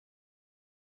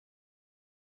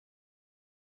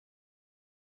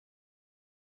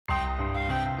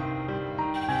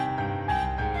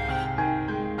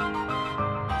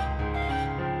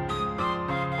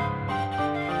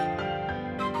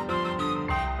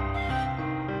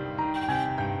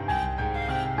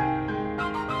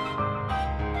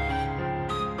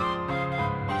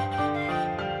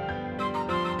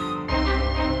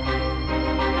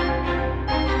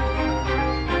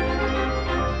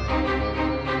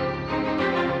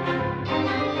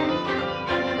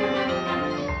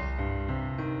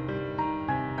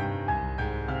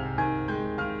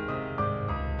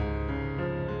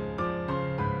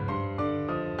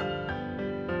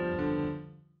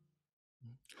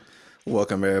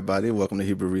Welcome, everybody. Welcome to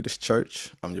Hebrewreaders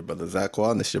Church. I'm your brother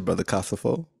Zakwa, and this is your brother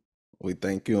Kasafo. We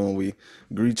thank you and we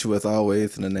greet you as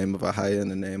always in the name of Ahaya, in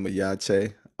the name of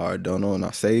Yache, our Dono and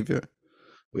our Savior.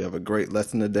 We have a great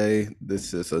lesson today.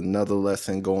 This is another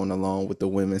lesson going along with the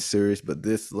women's series, but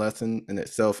this lesson in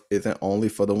itself isn't only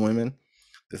for the women.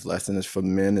 This lesson is for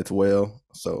men as well.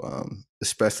 So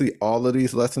especially all of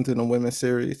these lessons in the women's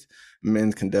series,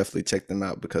 men can definitely check them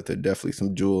out because there are definitely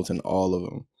some jewels in all of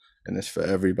them. And it's for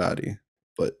everybody,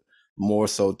 but more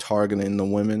so targeting the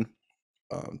women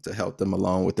to help them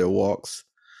along with their walks.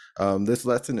 This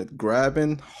lesson is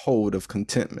grabbing hold of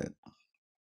contentment.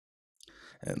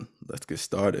 And let's get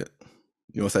started.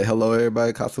 You want to say hello,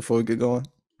 everybody, Casa, before we get going?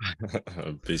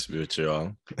 Peace be with you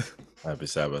all. Happy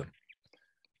Sabbath.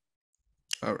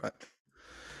 All right.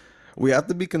 We have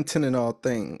to be content in all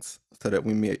things so that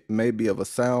we may be of a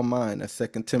sound mind, as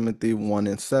 2 Timothy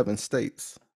 1:7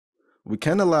 states. We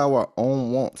can't allow our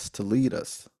own wants to lead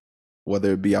us,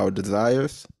 whether it be our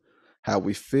desires, how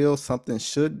we feel something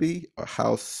should be, or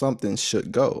how something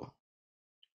should go,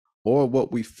 or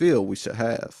what we feel we should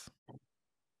have.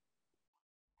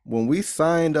 When we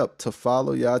signed up to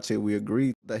follow Yache, we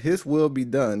agreed that his will be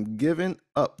done, giving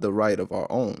up the right of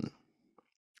our own.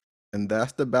 And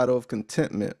that's the battle of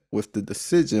contentment with the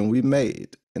decision we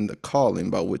made and the calling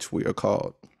by which we are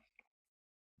called.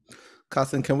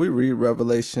 Kasim, can we read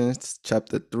Revelations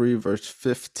chapter 3, verse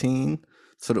 15,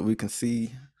 so that we can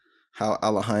see how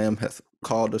Elohim has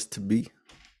called us to be?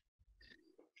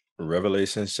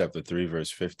 Revelations chapter 3,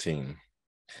 verse 15.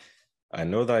 I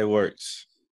know thy works,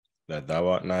 that thou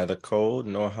art neither cold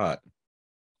nor hot.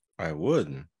 I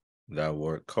would thou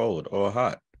wert cold or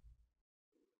hot.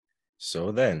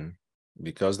 So then,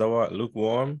 because thou art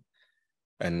lukewarm,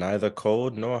 and neither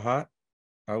cold nor hot,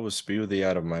 I will spew thee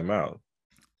out of my mouth.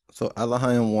 So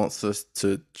Elohim wants us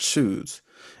to choose.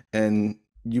 And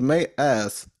you may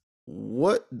ask,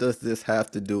 what does this have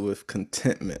to do with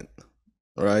contentment,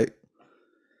 right?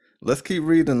 Let's keep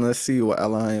reading. Let's see what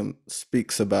Elohim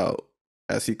speaks about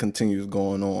as he continues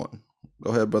going on.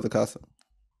 Go ahead, Brother Casa.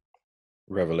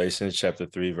 Revelation chapter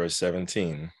 3, verse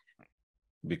 17.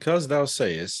 Because thou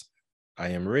sayest, I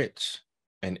am rich,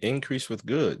 and increase with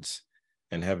goods,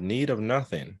 and have need of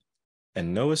nothing,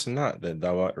 and knowest not that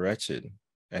thou art wretched,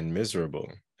 and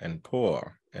miserable, and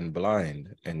poor, and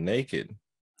blind, and naked.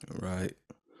 Right.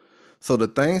 So the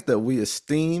things that we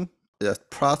esteem as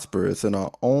prosperous in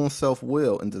our own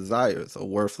self-will and desires are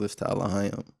worthless to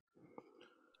Elohim.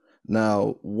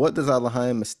 Now, what does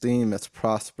Elohim esteem as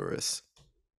prosperous?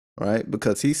 Right?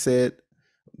 Because he said,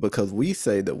 because we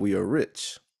say that we are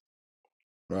rich,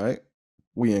 right?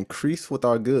 We increase with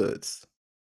our goods.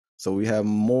 So we have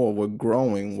more, we're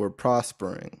growing, we're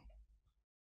prospering,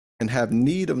 and have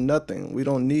need of nothing. We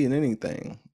don't need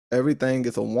anything. Everything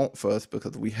is a want for us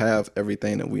because we have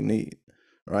everything that we need,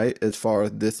 right? As far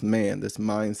as this man, this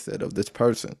mindset of this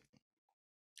person.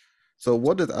 So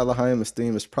what does Elohim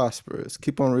esteem as prosperous?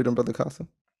 Keep on reading, Brother Casa.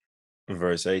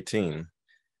 Verse 18.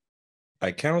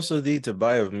 I counsel thee to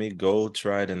buy of me gold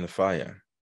tried in the fire,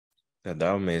 that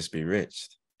thou mayest be rich.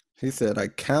 He said, I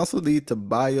counsel thee to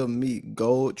buy of me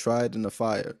gold tried in the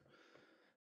fire.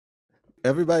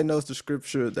 Everybody knows the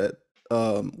scripture that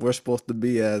we're supposed to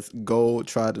be as gold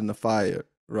tried in the fire,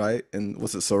 right? And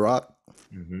was it Sirach?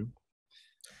 Mm-hmm.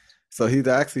 So he's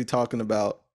actually talking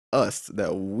about us,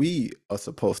 that we are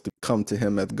supposed to come to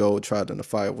him as gold tried in the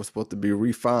fire. We're supposed to be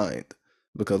refined,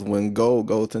 because when gold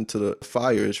goes into the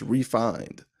fire, it's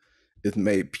refined, it's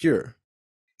made pure.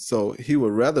 So he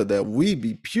would rather that we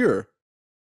be pure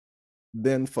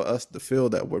than for us to feel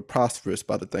that we're prosperous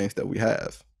by the things that we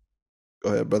have.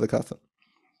 Go ahead, Brother Casa.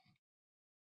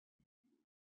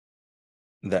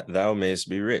 That thou mayest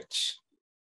be rich,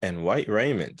 and white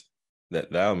raiment,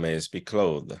 that thou mayest be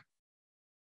clothed,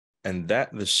 and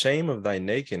that the shame of thy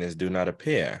nakedness do not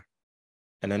appear,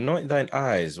 and anoint thine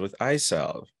eyes with eye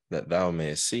salve, that thou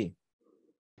mayest see.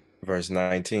 Verse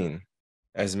 19.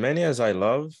 As many as I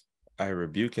love, I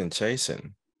rebuke and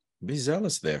chasten. Be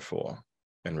zealous, therefore,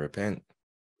 and repent.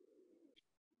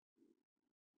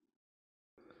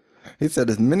 He said,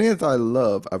 as many as I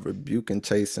love, I rebuke and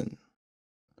chasten.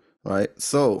 Right?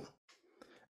 So,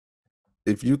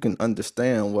 if you can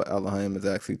understand what Elohim is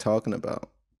actually talking about,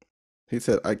 he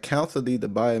said, I counsel thee to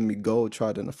buy of me gold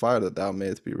tried in the fire that thou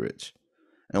mayest be rich,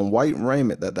 and white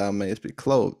raiment that thou mayest be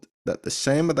clothed, that the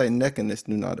shame of thy nakedness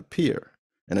do not appear,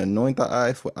 and anoint thy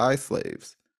eyes with eye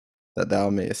slaves, that thou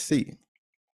mayest see.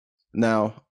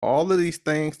 Now, all of these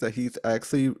things that he's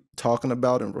actually talking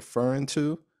about and referring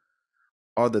to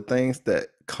are the things that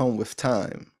come with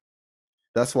time.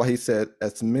 That's why he said,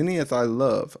 as many as I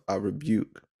love, I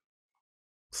rebuke.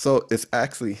 So it's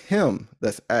actually him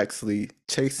that's actually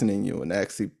chastening you and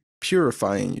actually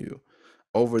purifying you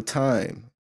over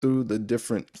time through the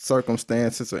different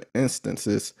circumstances or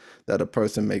instances that a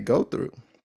person may go through.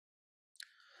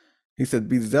 He said,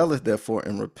 be zealous, therefore,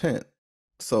 and repent.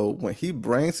 So when he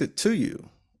brings it to you,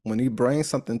 when he brings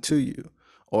something to you,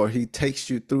 or he takes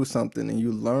you through something and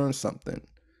you learn something,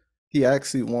 he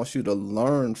actually wants you to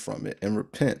learn from it and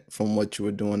repent from what you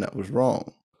were doing that was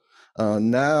wrong.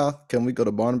 Now, can we go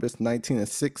to Barnabas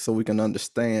 19:6 so we can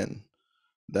understand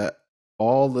that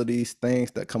all of these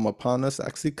things that come upon us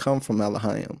actually come from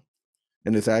Elohim,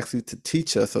 and it's actually to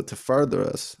teach us or to further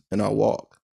us in our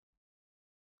walk.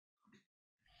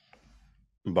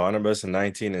 Barnabas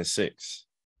 19:6.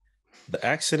 The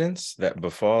accidents that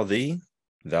befall thee,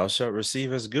 thou shalt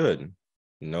receive as good,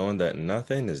 knowing that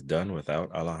nothing is done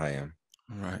without Elohim.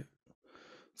 Right.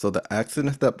 So the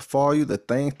accidents that befall you, the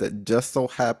things that just so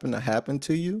happen to happen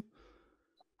to you,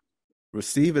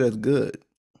 receive it as good.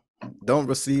 Don't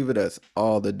receive it as,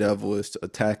 oh, the devil is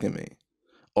attacking me,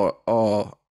 or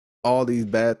oh, all these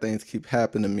bad things keep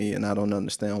happening to me and I don't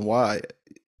understand why.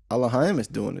 Elohim is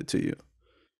doing it to you.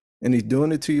 And he's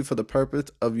doing it to you for the purpose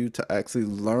of you to actually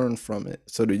learn from it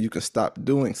so that you can stop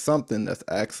doing something that's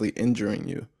actually injuring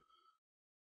you.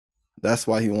 That's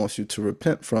why he wants you to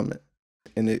repent from it.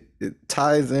 And it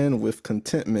ties in with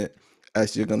contentment,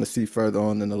 as you're going to see further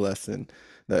on in the lesson,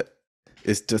 that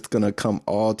it's just going to come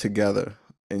all together.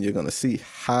 And you're going to see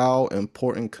how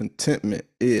important contentment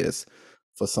is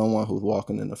for someone who's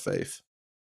walking in the faith.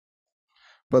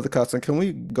 Brother Costin, can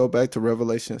we go back to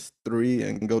Revelations 3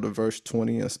 and go to verse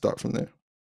 20 and start from there?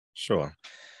 Sure.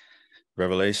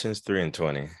 Revelations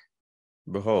 3:20.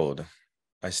 Behold,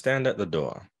 I stand at the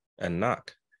door and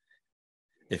knock.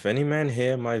 If any man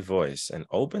hear my voice and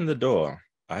open the door,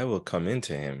 I will come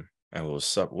into him and will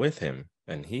sup with him,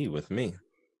 and he with me.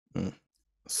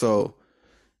 So,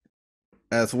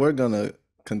 as we're going to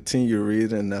continue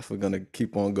reading, as we're going to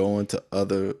keep on going to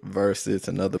other verses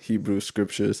and other Hebrew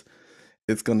scriptures,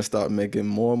 it's going to start making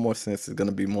more and more sense. It's going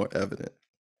to be more evident.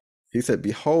 He said,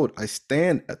 behold, I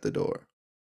stand at the door.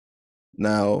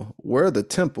 Now, we're the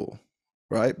temple,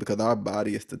 right? Because our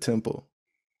body is the temple.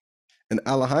 And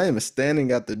Elohim is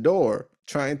standing at the door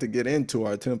trying to get into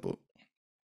our temple.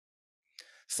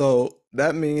 So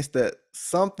that means that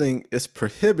something is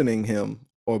prohibiting him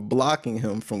or blocking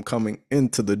him from coming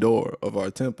into the door of our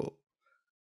temple.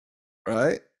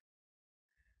 Right?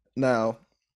 Now,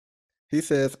 he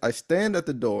says, I stand at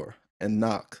the door and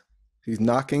knock. He's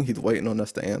knocking, he's waiting on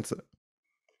us to answer.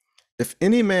 If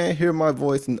any man hear my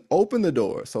voice and open the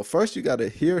door, so first you got to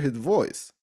hear his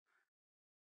voice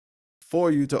for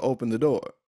you to open the door,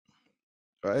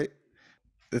 right?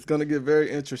 It's going to get very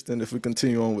interesting if we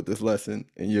continue on with this lesson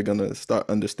and you're going to start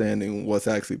understanding what's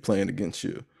actually playing against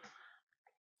you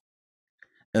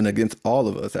and against all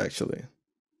of us, actually.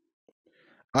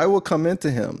 I will come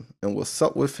into him and will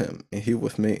sup with him and he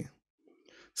with me.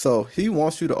 So he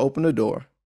wants you to open the door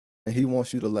and he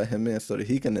wants you to let him in so that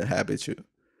he can inhabit you,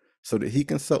 so that he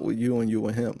can sup with you and you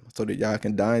with him, so that y'all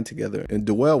can dine together and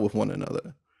dwell with one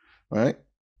another. All right?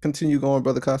 Continue going,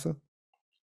 Brother Casa.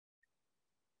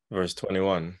 Verse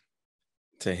 21.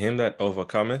 To him that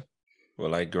overcometh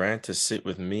will I grant to sit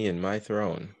with me in my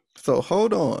throne. So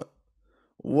hold on.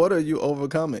 What are you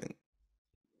overcoming?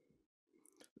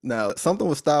 Now, something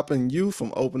was stopping you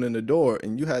from opening the door,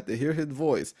 and you had to hear his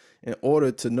voice in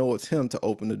order to know it's him to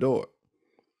open the door.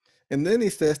 And then he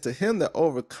says, to him that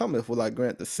overcometh will I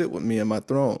grant to sit with me in my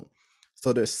throne.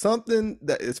 So there's something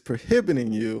that is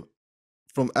prohibiting you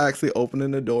from actually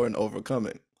opening the door and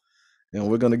overcoming. And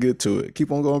we're going to get to it.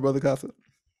 Keep on going, Brother Casa.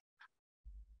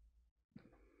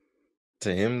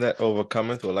 To him that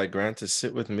overcometh will I grant to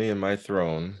sit with me in my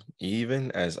throne,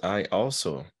 even as I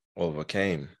also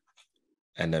overcame,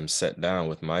 and am set down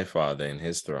with my Father in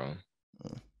his throne.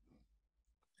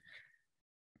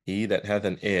 He that hath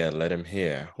an ear, let him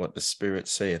hear what the Spirit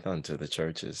saith unto the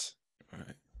churches. All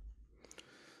right.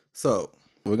 So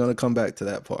we're going to come back to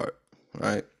that part,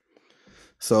 right?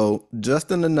 So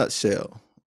just in a nutshell,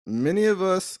 Many of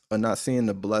us are not seeing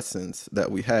the blessings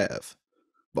that we have,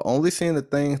 but only seeing the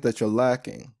things that you're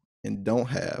lacking and don't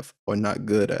have or not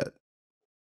good at.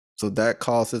 So that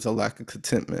causes a lack of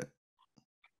contentment.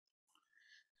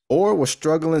 Or we're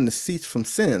struggling to cease from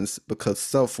sins because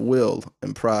self-will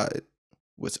and pride,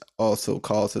 which also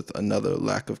causes another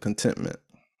lack of contentment.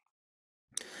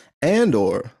 And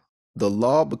or the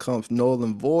law becomes null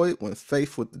and void when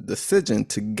faced with the decision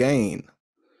to gain,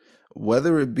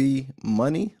 whether it be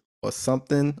money or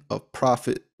something of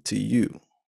profit to you.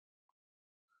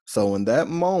 So in that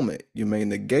moment, you may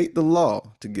negate the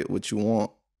law to get what you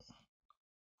want.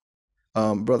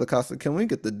 Brother Costa, can we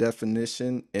get the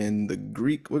definition in the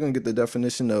Greek? We're going to get the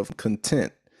definition of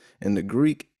content in the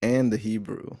Greek and the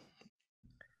Hebrew.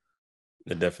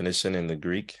 The definition in the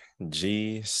Greek,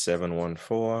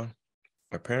 G714,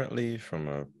 apparently from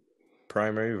a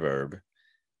primary verb,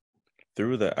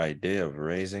 through the idea of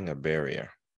raising a barrier.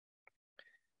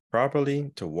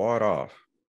 Properly to ward off,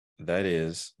 that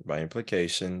is, by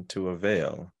implication, to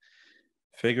avail.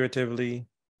 Figuratively,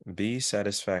 be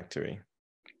satisfactory,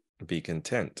 be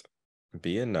content,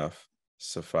 be enough,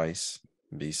 suffice,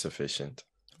 be sufficient.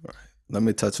 All right. Let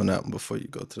me touch on that one before you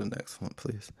go to the next one,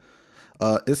 please.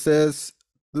 It says,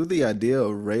 through the idea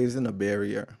of raising a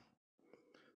barrier.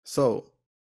 So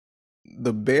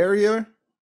the barrier,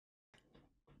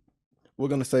 we're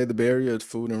going to say the barrier is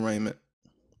food and raiment,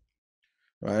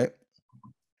 right?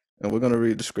 And we're going to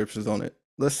read the scriptures on it.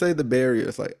 Let's say the barrier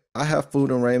is like, I have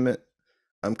food and raiment.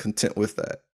 I'm content with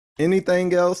that.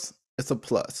 Anything else, it's a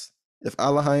plus. If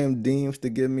Elohim deems to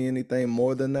give me anything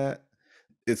more than that,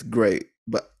 it's great,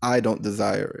 but I don't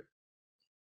desire it.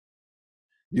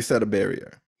 You set a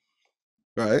barrier,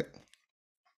 right?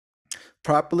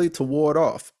 Properly to ward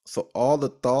off. So all the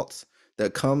thoughts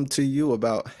that come to you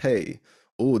about, hey,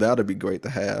 oh, that'd be great to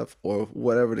have, or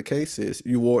whatever the case is,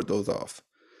 you ward those off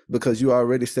because you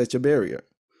already set your barrier.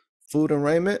 Food and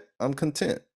raiment, I'm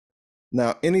content.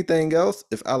 Now, anything else,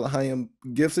 if Elohim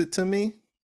gives it to me,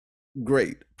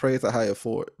 great. Praise Ahaya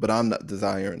for it, but I'm not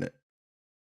desiring it.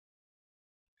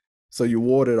 So you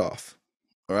ward it off,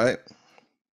 all right?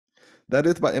 That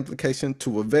is by implication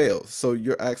to avail. So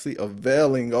you're actually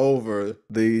availing over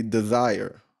the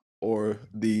desire or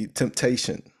the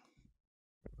temptation,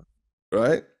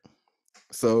 right?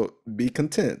 So be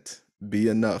content, be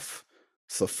enough,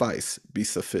 suffice, be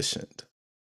sufficient,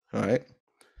 all right?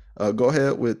 Go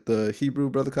ahead with the Hebrew,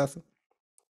 Brother Casa.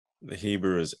 The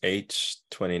Hebrew is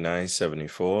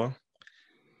H2974,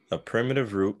 a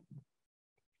primitive root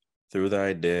through the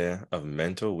idea of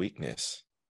mental weakness,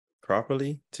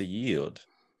 properly to yield,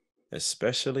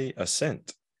 especially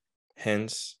assent,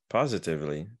 hence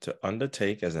positively to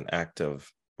undertake as an act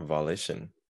of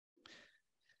volition.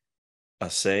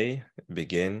 Assay,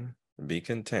 begin, be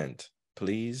content,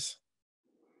 please,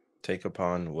 take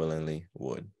upon willingly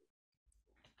would.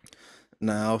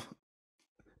 Now,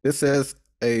 it says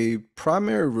a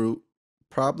primary root,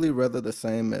 probably rather the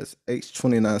same as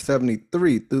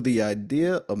H2973, through the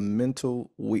idea of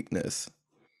mental weakness.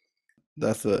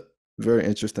 That's a very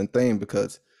interesting thing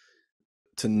because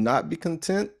to not be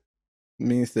content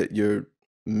means that you're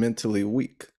mentally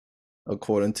weak,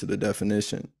 according to the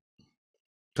definition.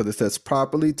 Because it says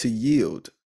properly to yield.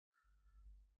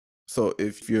 So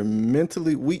if you're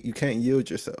mentally weak, you can't yield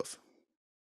yourself.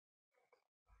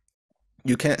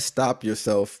 You can't stop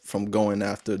yourself from going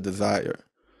after desire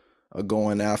or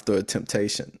going after a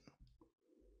temptation.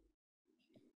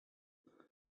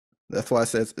 That's why it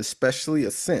says especially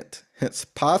assent, hence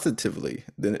positively,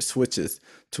 then it switches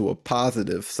to a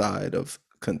positive side of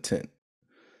content,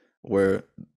 where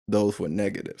those were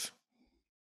negative.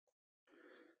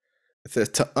 It says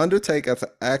to undertake as an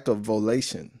act of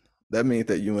volition. That means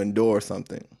that you endure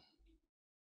something.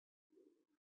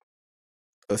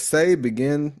 Assay,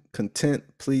 begin, content,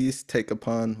 please, take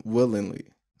upon willingly.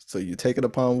 So you take it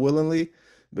upon willingly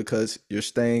because you're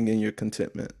staying in your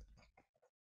contentment.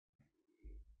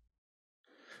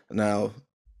 Now,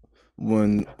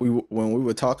 when we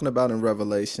were talking about in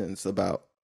Revelations about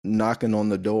knocking on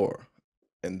the door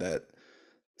and that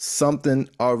something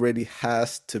already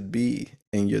has to be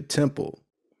in your temple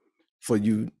for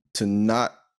you to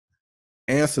not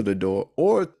answer the door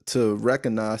or to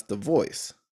recognize the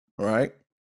voice, right?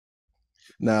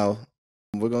 Now,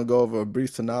 we're going to go over a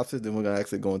brief synopsis, then we're going to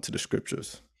actually go into the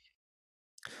scriptures.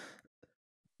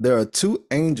 There are two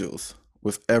angels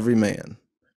with every man.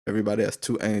 Everybody has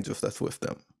two angels that's with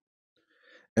them,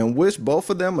 in which both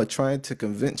of them are trying to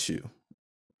convince you.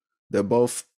 They're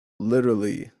both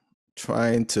literally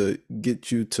trying to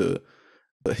get you to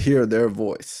hear their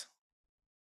voice.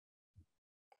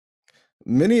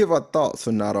 Many of our thoughts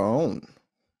are not our own.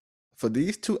 For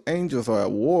these two angels are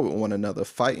at war with one another,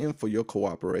 fighting for your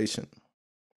cooperation.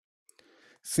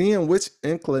 Seeing which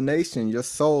inclination your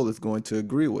soul is going to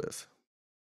agree with.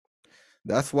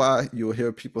 That's why you'll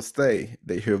hear people say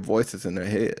they hear voices in their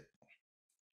head.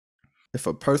 If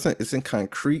a person isn't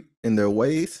concrete in their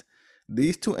ways,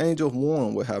 these two angels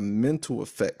warn will have mental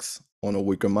effects on a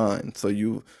weaker mind.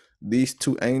 So these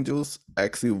two angels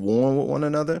actually warn with one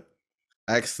another,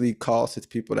 actually causes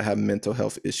people to have mental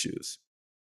health issues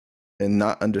and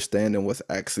not understanding what's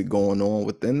actually going on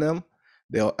within them.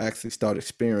 They'll actually start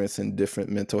experiencing different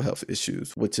mental health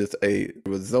issues, which is a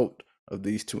result of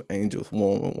these two angels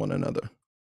warring with one another.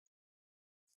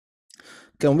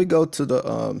 Can we go to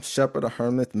the Shepherd of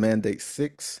Hermit Mandate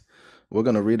 6? We're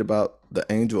going to read about the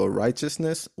angel of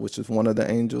righteousness, which is one of the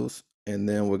angels, and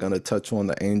then we're going to touch on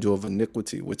the angel of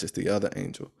iniquity, which is the other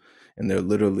angel. And they're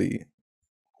literally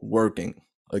working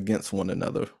against one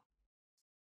another,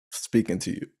 speaking to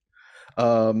you.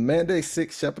 Mandate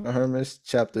 6, Shepherd of Hermit,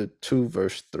 chapter 2,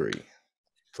 verse 3,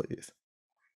 please.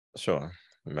 Sure.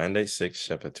 Mandate 6,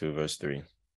 chapter 2, verse 3.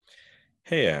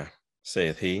 Hear,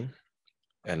 saith he,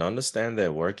 and understand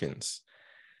their workings.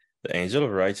 The angel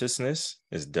of righteousness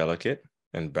is delicate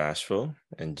and bashful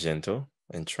and gentle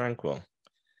and tranquil.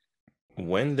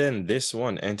 When then this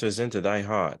one enters into thy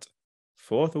heart,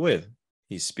 forthwith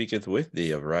he speaketh with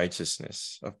thee of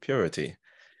righteousness, of purity,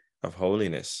 of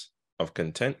holiness, of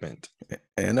contentment,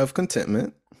 and of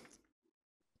contentment,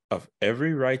 of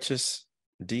every righteous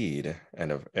deed,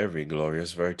 and of every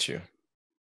glorious virtue.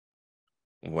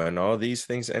 When all these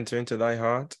things enter into thy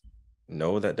heart,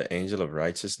 know that the angel of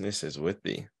righteousness is with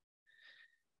thee.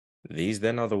 These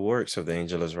then are the works of the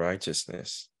angel of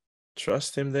righteousness.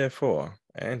 Trust him, therefore,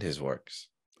 and his works.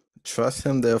 Trust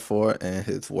him, therefore, and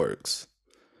his works.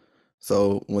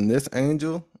 So when this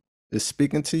angel is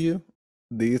speaking to you,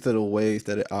 these are the ways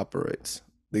that it operates.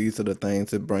 These are the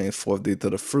things it brings forth. These are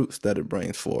the fruits that it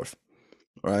brings forth,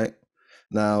 right?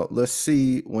 Now, let's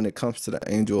see when it comes to the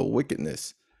angel of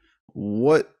wickedness,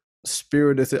 what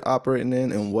spirit is it operating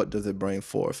in and what does it bring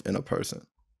forth in a person?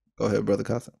 Go ahead, Brother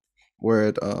Casa. We're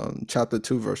at chapter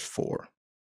 2, verse 4.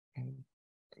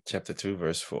 Chapter 2,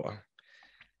 verse 4.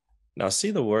 Now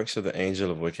see the works of the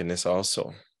angel of wickedness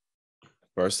also.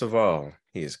 First of all,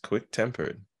 he is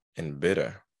quick-tempered and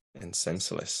bitter and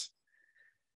senseless,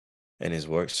 and his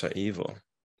works are evil,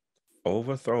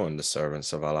 overthrowing the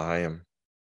servants of Elohim.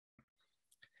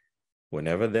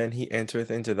 Whenever then he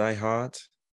entereth into thy heart,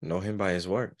 know him by his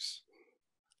works.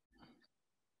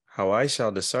 How I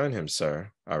shall discern him,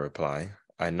 sir, I reply,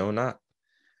 I know not.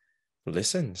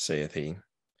 Listen, saith he,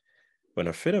 when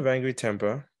a fit of angry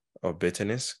temper or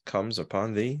bitterness comes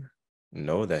upon thee,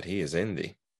 know that he is in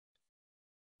thee.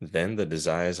 Then the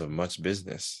desires of much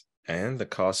business, and the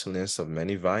costliness of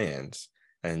many viands,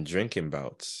 and drinking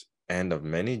bouts, and of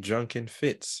many drunken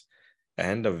fits,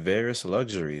 and of various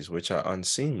luxuries which are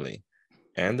unseemly,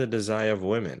 and the desire of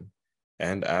women,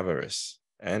 and avarice,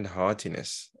 and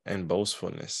haughtiness, and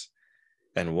boastfulness,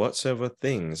 and whatsoever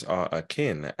things are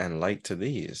akin and like to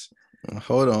these.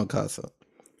 Hold on, Casa.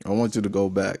 I want you to go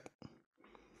back.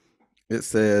 It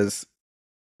says,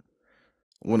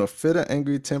 when a fit of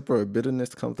angry temper or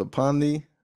bitterness comes upon thee,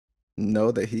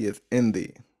 know that he is in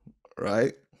thee,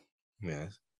 right?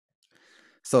 Yes.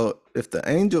 So if the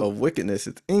angel of wickedness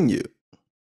is in you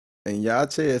and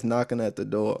Yache is knocking at the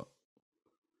door,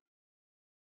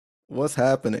 what's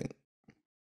happening?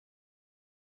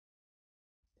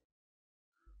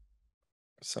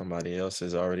 Somebody else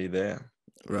is already there.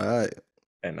 Right.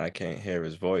 And I can't hear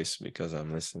his voice because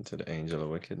I'm listening to the angel of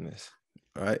wickedness.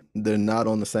 Right. They're not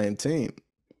on the same team.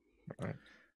 Right.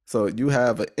 So you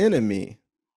have an enemy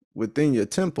within your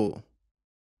temple,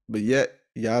 but yet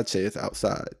Yache is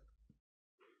outside.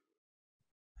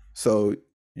 So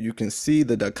you can see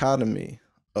the dichotomy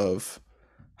of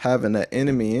having that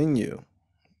enemy in you,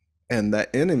 and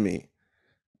that enemy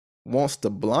wants to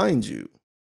blind you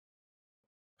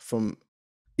from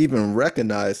even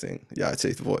recognizing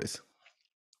Yache's voice.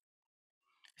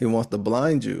 He wants to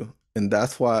blind you, and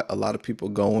that's why a lot of people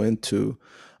go into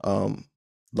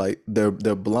like they're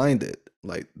blinded,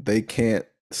 like they can't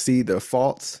see their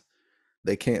faults,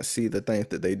 they can't see the things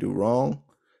that they do wrong,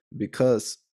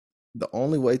 because the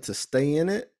only way to stay in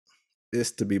it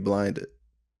is to be blinded.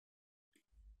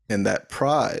 And that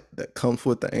pride that comes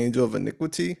with the angel of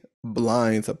iniquity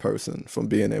blinds a person from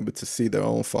being able to see their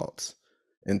own faults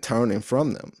and turning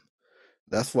from them.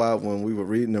 That's why when we were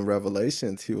reading in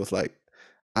Revelations, he was like,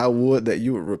 I would that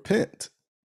you would repent.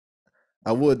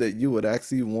 I would that you would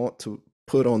actually want to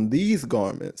put on these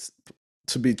garments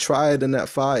to be tried in that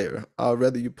fire. I'd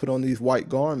rather you put on these white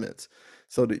garments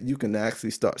so that you can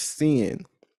actually start seeing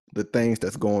the things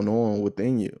that's going on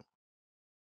within you.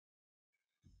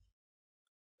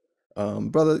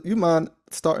 Brother, you mind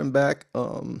starting back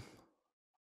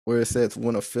where it says,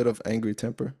 when a fit of angry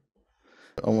temper?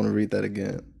 I want to read that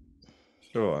again.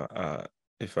 Sure.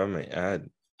 If I may add,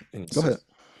 in Go ahead.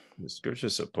 the scripture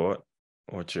support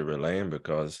what you're relaying,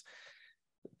 because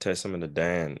Testament of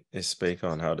Dan is speak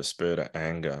on how the spirit of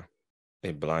anger,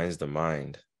 it blinds the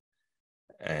mind,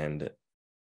 and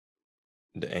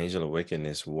the angel of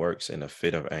wickedness works in a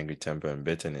fit of angry temper and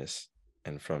bitterness.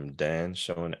 And from Dan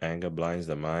showing anger blinds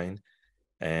the mind,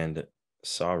 and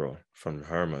sorrow from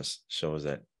Hermas shows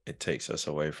that it takes us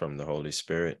away from the Holy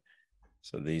Spirit.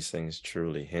 So these things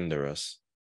truly hinder us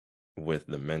with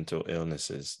the mental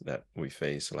illnesses that we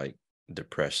face, like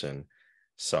depression,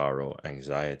 sorrow,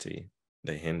 anxiety.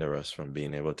 They hinder us from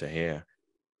being able to hear.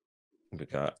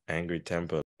 Because angry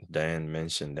temper, Dan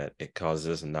mentioned that it causes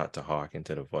us not to hearken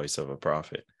to the voice of a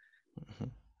prophet.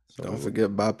 So Don't forget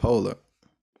bipolar.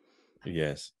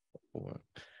 yes, we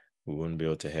wouldn't be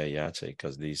able to hear Yache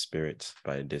because these spirits,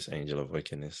 by this angel of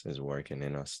wickedness, is working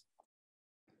in us.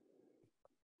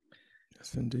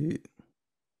 Yes, indeed.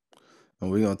 And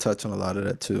we're going to touch on a lot of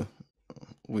that too.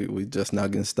 We just now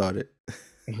getting started.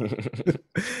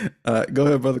 All right, go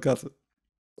ahead, Brother Casa.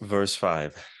 Verse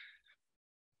 5.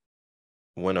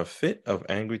 When a fit of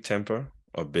angry temper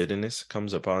or bitterness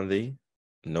comes upon thee,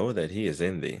 know that he is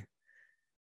in thee.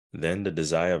 Then the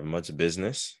desire of much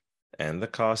business, and the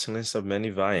costliness of many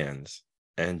viands,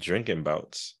 and drinking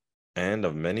bouts, and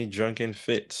of many drunken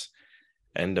fits,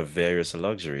 and of various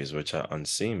luxuries which are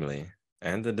unseemly,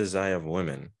 and the desire of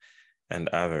women,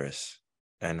 and avarice,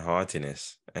 and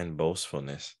haughtiness, and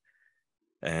boastfulness,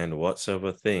 and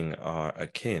whatsoever thing are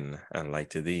akin and like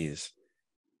to these.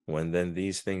 When then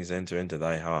these things enter into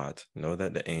thy heart, know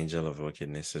that the angel of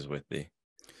wickedness is with thee.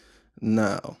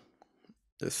 Now,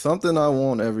 there's something I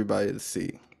want everybody to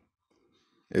see,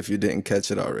 if you didn't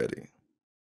catch it already.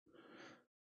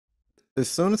 As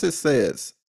soon as it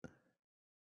says,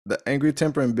 the angry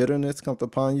temper and bitterness comes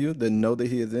upon you, then know that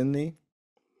he is in thee.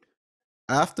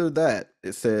 After that,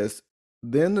 it says,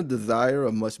 then the desire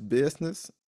of much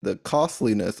business, the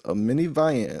costliness of many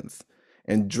viands,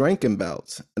 and drinking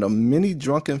bouts, and of many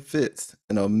drunken fits,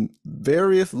 and of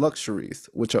various luxuries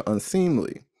which are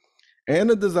unseemly, and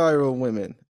the desire of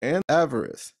women, and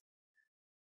avarice.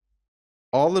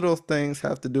 All of those things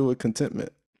have to do with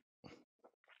contentment.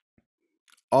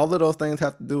 All of those things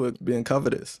have to do with being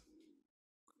covetous.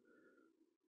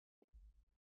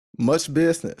 Much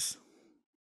business,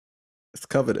 it's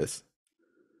covetous.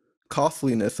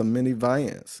 Costliness of many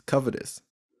viands, covetous.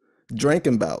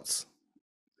 Drinking bouts,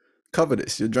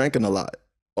 covetous. You're drinking a lot,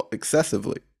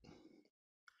 excessively.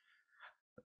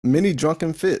 Many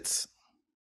drunken fits,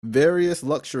 various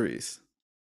luxuries,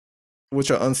 which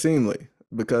are unseemly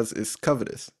because it's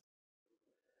covetous.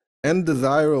 And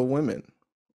desire of women,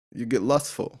 you get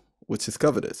lustful, which is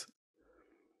covetous.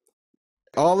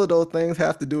 All of those things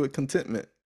have to do with contentment.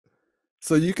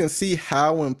 So you can see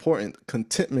how important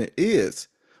contentment is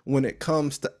when it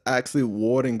comes to actually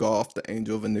warding off the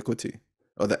angel of iniquity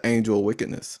or the angel of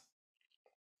wickedness.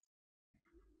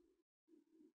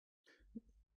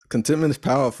 Contentment is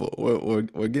powerful.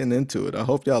 We're getting into it. I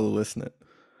hope y'all are listening.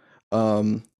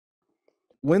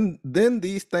 When then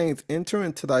these things enter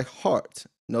into thy heart,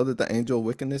 know that the angel of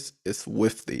wickedness is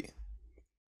with thee.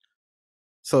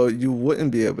 So you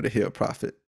wouldn't be able to hear a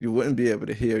prophet. You wouldn't be able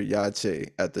to hear Yache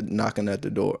at the knocking at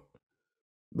the door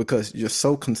because you're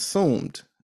so consumed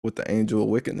with the angel of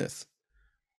wickedness.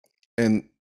 And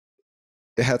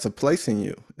it has a place in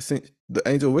you. The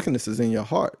angel of wickedness is in your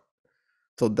heart.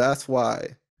 So that's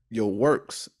why your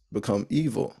works become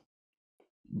evil,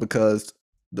 because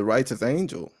the righteous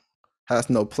angel has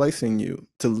no place in you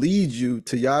to lead you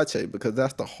to Yache, because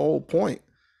that's the whole point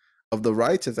of the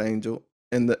righteous angel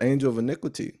and the angel of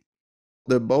iniquity.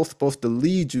 They're both supposed to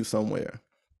lead you somewhere.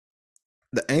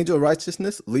 The angel of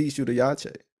righteousness leads you to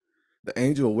Yache. The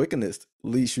angel of wickedness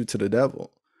leads you to the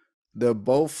devil. They're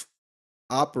both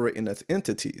operating as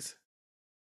entities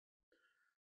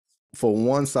for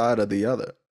one side or the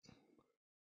other.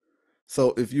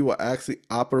 So if you were actually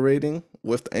operating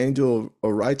with the angel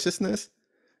of righteousness,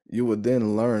 you would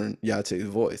then learn Yache's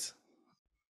voice.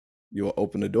 You will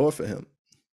open the door for him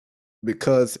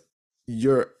because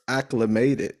you're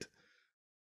acclimated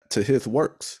to his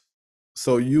works.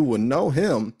 So you will know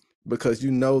him because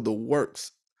you know the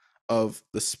works of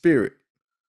the spirit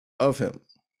of him.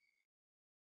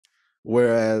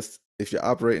 Whereas if you're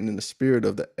operating in the spirit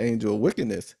of the angel of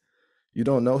wickedness, you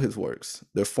don't know his works.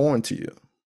 They're foreign to you.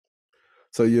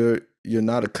 So you're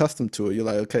not accustomed to it. You're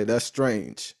like, okay, that's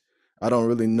strange. I don't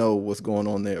really know what's going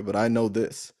on there, but I know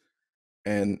this.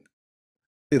 and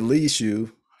it leads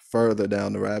you further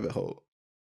down the rabbit hole.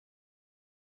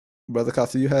 Brother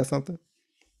Costa, you had something?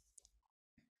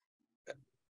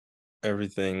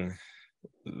 Everything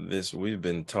this we've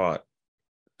been taught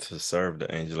to serve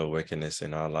the angel of wickedness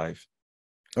in our life.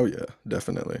 Oh yeah,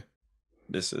 definitely.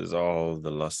 This is all the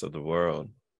lust of the world.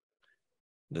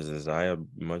 The desire of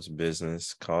much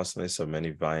business, costliness of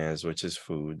many viands, which is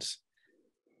foods,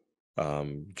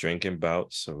 drinking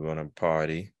bouts, so we want to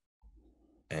party,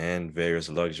 and various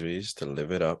luxuries to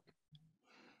live it up.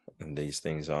 And these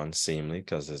things are unseemly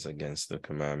because it's against the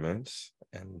commandments.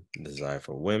 And desire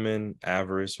for women,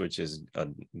 avarice, which is a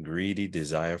greedy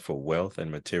desire for wealth and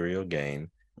material gain,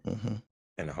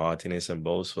 and haughtiness and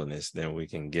boastfulness, then we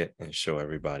can get and show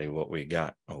everybody what we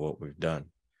got or what we've done.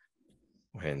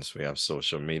 Hence, we have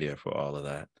social media for all of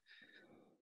that.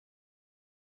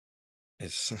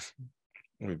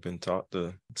 We've been taught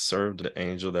to serve the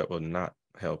angel that will not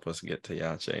help us get to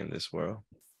Yache in this world.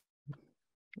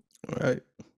 Right.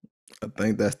 I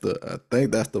think that's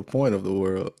the point of the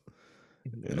world.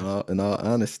 Yeah. In all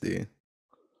honesty.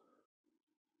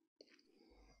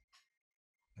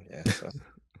 Yes.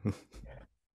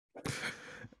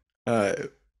 All right.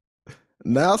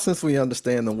 Now, since we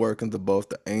understand the workings of both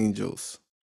the angels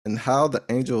and how the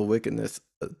angel of wickedness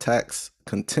attacks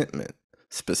contentment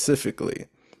specifically,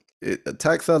 it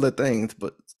attacks other things,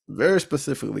 but very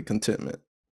specifically contentment.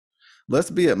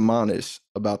 Let's be admonished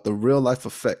about the real life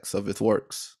effects of its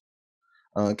works.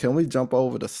 Can we jump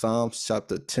over to Psalms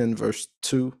chapter 10, verse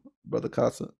 2, Brother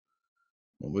Casa?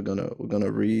 We're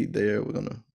gonna read there. We're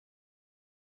gonna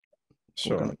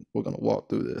walk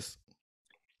through this.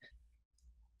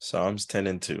 Psalms 10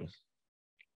 and 2.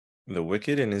 The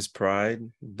wicked in his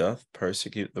pride doth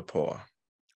persecute the poor.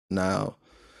 Now,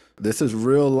 this is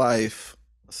real life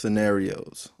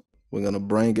scenarios. We're going to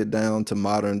bring it down to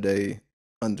modern day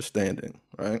understanding,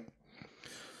 right?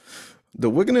 The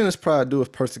wicked in his pride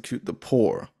doeth persecute the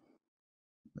poor.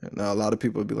 Now, a lot of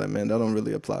people would be like, man, that don't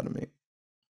really apply to me.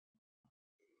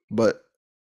 But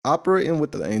operating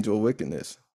with the angel of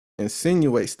wickedness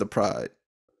insinuates the pride,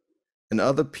 and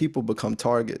other people become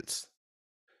targets.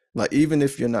 Like, even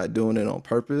if you're not doing it on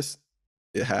purpose,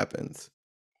 it happens.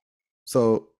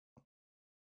 So,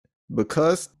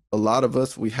 because a lot of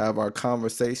us, we have our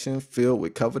conversation filled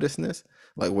with covetousness,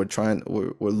 like we're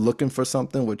looking for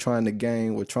something, we're trying to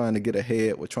gain, we're trying to get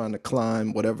ahead, we're trying to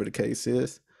climb, whatever the case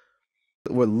is.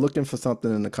 We're looking for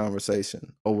something in the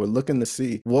conversation, or we're looking to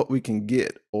see what we can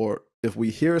get, or if we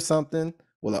hear something,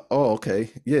 we're like, oh,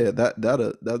 okay, yeah,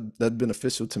 that's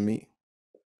beneficial to me.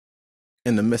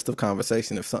 In the midst of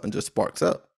conversation, if something just sparks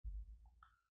up.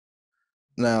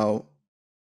 Now,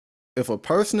 if a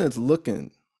person is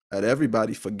looking at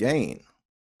everybody for gain,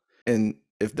 and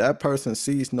if that person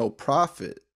sees no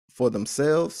profit for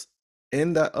themselves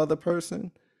in that other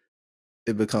person,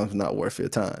 it becomes not worth your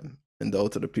time. And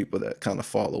those are the people that kind of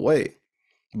fall away.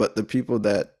 But the people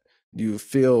that you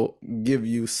feel give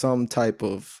you some type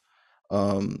of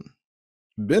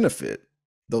benefit,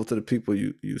 those are the people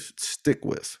you stick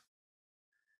with.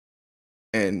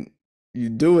 And you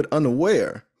do it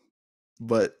unaware,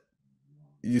 but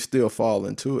you still fall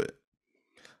into it.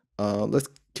 Let's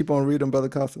keep on reading, Brother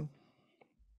Costa.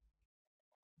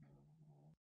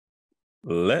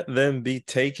 Let them be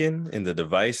taken in the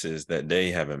devices that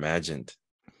they have imagined.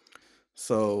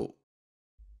 So,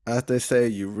 as they say,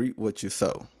 you reap what you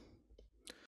sow.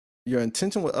 Your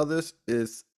intention with others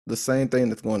is the same thing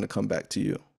that's going to come back to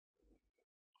you.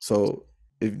 So,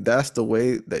 if that's the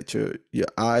way that your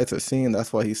eyes are seeing,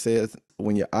 that's why he says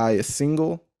when your eye is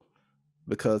single,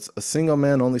 because a single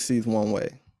man only sees one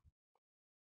way,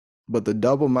 but the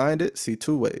double-minded see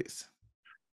two ways.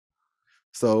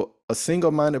 So a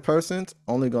single-minded person's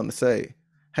only going to say,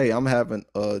 hey, I'm having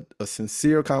a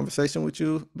sincere conversation with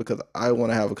you because I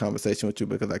want to have a conversation with you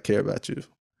because I care about you.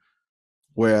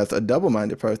 Whereas a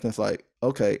double-minded person is like,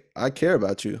 okay, I care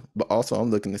about you, but also I'm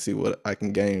looking to see what I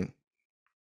can gain.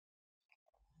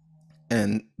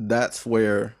 And that's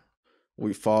where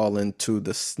we fall into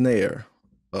the snare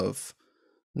of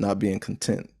not being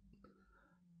content.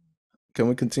 Can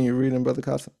we continue reading, Brother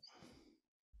Casa?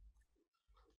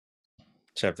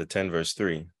 Chapter 10, verse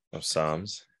 3 of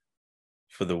Psalms.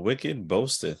 For the wicked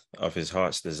boasteth of his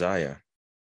heart's desire,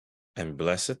 and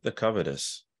blesseth the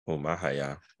covetous, whom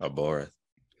Ahaya abhorreth.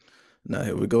 Now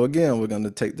here we go again. We're going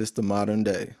to take this to modern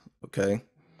day, okay?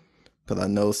 Because I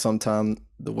know sometimes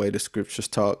the way the scriptures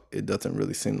talk, it doesn't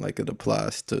really seem like it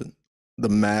applies to the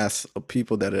mass of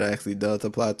people that it actually does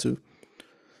apply to.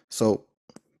 So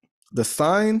the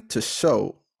sign to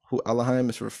show who Elohim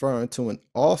is referring to, and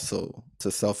also to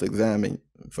self-examine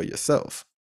for yourself.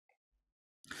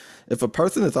 If a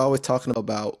person is always talking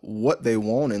about what they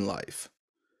want in life,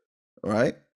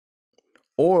 right?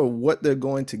 Or what they're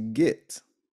going to get,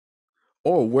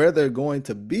 or where they're going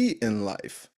to be in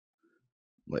life,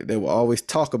 like they will always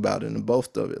talk about it and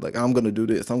boast of it. Like, I'm going to do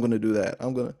this, I'm going to do that,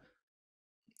 I'm going to,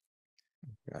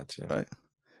 Gotcha. right?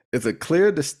 It's a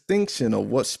clear distinction of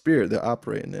what spirit they're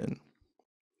operating in.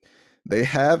 They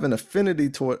have an affinity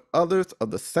toward others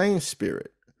of the same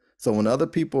spirit. So when other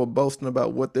people are boasting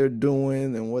about what they're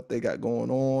doing and what they got going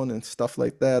on and stuff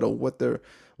like that, or what they're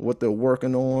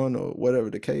working on, or whatever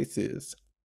the case is,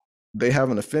 they have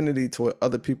an affinity toward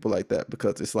other people like that,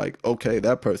 because it's like, okay,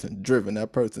 that person driven,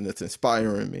 that person that's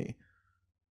inspiring me,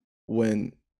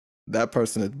 when that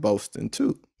person is boasting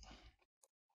too.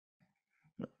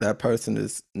 That person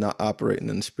is not operating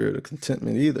in the spirit of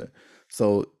contentment either.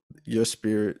 So your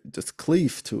spirit just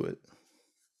cleaves to it.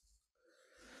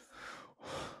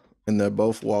 And they're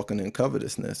both walking in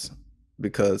covetousness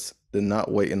because they're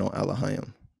not waiting on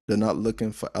Elohim. They're not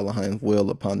looking for Elohim's will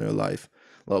upon their life.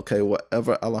 Okay,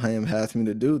 whatever Elohim has me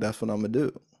to do, that's what I'm going to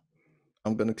do.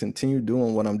 I'm going to continue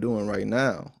doing what I'm doing right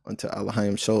now until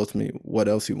Elohim shows me what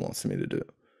else he wants me to do.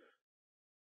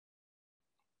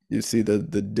 You see the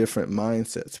different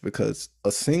mindsets, because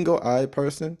a single-eyed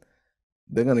person,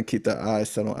 they're going to keep their eyes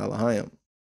set on Elohim.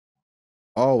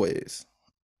 Always.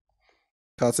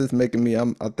 Cause it's making me, I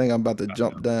think I'm about to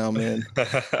jump down, man.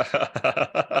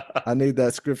 I need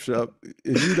that scripture up.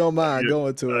 If you don't mind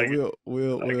going to it,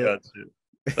 we'll. I got you.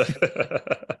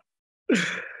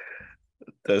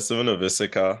 Testament of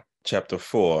Issachar, chapter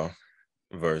 4,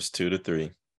 verse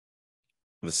 2-3.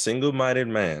 The single-minded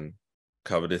man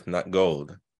coveteth not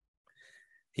gold.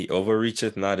 He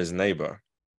overreacheth not his neighbor.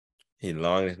 He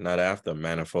longeth not after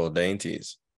manifold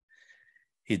dainties.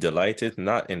 He delighteth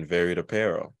not in varied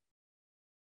apparel.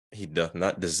 He doth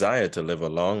not desire to live a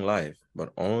long life,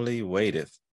 but only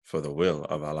waiteth for the will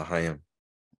of Elohim.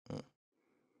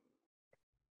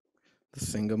 The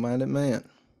single-minded man.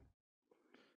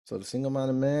 So the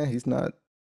single-minded man, he's not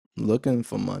looking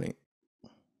for money.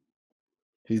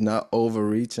 He's not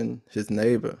overreaching his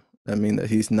neighbor. I mean that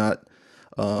he's not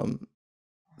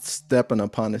stepping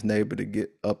upon his neighbor to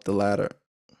get up the ladder.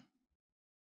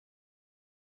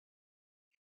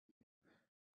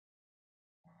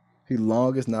 He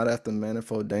longeth not after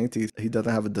manifold dainties. He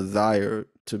doesn't have a desire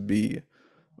to be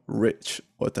rich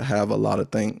or to have a lot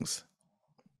of things.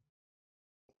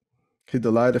 He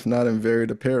delighteth not in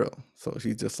varied apparel. So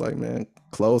he's just like, man,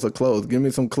 clothes are clothes. Give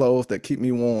me some clothes that keep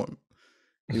me warm.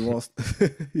 He wants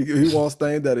he wants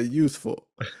things that are useful.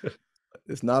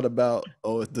 It's not about,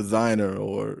 oh, it's designer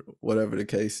or whatever the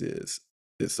case is.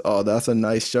 It's, oh, that's a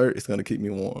nice shirt. It's gonna keep me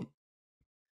warm.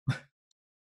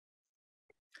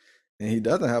 And he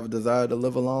doesn't have a desire to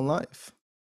live a long life.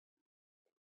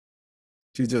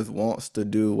 He just wants to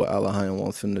do what Elohim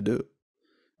wants him to do.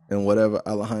 And whatever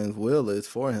Elohim's will is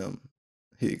for him,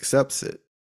 he accepts it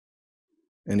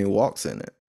and he walks in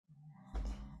it.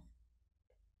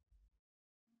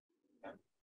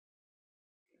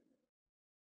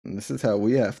 And this is how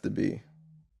we have to be.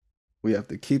 We have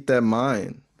to keep that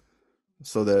mind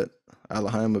so that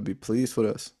Elohim will be pleased with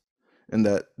us, and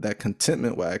that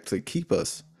contentment will actually keep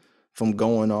us from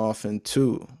going off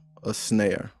into a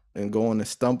snare and going and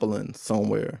stumbling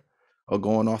somewhere, or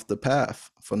going off the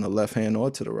path from the left hand or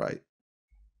to the right.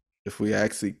 If we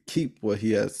actually keep what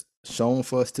he has shown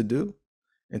for us to do,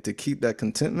 and to keep that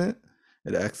contentment,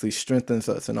 it actually strengthens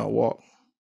us in our walk.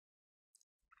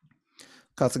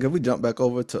 Kasa, can we jump back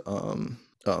over to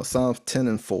Psalms 10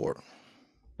 and 4?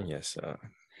 Yes,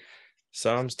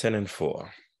 Psalms 10 and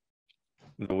 4.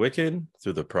 The wicked,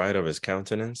 through the pride of his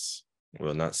countenance,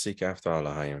 will not seek after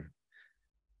Elohim.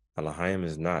 Elohim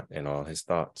is not in all his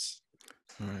thoughts.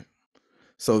 All right.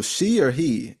 So she or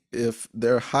he, if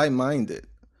they're high-minded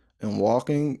and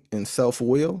walking in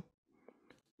self-will,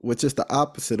 which is the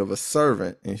opposite of a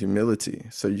servant in humility.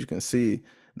 So you can see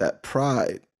that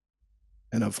pride.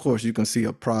 And of course, you can see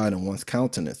a pride in one's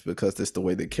countenance because it's the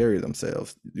way they carry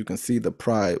themselves. You can see the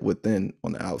pride within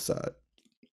on the outside.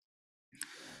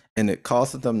 And it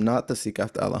causes them not to seek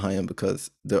after Elohim because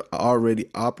they're already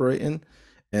operating,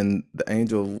 and the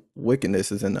angel of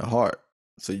wickedness is in their heart.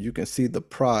 So you can see the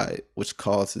pride, which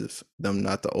causes them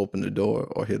not to open the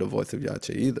door or hear the voice of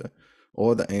Yache either,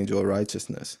 or the angel of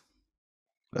righteousness.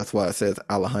 That's why it says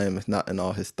Elohim is not in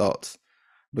all his thoughts,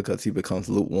 because he becomes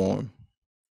lukewarm,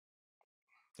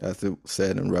 as it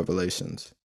said in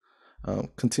Revelations.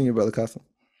 Continue, Brother Casa.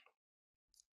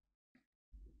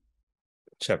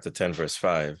 Chapter 10, verse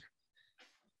 5.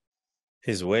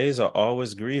 His ways are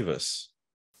always grievous.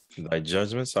 Thy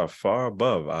judgments are far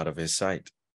above out of his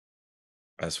sight.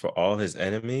 As for all his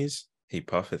enemies, he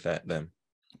puffeth at them.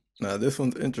 Now, this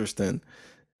one's interesting.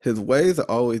 His ways are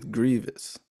always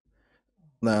grievous.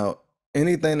 Now,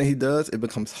 anything that he does, it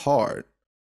becomes hard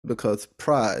because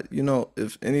pride,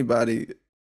 if anybody,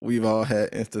 we've all had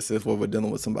instances where we're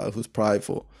dealing with somebody who's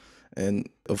prideful. And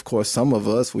of course, some of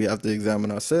us, we have to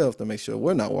examine ourselves to make sure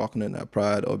we're not walking in that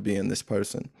pride or being this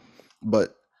person.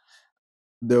 But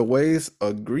their ways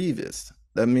are grievous.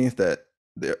 That means that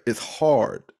it's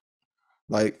hard.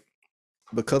 Like,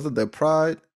 because of their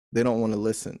pride, they don't want to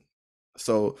listen.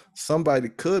 So somebody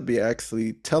could be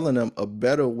actually telling them a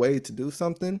better way to do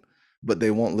something, but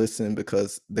they won't listen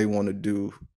because they want to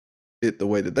do it the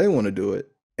way that they want to do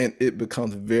it. And it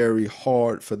becomes very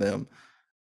hard for them,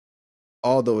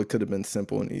 although it could have been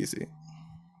simple and easy.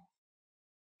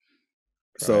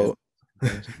 Pride. So,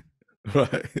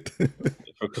 right.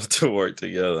 Difficult to work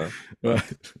together.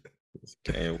 Right.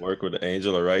 Can't work with the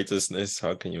angel of righteousness.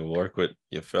 How can you work with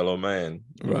your fellow man?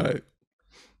 Right.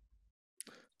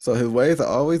 So his ways are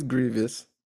always grievous,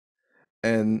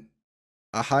 and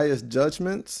our highest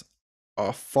judgments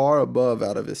are far above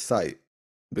out of his sight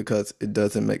because it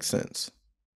doesn't make sense.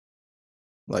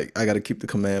 Like, I got to keep the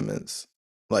commandments.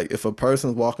 Like, if a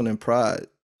person's walking in pride,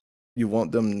 you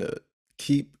want them to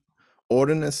keep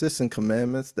ordinances and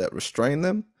commandments that restrain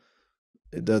them.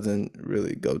 It doesn't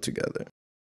really go together.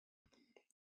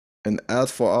 And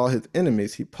as for all his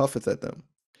enemies, he puffeth at them.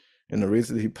 And the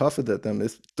reason he puffeth at them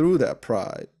is through that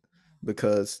pride,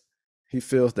 because he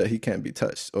feels that he can't be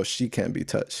touched or she can't be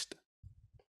touched.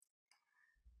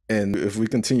 And if we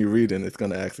continue reading, it's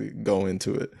going to actually go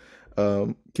into it.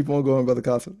 Keep on going, Brother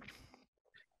Casa.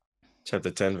 Chapter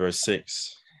 10, verse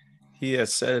 6. He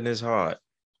has said in his heart,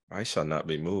 I shall not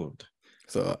be moved.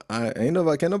 So can't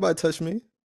nobody touch me.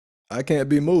 I can't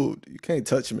be moved. You can't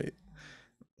touch me.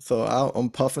 So I'm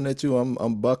puffing at you.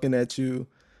 I'm bucking at you.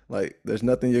 Like, there's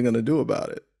nothing you're gonna do about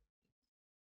it.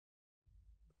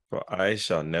 For I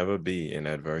shall never be in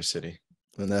adversity.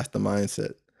 And that's the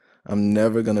mindset. I'm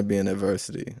never gonna be in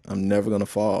adversity. I'm never gonna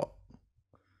fall.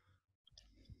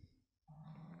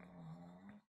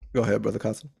 Go ahead, Brother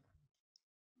Casa.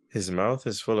 His mouth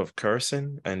is full of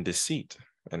cursing and deceit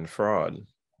and fraud.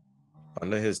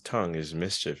 Under his tongue is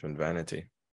mischief and vanity.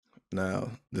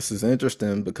 Now, this is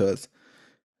interesting because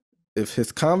if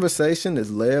his conversation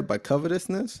is led by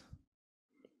covetousness,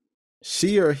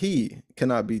 she or he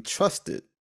cannot be trusted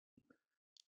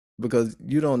because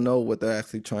you don't know what they're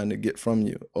actually trying to get from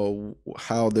you or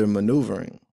how they're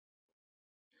maneuvering.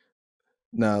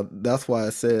 Now, that's why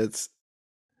it says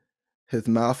his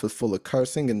mouth is full of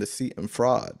cursing and deceit and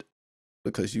fraud,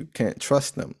 because you can't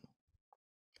trust them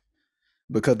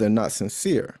because they're not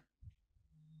sincere.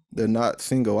 They're not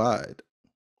single-eyed.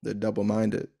 They're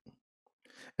double-minded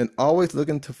and always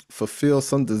looking to fulfill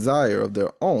some desire of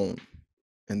their own.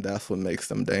 And that's what makes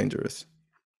them dangerous,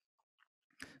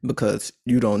 because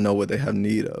you don't know what they have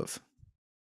need of.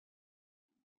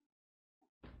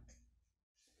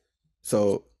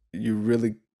 So you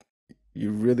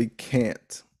really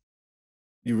can't,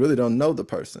 you really don't know the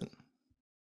person.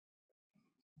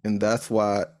 And that's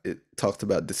why it talks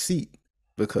about deceit,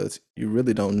 because you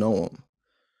really don't know them.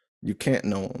 You can't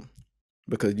know them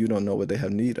because you don't know what they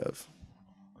have need of.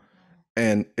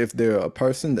 And if they're a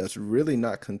person that's really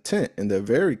not content and they're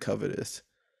very covetous,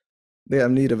 they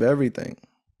have need of everything.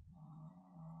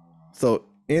 So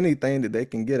anything that they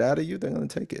can get out of you, they're going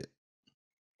to take it.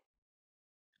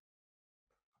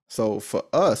 So for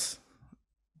us,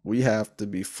 we have to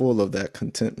be full of that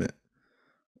contentment.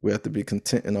 We have to be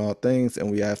content in all things, and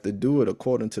we have to do it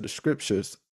according to the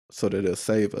scriptures so that it'll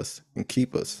save us and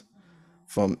keep us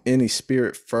from any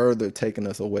spirit further taking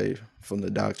us away from the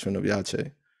doctrine of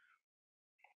Yache.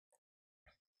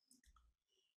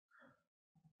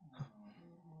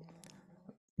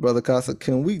 Brother Casa,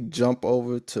 can we jump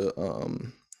over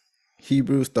to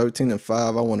Hebrews 13 and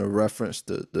 5? I want to reference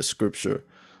the scripture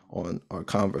on our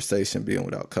conversation being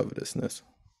without covetousness.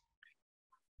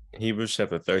 Hebrews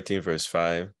chapter 13, verse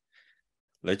 5.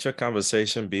 Let your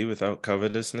conversation be without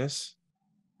covetousness,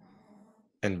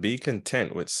 and be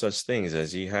content with such things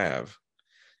as ye have.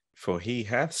 For he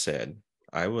hath said,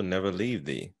 I will never leave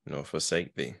thee nor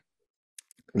forsake thee.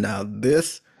 Now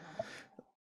this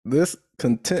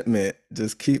contentment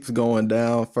just keeps going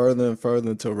down further and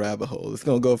further into a rabbit hole. It's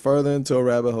going to go further into a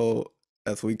rabbit hole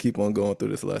as we keep on going through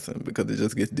this lesson, because it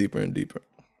just gets deeper and deeper.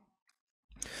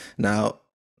 Now,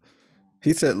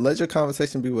 he said, let your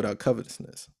conversation be without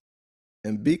covetousness,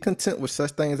 and be content with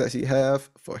such things as ye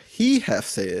have, for he hath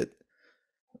said,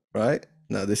 right?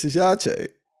 Now, this is Yache.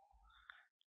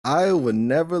 I will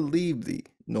never leave thee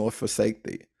nor forsake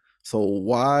thee. So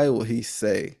why will he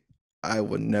say, I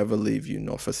will never leave you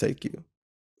nor forsake you?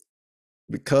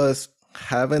 Because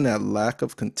having that lack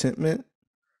of contentment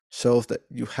shows that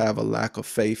you have a lack of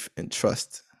faith and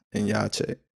trust in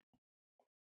Yache.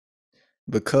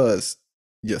 Because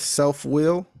your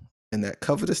self-will and that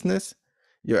covetousness,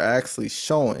 you're actually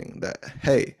showing that,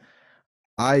 hey,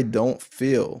 I don't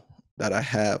feel that I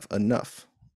have enough.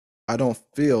 I don't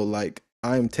feel like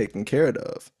I'm taken care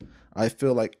of. I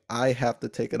feel like I have to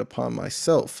take it upon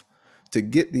myself to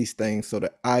get these things so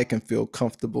that I can feel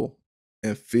comfortable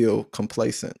and feel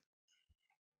complacent.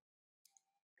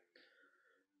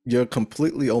 You're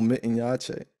completely omitting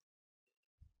Yache.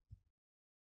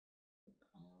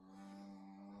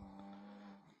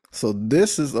 So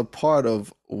this is a part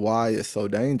of why it's so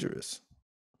dangerous.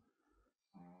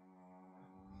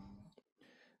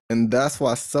 And that's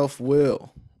why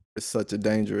self-will is such a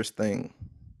dangerous thing.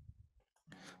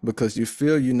 Because you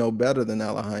feel you know better than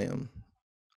Elohim.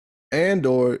 And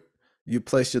or you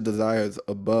place your desires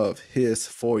above his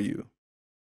for you.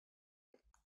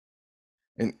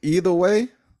 In either way,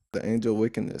 the angel of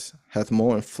wickedness has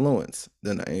more influence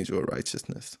than the angel of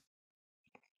righteousness.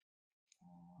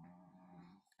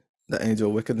 The angel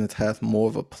of wickedness has more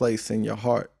of a place in your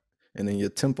heart and in your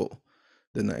temple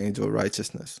than the angel of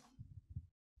righteousness.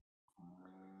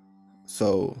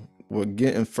 So we're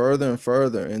getting further and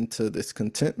further into this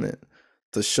contentment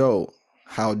to show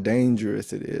how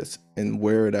dangerous it is and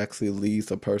where it actually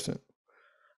leads a person.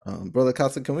 Brother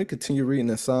Casa, can we continue reading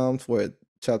in Psalms? We're at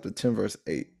chapter 10, verse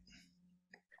 8.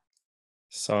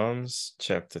 Psalms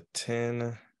chapter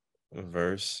 10,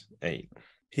 verse 8.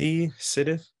 He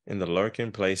sitteth in the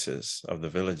lurking places of the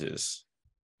villages.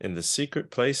 In the secret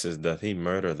places doth he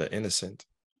murder the innocent.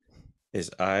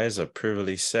 His eyes are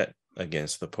privily set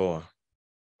against the poor.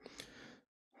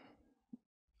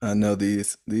 I know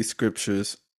these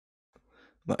scriptures,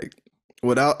 like,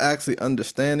 without actually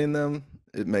understanding them,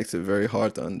 it makes it very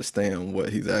hard to understand what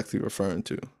he's actually referring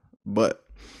to. But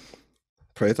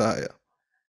praise Yahweh.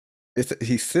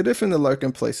 He sitteth in the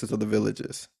lurking places of the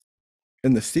villages.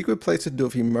 In the secret places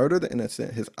doth he murder the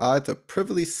innocent. His eyes are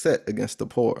privily set against the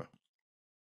poor.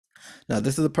 Now,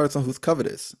 this is a person who's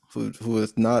covetous, who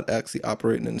is not actually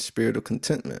operating in the spirit of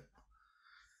contentment.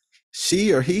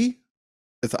 She or he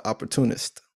is an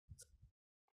opportunist.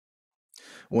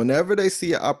 Whenever they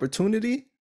see an opportunity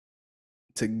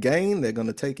to gain, they're going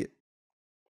to take it,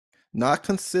 not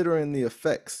considering the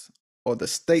effects or the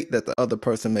state that the other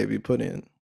person may be put in.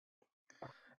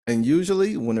 And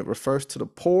usually when it refers to the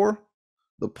poor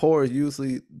is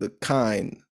usually the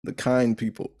kind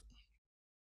people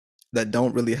that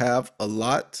don't really have a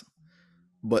lot,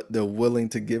 but they're willing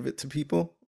to give it to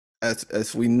people.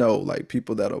 As we know, like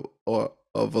people that are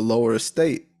of a lower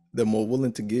estate, they're more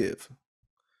willing to give.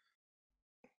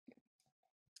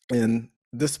 And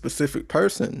this specific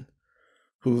person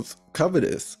who's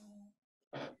covetous,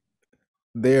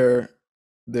 they're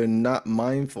not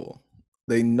mindful.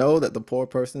 They know that the poor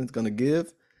person is going to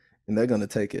give, and they're going to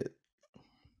take it.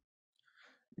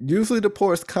 Usually the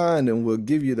poor is kind and will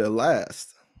give you their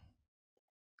last.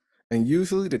 And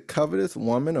usually the covetous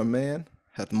woman or man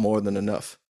has more than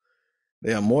enough.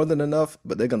 They have more than enough,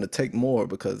 but they're going to take more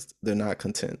because they're not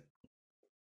content.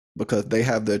 Because they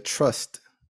have their trust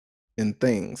in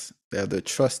things. They have their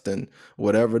trust in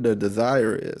whatever their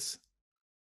desire is.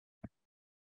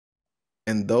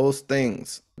 And those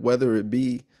things, whether it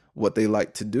be what they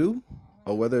like to do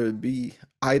or whether it be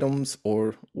items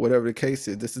or whatever the case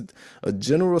is, this is a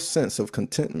general sense of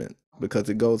contentment because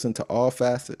it goes into all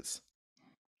facets.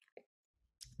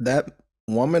 That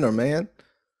woman or man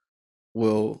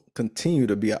will continue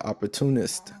to be an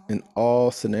opportunist in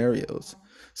all scenarios.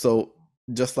 So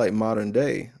just like modern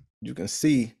day, you can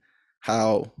see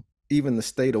how even the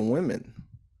state of women,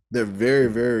 they're very,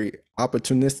 very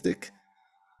opportunistic.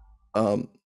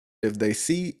 If they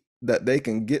see that they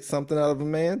can get something out of a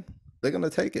man, they're going to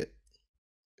take it.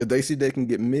 If they see they can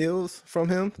get meals from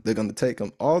him, they're going to take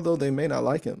him. Although they may not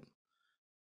like him,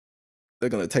 they're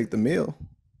going to take the meal.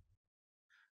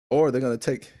 Or they're going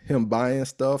to take him buying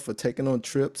stuff or taking on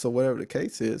trips or whatever the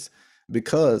case is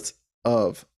because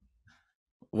of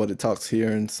what it talks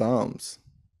here in Psalms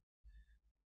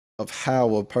of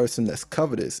how a person that's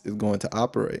covetous is going to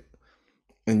operate.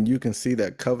 And you can see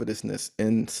that covetousness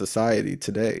in society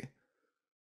today,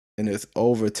 and it's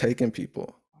overtaking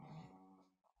people.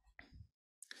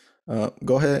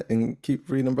 Go ahead and keep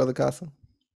reading, Brother Casa.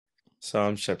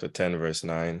 Psalms chapter 10, verse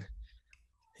 9.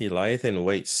 He lieth in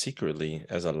wait secretly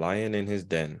as a lion in his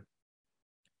den.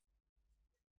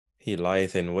 He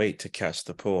lieth in wait to catch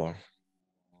the poor.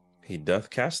 He doth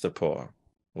catch the poor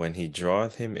when he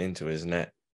draweth him into his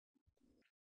net.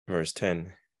 Verse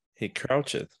 10. He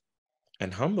croucheth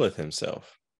and humbleth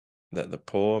himself that the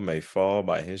poor may fall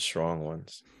by his strong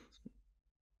ones.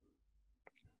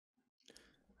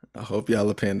 I hope y'all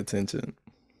are paying attention.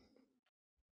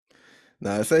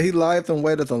 Now, it said he lieth and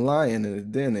waiteth a lion in his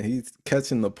den, and he's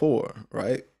catching the poor,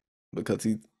 right? Because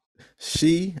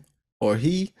she or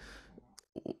he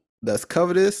that's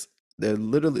covetous, they're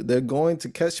going to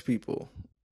catch people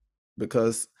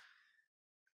because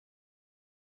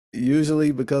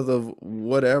usually because of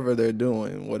whatever they're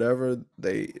doing, whatever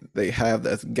they have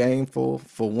that's gainful.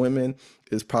 For women,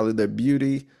 it's probably their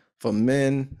beauty. For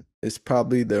men, it's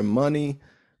probably their money,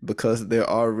 because they're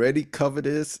already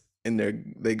covetous and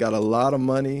they got a lot of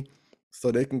money,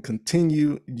 so they can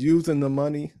continue using the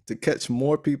money to catch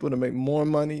more people to make more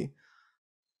money,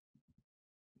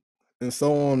 and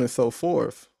so on and so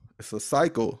forth. It's a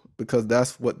cycle because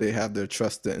that's what they have their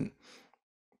trust in.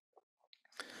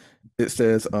 It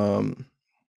says,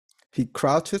 he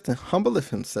croucheth and humbleth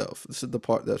himself. This is the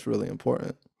part that's really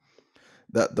important.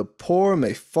 That the poor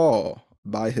may fall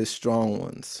by his strong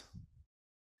ones.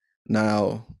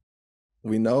 Now,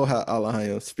 we know how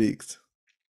Elohim speaks.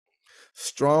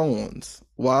 Strong ones.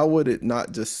 Why would it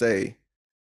not just say,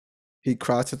 he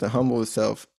croucheth and humble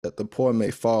himself, that the poor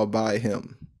may fall by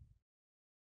him?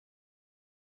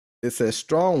 It says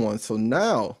strong ones. So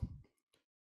now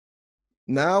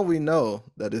we know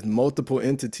that it's multiple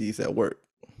entities at work.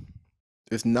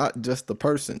 It's not just the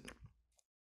person.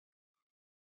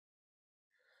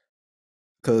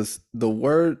 Because the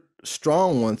word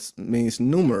strong ones means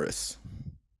numerous.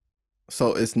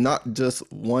 So it's not just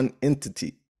one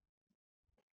entity.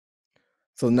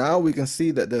 So now we can see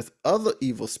that there's other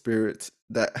evil spirits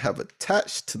that have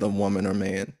attached to the woman or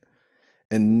man.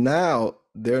 And now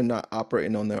they're not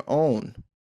operating on their own.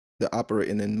 They're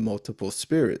operating in multiple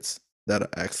spirits that are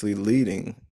actually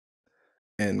leading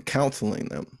and counseling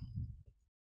them.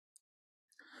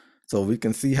 So we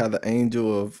can see how the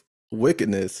angel of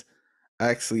wickedness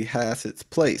actually has its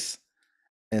place,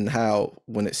 and how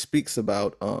when it speaks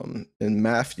about in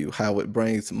Matthew, how it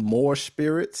brings more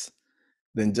spirits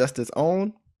than just its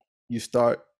own, you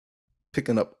start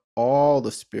picking up all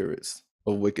the spirits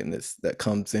of wickedness that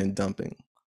comes in dumping.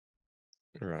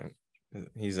 Right.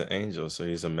 He's an angel, so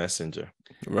he's a messenger.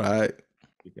 Right.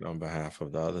 Speaking on behalf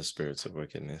of the other spirits of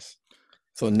wickedness.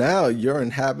 So now you're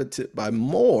inhabited by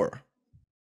more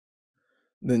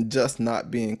than just not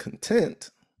being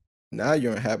content. Now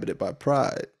you're inhabited by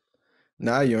pride.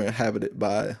 Now you're inhabited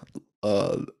by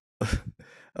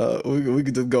we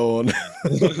could just go on.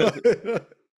 The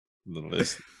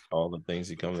list, all the things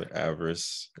he comes with: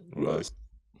 avarice, lust,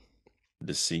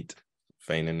 deceit,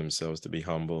 feigning themselves to be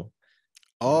humble.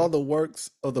 All the works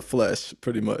of the flesh,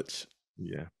 pretty much.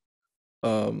 Yeah.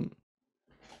 All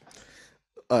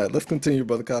right, let's continue,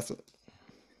 Brother Casa.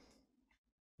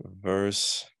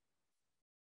 Verse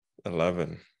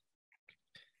 11.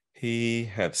 He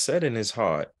hath said in his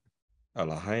heart,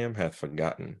 Elohim hath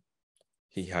forgotten.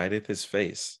 He hideth his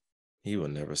face. He will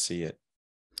never see it.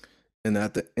 And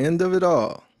at the end of it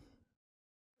all,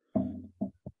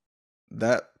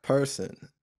 that person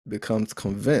becomes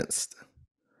convinced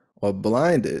or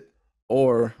blinded,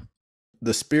 or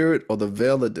the spirit or the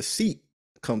veil of deceit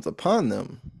comes upon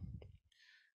them,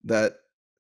 that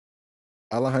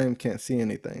Elohim can't see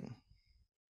anything.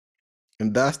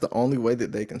 And that's the only way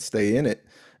that they can stay in it,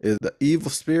 is the evil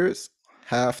spirits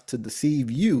have to deceive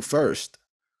you first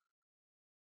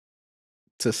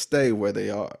to stay where they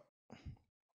are.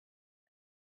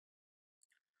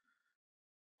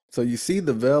 So you see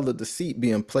the veil of deceit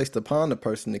being placed upon the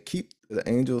person to keep the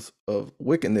angels of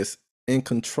wickedness in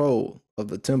control of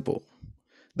the temple.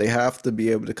 They have to be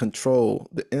able to control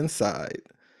the inside,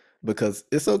 because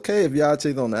it's okay if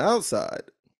Yache's on the outside,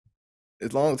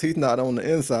 as long as he's not on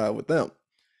the inside with them.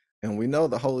 And we know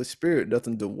the Holy Spirit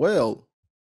doesn't do well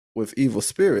with evil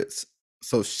spirits.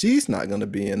 So she's not going to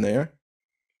be in there.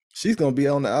 She's going to be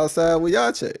on the outside with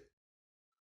Yache.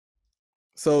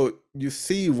 So you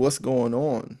see what's going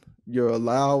on. You're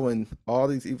allowing all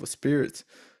these evil spirits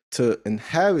to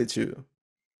inhabit you,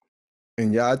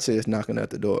 and Yache is knocking at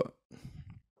the door.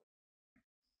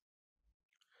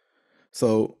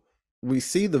 So we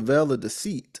see the veil of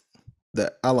deceit,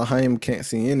 that Elohim can't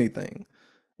see anything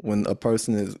when a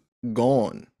person is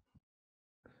gone,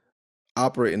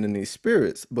 operating in these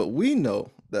spirits. But we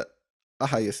know that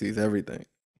Ahaya sees everything.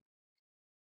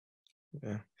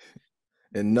 Yeah.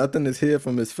 And nothing is hid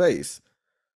from his face.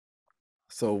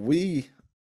 So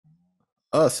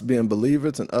us being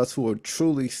believers, and us who are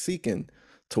truly seeking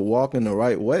to walk in the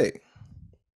right way,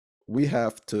 we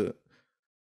have to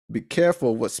be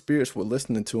careful what spirits we're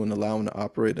listening to and allowing to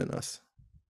operate in us.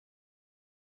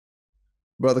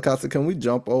 Brother Costa, can we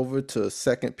jump over to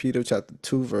 2 Peter chapter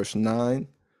 2, verse 9?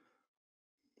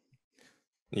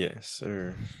 Yes,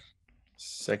 sir.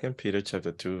 2 Peter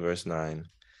chapter 2, verse 9.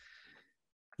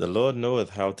 The Lord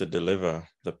knoweth how to deliver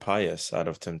the pious out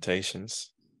of temptations,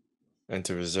 and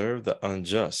to reserve the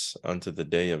unjust unto the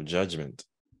day of judgment,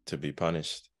 to be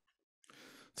punished.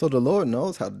 So the Lord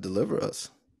knows how to deliver us.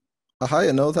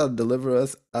 Ahaya knows how to deliver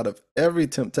us out of every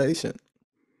temptation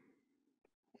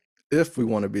if we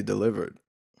want to be delivered.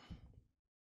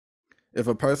 If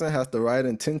a person has the right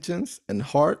intentions and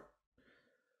heart,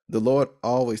 the Lord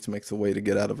always makes a way to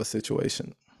get out of a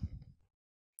situation.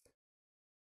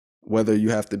 Whether you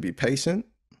have to be patient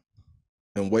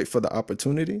and wait for the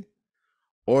opportunity,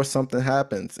 or something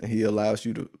happens and He allows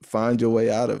you to find your way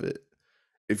out of it.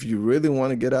 If you really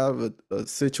want to get out of a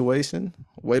situation,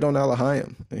 wait on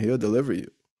Elohim and He'll deliver you,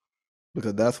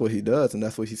 because that's what He does and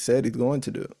that's what He said He's going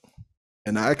to do.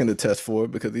 And I can attest for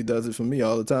it because He does it for me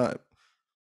all the time.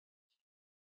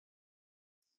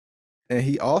 And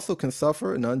He also can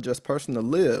suffer an unjust person to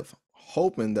live,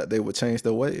 hoping that they would change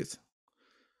their ways.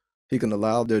 He can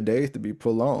allow their days to be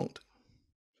prolonged.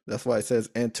 That's why it says,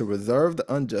 and to reserve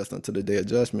the unjust until the day of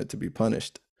judgment, to be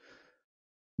punished.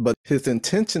 But His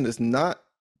intention is not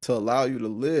to allow you to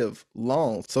live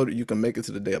long so that you can make it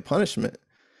to the day of punishment.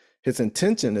 His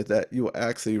intention is that you will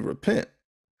actually repent.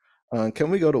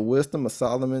 Can we go to Wisdom of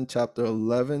Solomon, chapter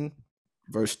 11,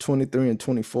 verse 23 and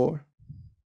 24?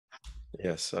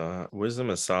 Yes, Wisdom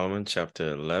of Solomon,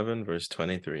 chapter 11, verse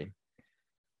 23.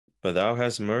 But thou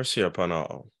hast mercy upon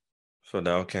all, for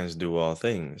thou canst do all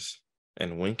things,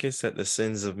 and winkest at the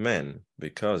sins of men,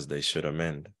 because they should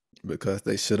amend. Because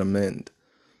they should amend.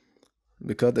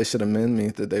 Because they should amend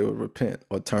means that they will repent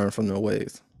or turn from their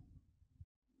ways.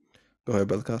 Go ahead,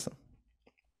 Brother Casa.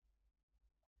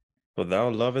 For thou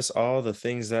lovest all the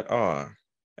things that are,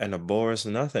 and abhorrest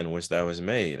nothing which thou hast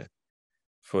made.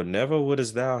 For never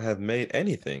wouldest thou have made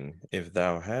anything if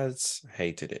thou hadst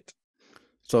hated it.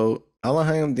 So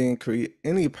Elohim didn't create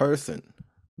any person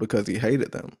because He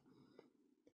hated them.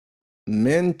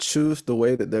 Men choose the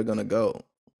way that they're going to go.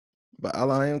 But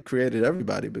Elohim created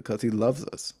everybody because He loves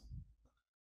us.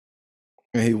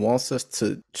 And He wants us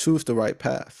to choose the right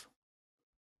path.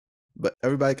 But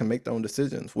everybody can make their own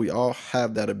decisions. We all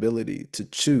have that ability to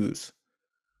choose.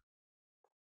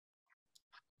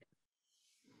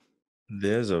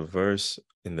 There's a verse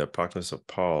in the Apocalypse of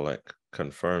Paul that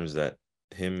confirms that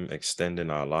him extending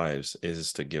our lives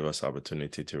is to give us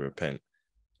opportunity to repent,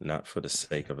 not for the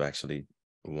sake of actually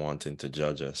wanting to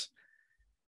judge us.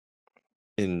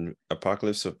 In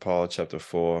Apocalypse of Paul, chapter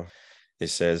 4, it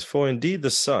says, For indeed the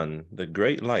Son, the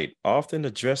great light, often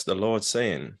addressed the Lord,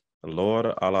 saying, Lord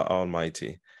Allah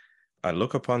Almighty, I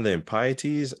look upon the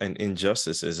impieties and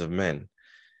injustices of men.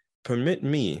 Permit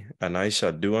me, and I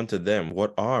shall do unto them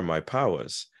what are my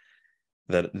powers,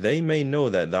 that they may know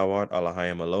that thou art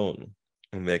Elohim alone.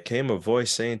 And there came a voice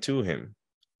saying to him,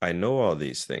 I know all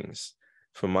these things,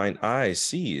 for mine eye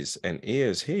sees and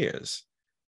ears hears.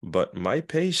 But my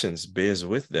patience bears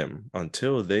with them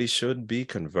until they should be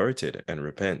converted and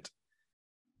repent.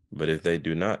 But if they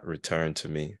do not return to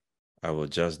me, I will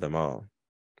judge them all.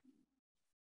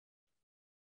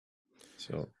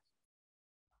 So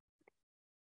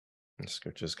the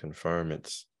scriptures confirm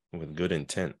it's with good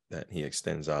intent that He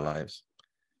extends our lives.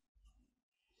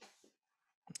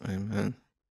 Amen.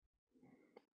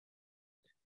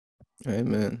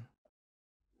 Amen.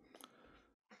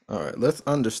 All right, let's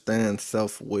understand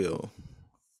self-will.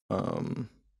 Can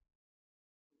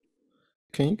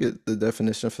you get the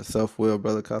definition for self-will,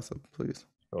 Brother Casa, please?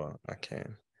 Sure, I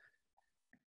can.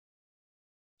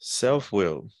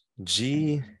 Self-will,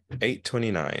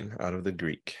 G829 out of the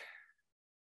Greek.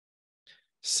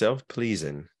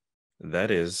 Self-pleasing,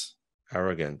 that is,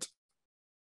 arrogant,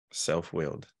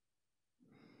 self-willed.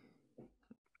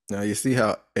 Now you see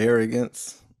how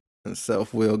arrogance and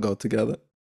self-will go together?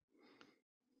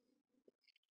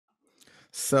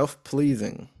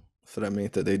 Self-pleasing, so that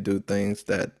means that they do things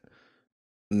that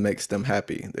makes them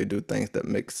happy. They do things that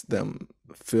makes them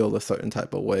feel a certain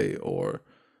type of way, or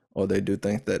they do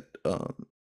things that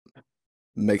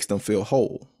makes them feel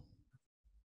whole.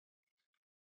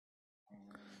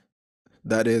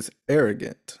 That is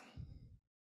arrogant,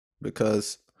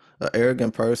 because an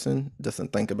arrogant person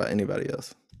doesn't think about anybody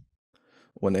else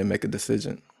when they make a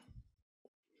decision.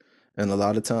 And a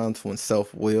lot of times when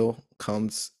self-will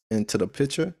comes into the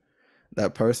picture,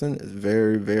 that person is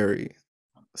very, very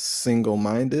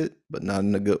single-minded, but not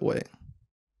in a good way.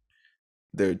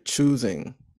 They're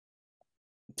choosing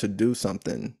to do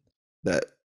something that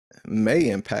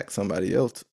may impact somebody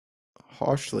else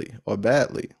harshly or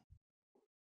badly.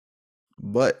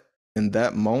 But in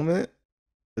that moment,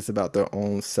 it's about their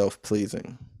own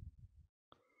self-pleasing.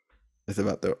 It's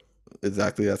about their,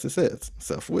 exactly as it says,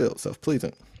 self-will,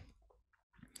 self-pleasing.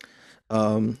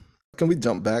 Can we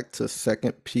jump back to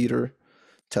 2 Peter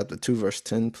chapter 2, verse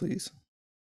 10, please?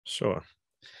 Sure.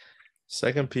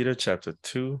 2 Peter chapter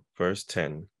 2, verse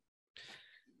 10.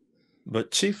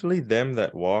 But chiefly them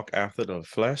that walk after the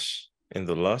flesh in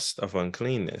the lust of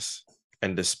uncleanness,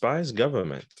 and despise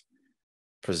government.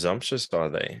 Presumptuous are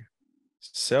they,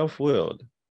 self-willed.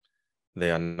 They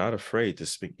are not afraid to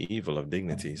speak evil of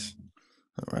dignities.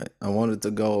 All right. I wanted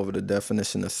to go over the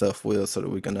definition of self-will so that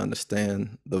we can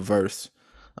understand the verse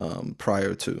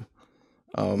prior to.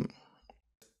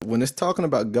 When it's talking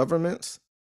about governments,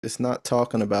 it's not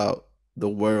talking about the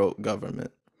world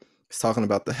government. It's talking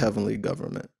about the heavenly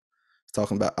government. It's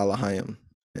talking about Elohim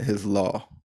and his law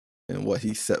and what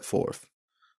he set forth.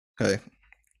 Okay.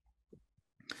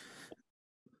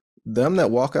 Them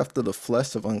that walk after the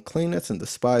flesh of uncleanness and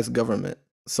despise government.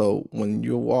 So when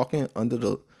you're walking under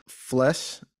the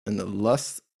flesh and the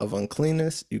lust of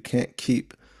uncleanness, you can't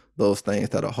keep those things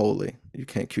that are holy. You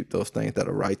can't keep those things that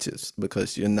are righteous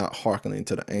because you're not hearkening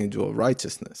to the angel of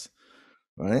righteousness,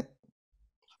 right?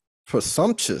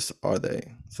 Presumptuous are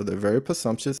they. So they're very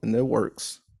presumptuous in their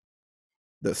works.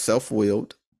 They're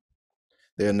self-willed.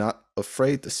 They're not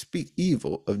afraid to speak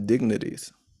evil of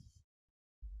dignities.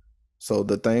 So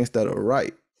the things that are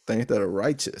right, things that are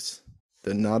righteous,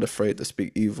 they're not afraid to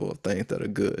speak evil of things that are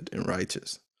good and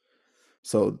righteous.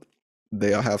 So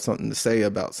they'll have something to say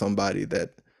about somebody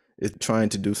that is trying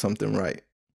to do something right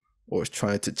or is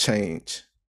trying to change.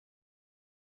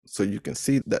 So you can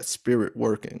see that spirit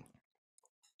working.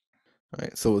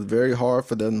 Right? So it's very hard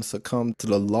for them to succumb to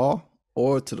the law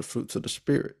or to the fruits of the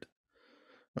spirit,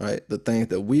 right? The things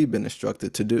that we've been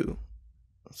instructed to do.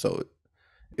 So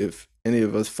if any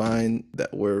of us find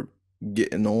that we're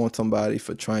getting on somebody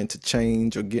for trying to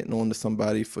change or getting on to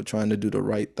somebody for trying to do the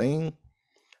right thing,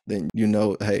 then you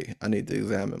know, hey, I need to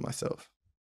examine myself.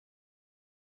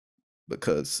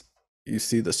 Because you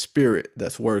see the spirit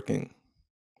that's working.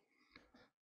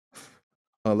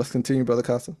 Let's continue, Brother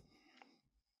Costa.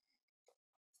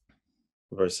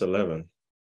 Verse 11.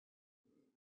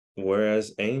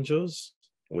 Whereas angels,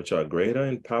 which are greater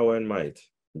in power and might,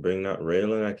 bring not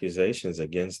railing accusations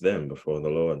against them before the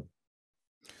Lord.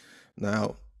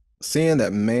 Now, seeing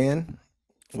that man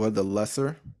were the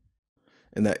lesser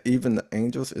and that even the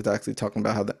angels is actually talking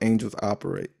about how the angels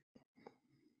operate.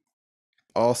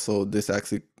 Also, this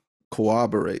actually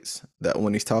corroborates that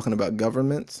when he's talking about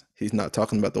governments, he's not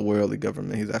talking about the worldly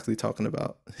government. He's actually talking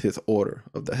about his order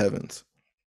of the heavens,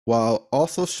 while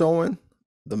also showing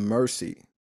the mercy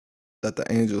that the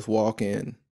angels walk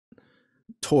in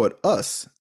toward us,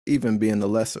 even being the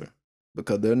lesser,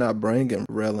 because they're not bringing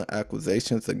railing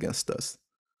accusations against us.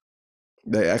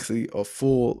 They actually are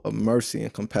full of mercy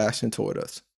and compassion toward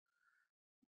us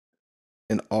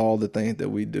in all the things that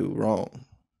we do wrong.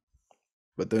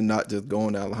 But they're not just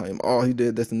going out behind him, oh, he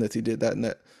did this and this, he did that and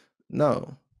that.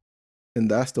 No. And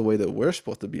that's the way that we're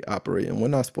supposed to be operating. We're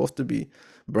not supposed to be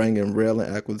bringing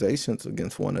railing accusations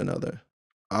against one another,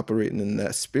 operating in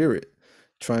that spirit,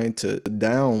 trying to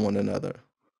down one another,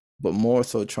 but more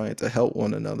so trying to help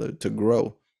one another to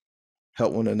grow,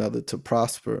 help one another to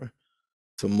prosper,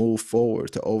 to move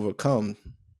forward, to overcome.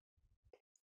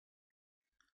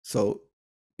 So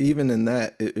even in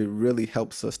that, it really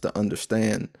helps us to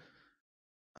understand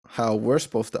how we're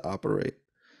supposed to operate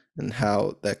and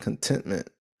how that contentment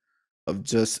of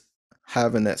just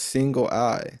having that single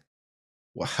eye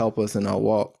will help us in our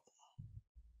walk.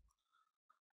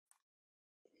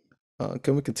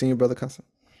 Can we continue, Brother Casa?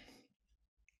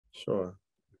 Sure.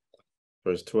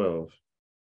 Verse 12.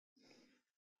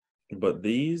 But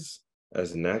these,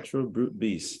 as natural brute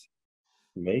beasts,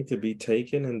 made to be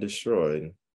taken and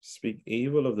destroyed, speak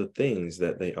evil of the things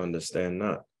that they understand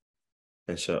not,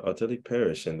 and shall utterly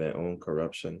perish in their own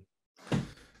corruption.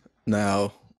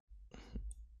 Now,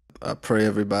 I pray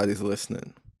everybody's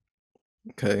listening.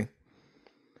 Okay.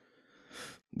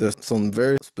 There's some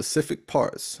very specific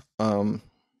parts.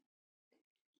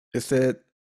 It said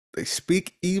they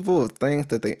speak evil of things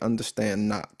that they understand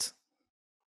not.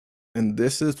 And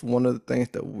this is one of the things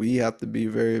that we have to be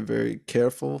very, very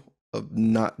careful of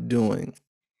not doing.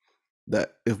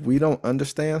 That if we don't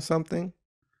understand something,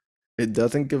 it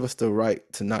doesn't give us the right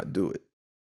to not do it.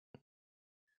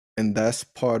 And that's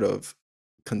part of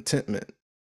contentment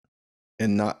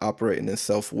and not operating in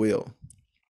self-will.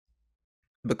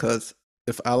 Because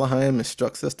if Elohim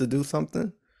instructs us to do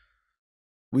something,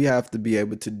 we have to be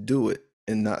able to do it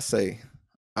and not say,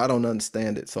 I don't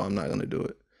understand it, so I'm not going to do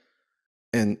it.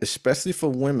 And especially for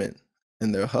women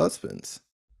and their husbands,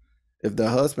 If the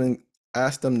husband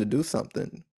asks them to do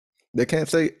something, they can't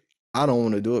say, I don't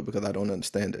want to do it because I don't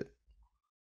understand it.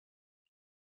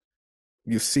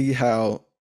 You see how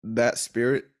that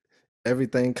spirit,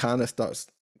 everything kind of starts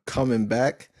coming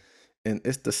back, and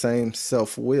it's the same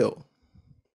self-will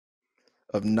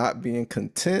of not being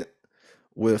content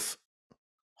with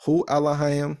who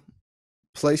Elohim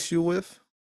placed you with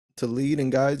to lead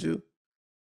and guide you,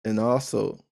 and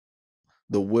also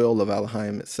the will of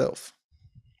Elohim itself.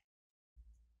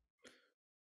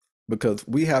 Because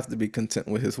we have to be content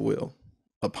with his will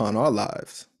upon our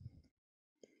lives.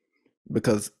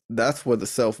 Because that's where the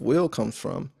self-will comes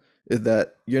from, is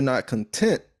that you're not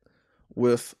content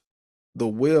with the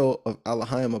will of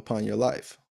Elohim upon your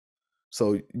life.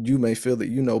 So you may feel that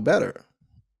you know better,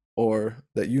 or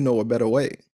that you know a better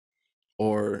way,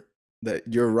 or that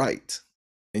you're right.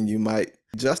 And you might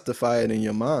justify it in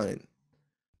your mind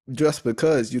just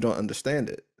because you don't understand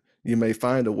it. You may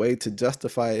find a way to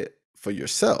justify it for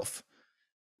yourself,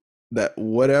 that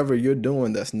whatever you're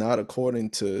doing that's not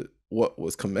according to what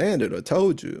was commanded or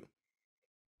told you,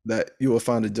 that you will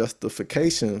find a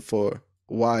justification for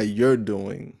why you're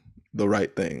doing the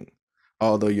right thing,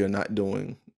 although you're not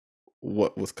doing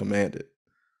what was commanded.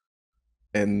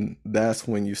 And that's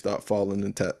when you start falling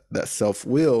into that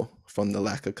self-will from the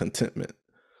lack of contentment.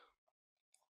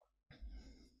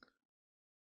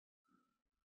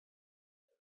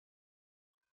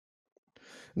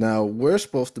 Now, we're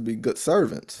supposed to be good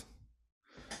servants,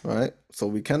 right? So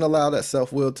we can't allow that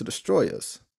self-will to destroy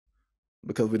us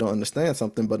because we don't understand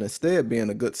something, but instead being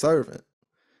a good servant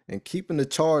and keeping the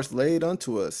charge laid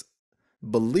unto us,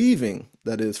 believing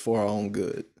that it is for our own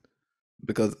good,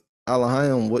 because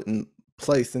Elohim wouldn't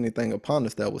place anything upon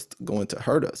us that was going to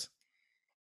hurt us.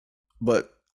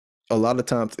 But a lot of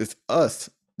times it's us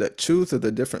that chooses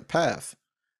a different path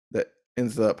that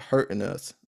ends up hurting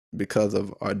us because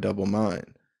of our double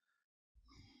mind.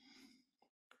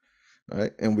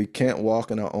 Right? And we can't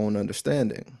walk in our own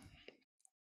understanding.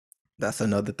 That's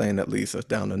another thing that leads us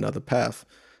down another path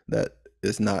that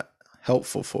is not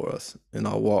helpful for us in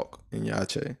our walk in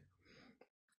Yache.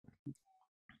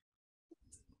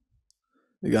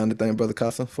 You got anything, Brother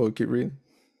Casa, before we keep reading?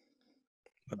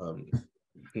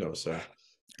 No, sir.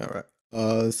 All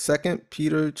right. 2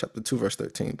 Peter chapter 2, verse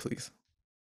 13, please.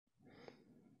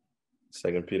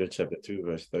 2 Peter chapter 2,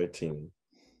 verse 13.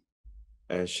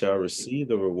 And shall receive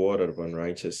the reward of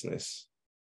unrighteousness,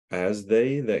 as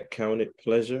they that count it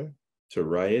pleasure to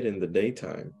riot in the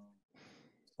daytime.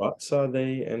 Spots are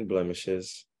they and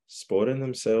blemishes, sporting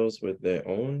themselves with their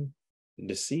own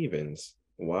deceivings,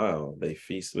 while they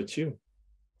feast with you,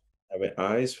 having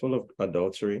eyes full of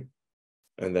adultery,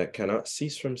 and that cannot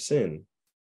cease from sin,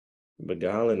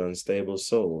 beguiling unstable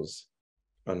souls.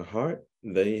 On heart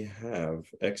they have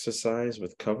exercised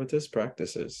with covetous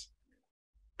practices.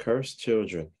 Cursed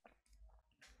children.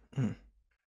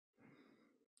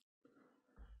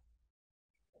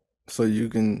 So you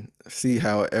can see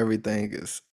how everything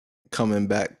is coming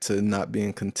back to not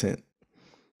being content.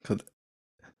 Because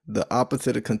the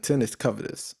opposite of content is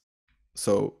covetous.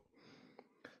 So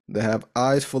they have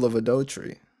eyes full of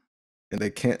adultery and they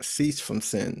can't cease from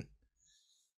sin,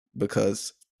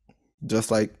 because just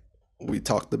like we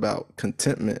talked about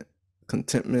contentment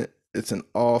it's in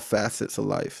all facets of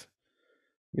life.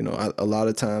 You know, a lot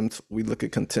of times we look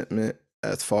at contentment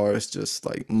as far as just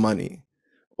like money,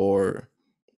 or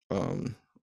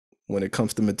when it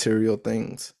comes to material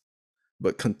things.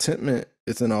 But contentment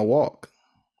is in our walk.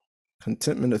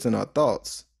 Contentment is in our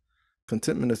thoughts.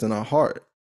 Contentment is in our heart.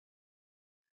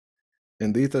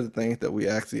 And these are the things that we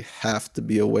actually have to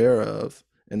be aware of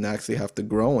and actually have to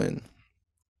grow in.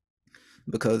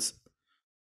 Because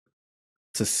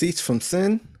to cease from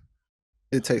sin,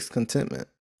 it takes contentment.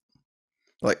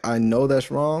 Like, I know that's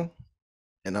wrong,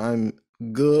 and I'm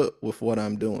good with what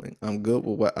I'm doing. I'm good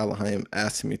with what Elohim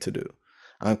asked me to do.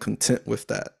 I'm content with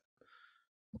that.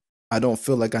 I don't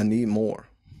feel like I need more.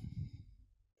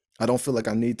 I don't feel like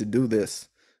I need to do this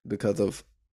because of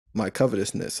my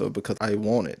covetousness, or because I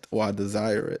want it or I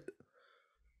desire it.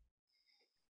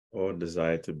 Or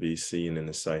desire to be seen in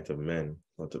the sight of men,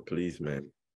 or to please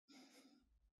men.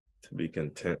 To be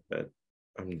content that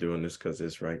I'm doing this because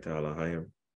it's right to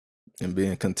Elohim. And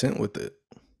being content with it.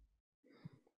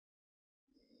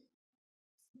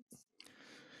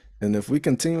 And if we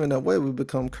continue in that way, we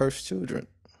become cursed children.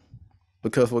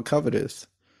 Because we're covetous.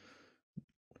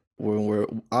 When we're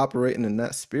operating in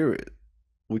that spirit,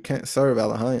 we can't serve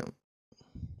Elohim.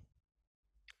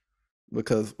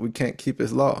 Because we can't keep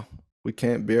his law. We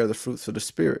can't bear the fruits of the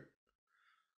spirit.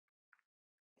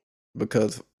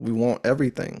 Because we want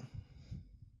everything.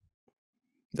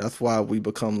 That's why we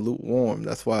become lukewarm.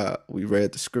 That's why we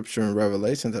read the scripture in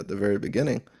Revelations at the very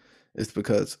beginning. It's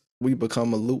because we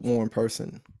become a lukewarm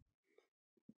person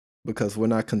because we're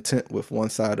not content with one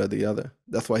side or the other.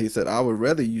 That's why he said, I would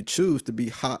rather you choose to be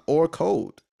hot or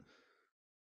cold.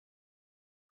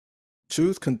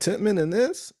 Choose contentment in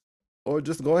this, or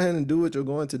just go ahead and do what you're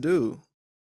going to do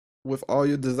with all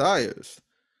your desires.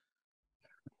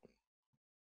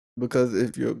 Because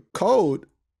if you're cold,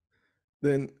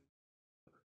 then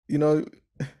you know,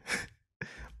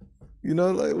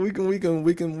 like we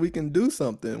can do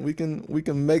something. We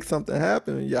can make something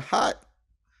happen. You're hot,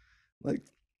 like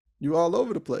you all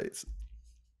over the place.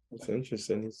 It's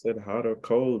interesting. He said hot or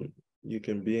cold, you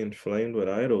can be inflamed with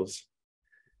idols.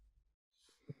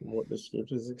 What the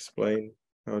scriptures explain,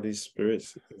 how these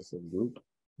spirits is a group,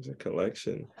 is a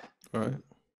collection. Right. On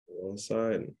one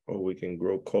side, or we can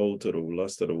grow cold to the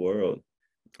lust of the world.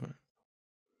 Right.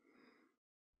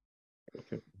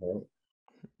 Okay.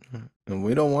 And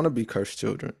we don't want to be cursed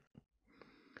children.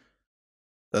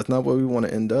 That's not where we want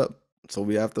to end up. So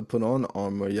we have to put on the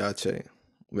armor of Yache.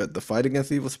 We have to fight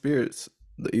against evil spirits,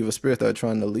 the evil spirits that are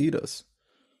trying to lead us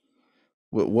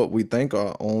with what we think are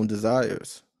our own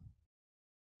desires.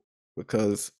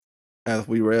 Because as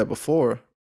we read before,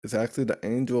 it's actually the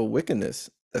angel of wickedness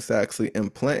that's actually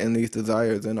implanting these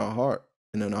desires in our heart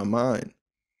and in our mind.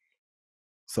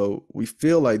 So we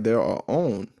feel like they're our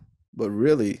own, but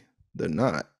really they're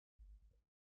not.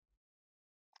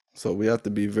 So we have to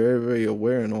be very, very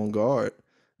aware and on guard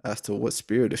as to what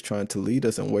spirit is trying to lead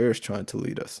us and where it's trying to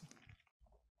lead us.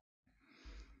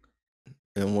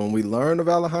 And when we learn of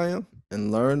Elohim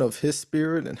and learn of his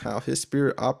spirit and how his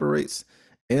spirit operates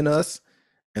in us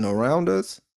and around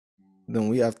us, then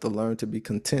we have to learn to be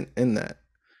content in that,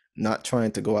 not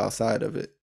trying to go outside of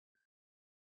it.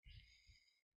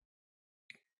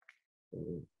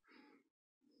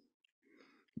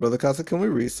 Brother Casa, can we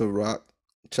read Sirach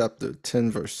chapter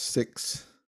 10, verse 6?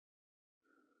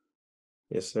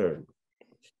 Yes, sir.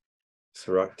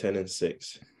 Sirach 10 and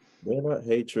 6. Bear not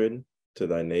hatred to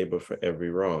thy neighbor for every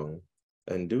wrong,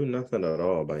 and do nothing at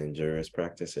all by injurious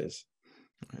practices.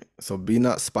 Right. So be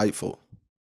not spiteful.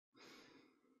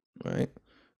 Right.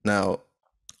 Now,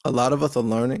 a lot of us are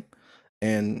learning,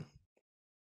 and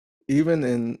even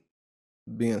in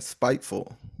being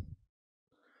spiteful,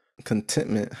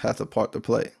 contentment has a part to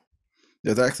play.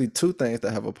 There's actually two things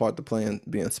that have a part to play in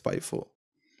being spiteful.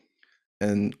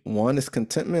 And one is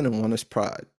contentment and one is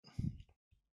pride.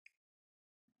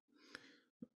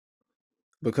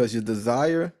 Because your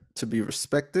desire to be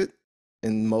respected,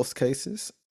 in most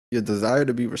cases, your desire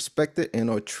to be respected and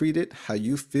or treated how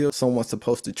you feel someone's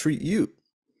supposed to treat you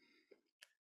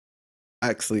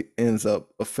actually ends up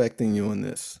affecting you in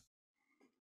this.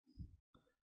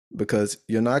 Because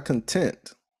you're not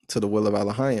content to the will of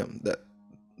Elohim, that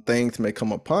things may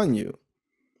come upon you,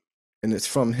 and it's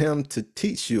from him to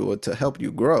teach you or to help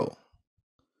you grow.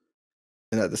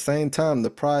 And at the same time, the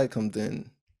pride comes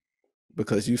in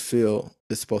because you feel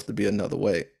it's supposed to be another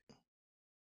way.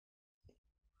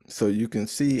 So you can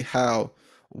see how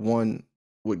one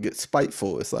would get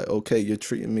spiteful. It's like, okay, you're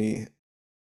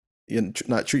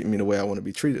not treating me the way I want to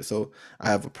be treated, so I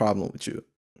have a problem with you.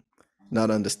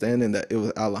 Not understanding that it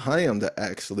was Elohim that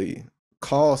actually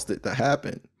caused it to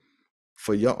happen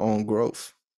for your own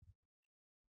growth.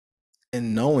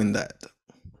 And knowing that.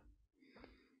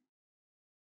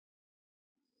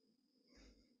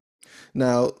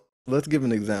 Now, let's give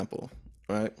an example,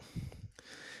 right?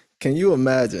 Can you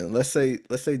imagine, let's say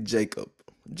Jacob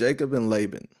and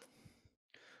Laban.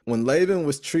 When Laban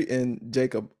was treating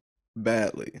Jacob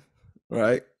badly,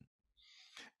 right?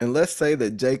 And let's say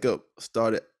that Jacob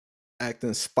started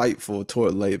acting spiteful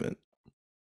toward Laban.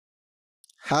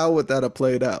 How would that have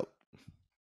played out?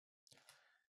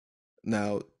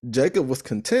 Now, Jacob was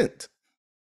content.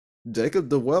 Jacob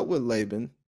dwelt with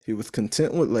Laban. He was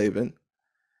content with Laban.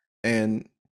 And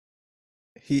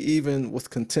he even was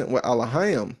content with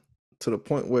Elohim to the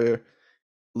point where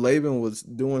Laban was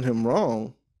doing him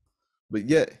wrong, but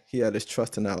yet he had his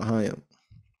trust in Elohim.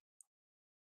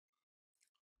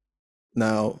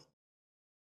 Now,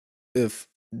 if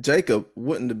Jacob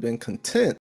wouldn't have been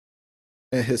content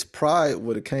and his pride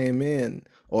would have came in,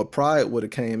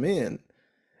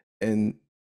 and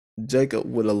Jacob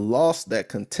would have lost that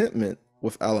contentment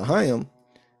with Elohim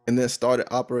and then started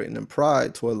operating in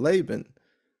pride toward Laban,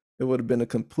 it would have been a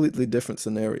completely different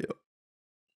scenario.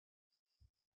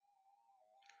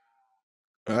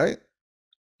 All right?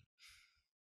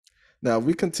 Now,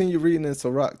 we continue reading in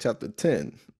Sirach chapter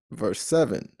 10, verse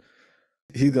 7.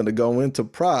 He's going to go into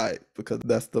pride because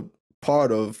that's the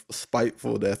part of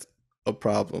spiteful that's a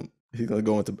problem. He's going to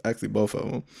go into actually both of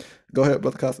them. Go ahead,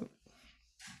 Brother Casa.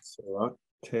 Sirach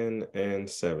 10 and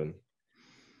 7.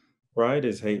 Pride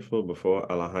is hateful before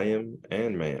Elohim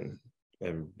and man,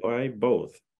 and by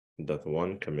both doth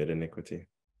one commit iniquity.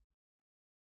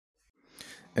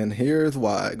 And here's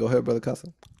why. Go ahead, Brother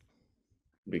Casa.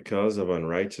 Because of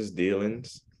unrighteous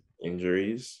dealings,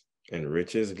 injuries, and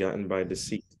riches gotten by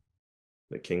deceit,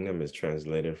 the kingdom is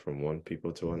translated from one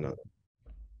people to another.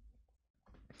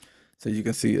 So you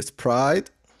can see it's pride.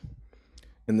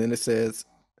 And then it says,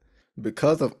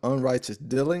 because of unrighteous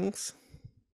dealings,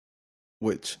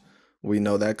 which we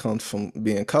know that comes from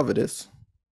being covetous,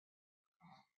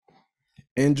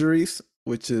 injuries,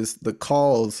 which is the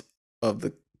cause of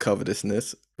the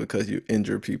covetousness because you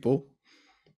injure people,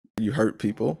 you hurt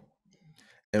people,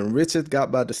 and riches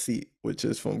got by deceit, which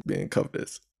is from being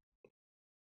covetous.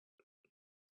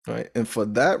 Right? And for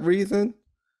that reason,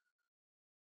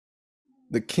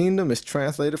 the kingdom is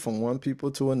translated from one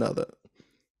people to another.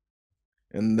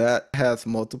 And that has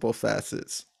multiple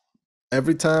facets.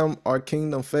 Every time our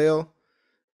kingdom fell,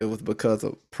 it was because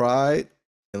of pride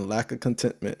and lack of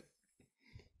contentment.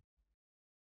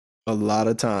 A lot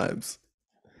of times.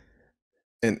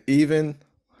 And even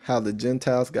how the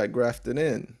Gentiles got grafted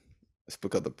in, it's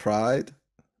because of pride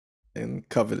and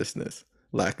covetousness,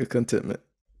 lack of contentment.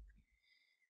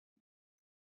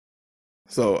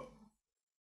 So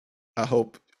I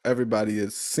hope everybody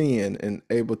is seeing and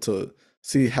able to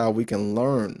see how we can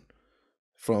learn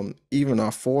from even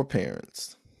our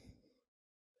foreparents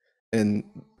and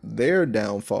their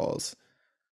downfalls,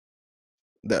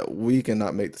 that we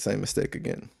cannot make the same mistake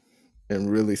again, and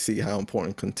really see how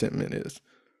important contentment is.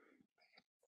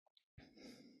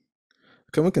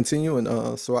 Can we continue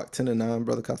in Sirach 10 and 9,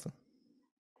 Brother Casa?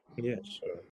 Yeah,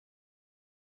 sure.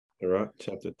 Sirach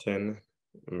chapter 10,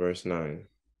 verse 9.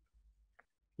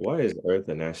 Why is earth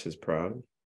and ashes proud?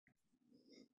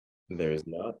 There is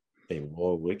not a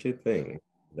more wicked thing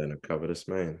than a covetous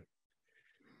man.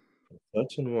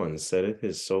 Such an one setteth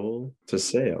his soul to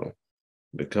sail,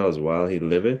 because while he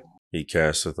liveth, he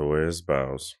casteth away his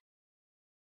boughs.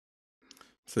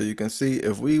 So you can see,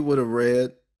 if we would have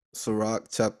read Sirach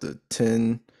chapter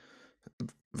 10,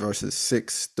 verses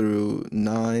 6 through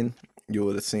 9, you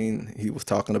would have seen he was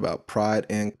talking about pride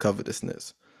and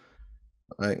covetousness,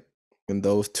 right? And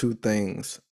those two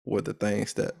things were the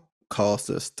things that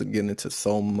caused us to get into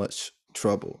so much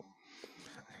trouble.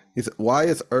 He said, why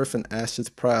is earth and ashes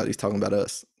proud? He's talking about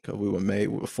us, because we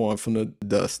were formed from the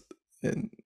dust and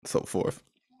so forth.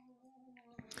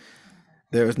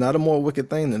 There is not a more wicked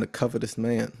thing than a covetous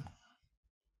man.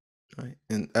 Right?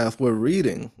 And as we're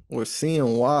reading, we're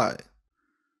seeing why.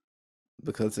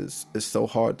 Because it's so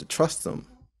hard to trust them.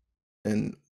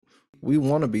 And we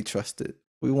want to be trusted.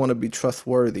 We want to be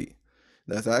trustworthy.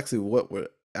 That's actually what we're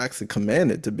actually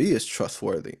commanded to be, is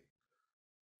trustworthy.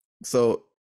 So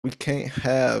we can't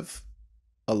have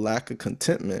a lack of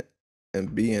contentment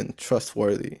and being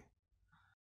trustworthy,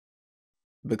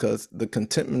 because the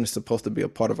contentment is supposed to be a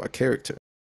part of our character.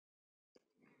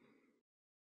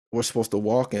 We're supposed to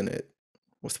walk in it.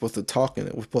 We're supposed to talk in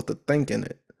it. We're supposed to think in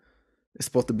it. It's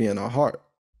supposed to be in our heart.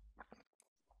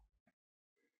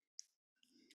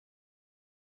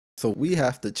 So we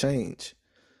have to change.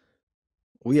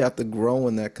 We have to grow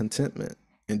in that contentment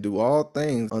and do all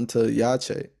things unto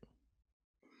Yache.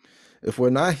 If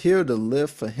we're not here to live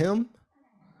for him,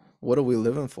 what are we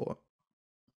living for?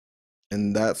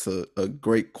 And that's a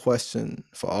great question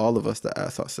for all of us to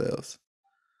ask ourselves.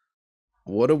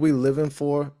 What are we living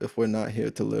for if we're not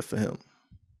here to live for him?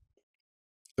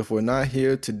 If we're not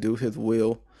here to do his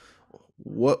will,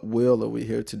 what will are we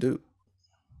here to do?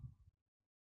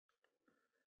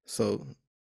 So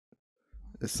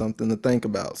it's something to think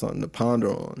about, something to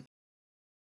ponder on.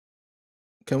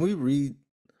 Can we read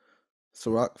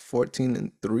Sirach 14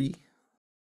 and 3?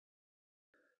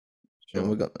 Sure.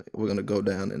 And we're gonna go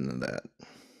down into that.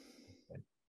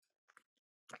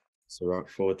 Sirach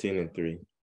 14 and 3.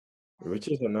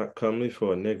 Riches are not comely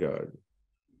for a niggard.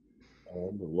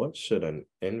 And what should an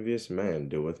envious man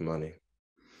do with money?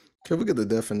 Can we get the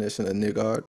definition of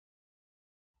niggard?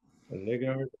 A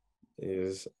niggard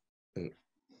is an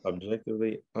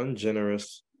objectively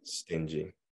ungenerous,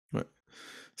 stingy. Right.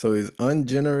 So he's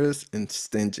ungenerous and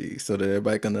stingy, so that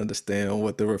everybody can understand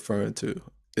what they're referring to.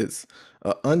 It's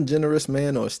an ungenerous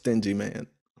man or a stingy man,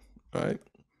 right?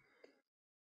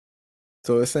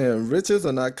 So it's saying riches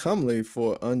are not comely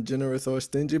for an ungenerous or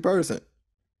stingy person.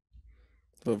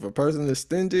 So if a person is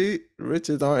stingy,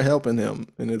 riches aren't helping him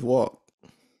in his walk.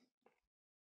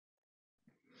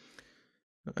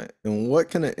 Right? And what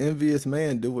can an envious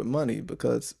man do with money?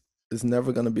 Because it's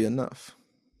never going to be enough.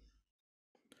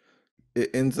 it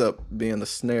ends up being a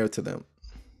snare to them.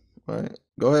 Right?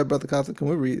 Go ahead, Brother Casa. Can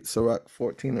we read Sirach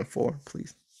 14:4,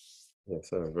 please? Yes,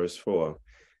 sir. Verse 4.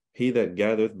 He that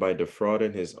gathereth by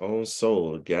defrauding his own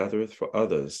soul gathereth for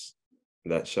others,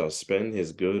 that shall spend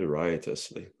his good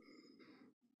riotously.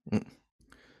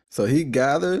 So he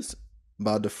gathers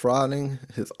by defrauding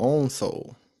his own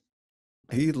soul.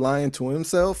 He's lying to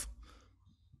himself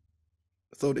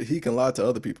so that he can lie to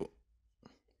other people.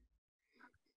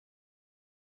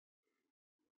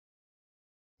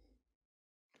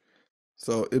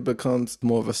 So it becomes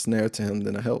more of a snare to him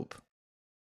than a help.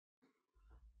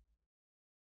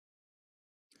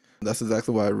 That's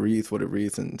exactly why it reads what it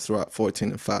reads in Sirach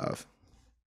 14:5.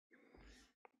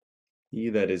 He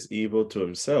that is evil to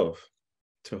himself,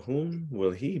 to whom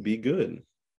will he be good?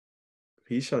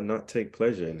 He shall not take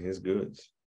pleasure in his goods.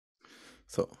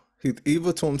 So he's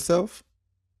evil to himself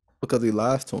because he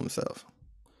lies to himself.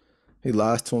 He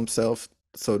lies to himself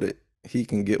so that he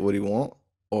can get what he wants,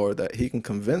 or that he can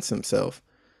convince himself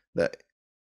that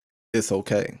it's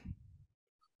okay.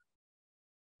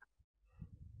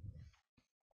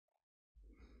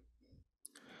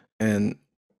 And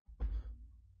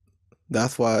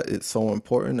that's why it's so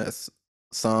important that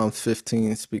Psalms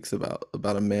 15 speaks about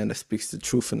a man that speaks the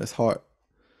truth in his heart.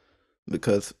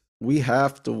 Because we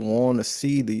have to want to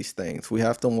see these things. We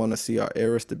have to want to see our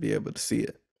errors to be able to see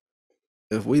it.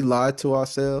 If we lie to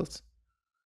ourselves,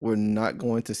 we're not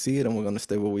going to see it and we're going to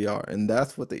stay where we are. And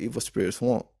that's what the evil spirits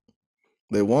want.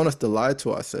 They want us to lie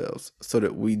to ourselves so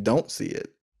that we don't see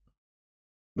it.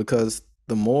 Because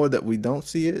the more that we don't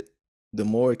see it, the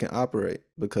more it can operate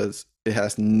because it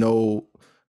has no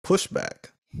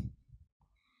pushback.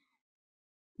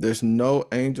 There's no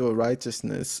angel of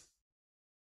righteousness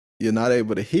you're not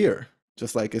able to hear.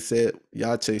 Just like it said,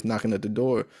 Yache is knocking at the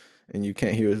door and you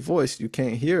can't hear his voice. You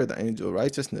can't hear the angel of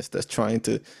righteousness that's trying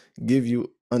to give you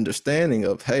understanding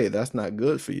of, hey, that's not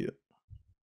good for you.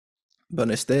 But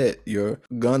instead, you're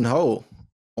gun-ho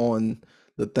on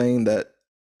the thing that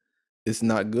is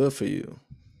not good for you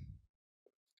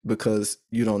because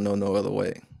you don't know no other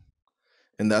way.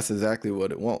 And that's exactly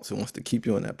what it wants. It wants to keep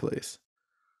you in that place.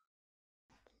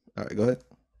 All right, go ahead.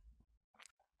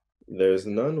 There is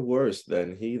none worse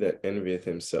than he that envieth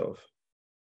himself,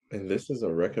 and this is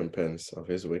a recompense of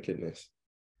his wickedness.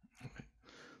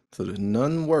 So there's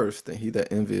none worse than he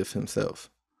that envieth himself.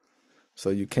 So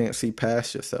you can't see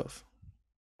past yourself.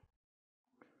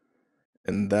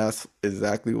 And that's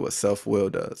exactly what self-will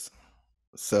does.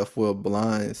 Self-will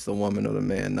blinds the woman or the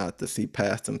man not to see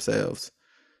past themselves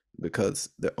because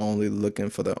they're only looking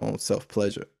for their own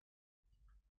self-pleasure.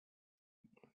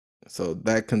 So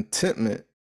that contentment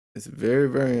is very,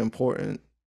 very important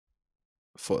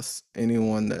for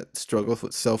anyone that struggles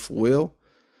with self-will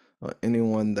or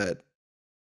anyone that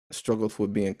struggles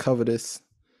with being covetous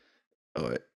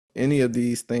or any of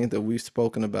these things that we've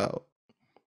spoken about.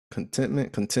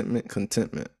 Contentment, contentment,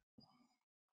 contentment.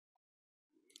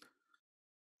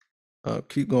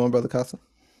 Keep going, Brother Casa.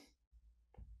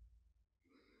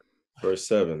 Verse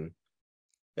 7.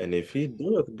 And if he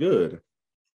doeth good,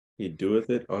 he doeth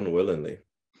it unwillingly.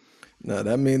 Now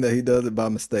that means that he does it by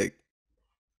mistake.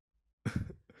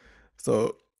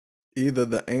 So either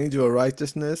the angel of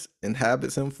righteousness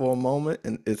inhabits him for a moment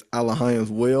and it's Elohim's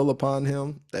will upon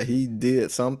him that he did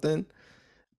something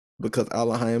because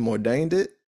Elohim ordained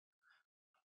it,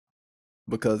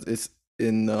 because it's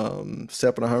in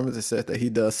Separate Hermits, it says that he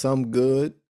does some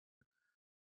good,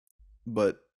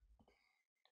 but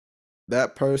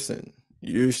that person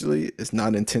usually is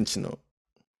not intentional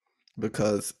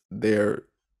because they're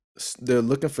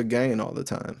looking for gain all the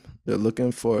time. They're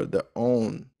looking for their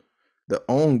own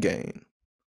gain.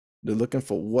 They're looking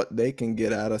for what they can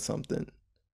get out of something.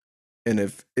 And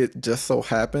if it just so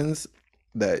happens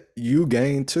that you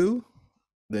gain too,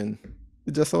 then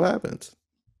it just so happens.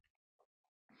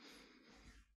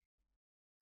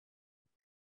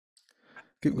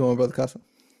 Keep going, Brother Casa.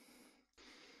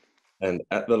 And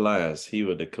at the last he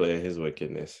will declare his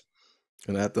wickedness.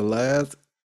 And at the last,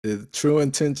 his true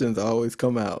intentions always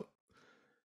come out.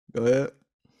 Go ahead.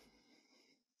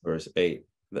 Verse 8.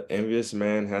 The envious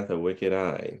man hath a wicked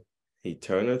eye. He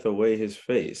turneth away his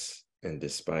face and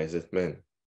despiseth men.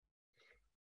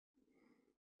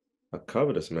 A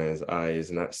covetous man's eye is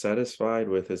not satisfied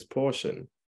with his portion,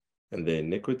 and the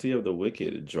iniquity of the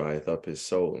wicked drieth up his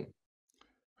soul.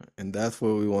 And that's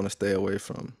where we want to stay away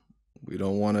from. We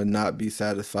don't want to not be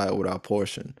satisfied with our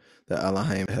portion that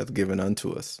Elohim has given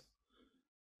unto us.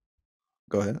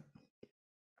 Go ahead.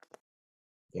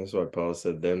 That's why Paul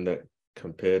said, them that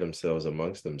compare themselves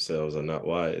amongst themselves are not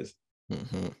wise.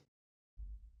 Mm-hmm.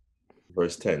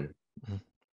 Verse 10. Mm-hmm.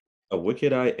 A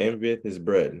wicked eye envieth his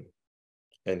bread,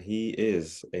 and he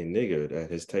is a niggard at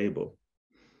his table.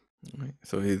 Right?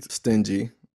 So he's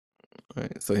stingy,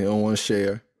 right? So he don't want to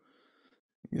share.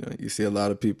 You see a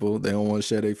lot of people, they don't want to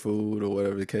share their food or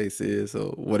whatever the case is,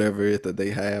 or whatever it is that they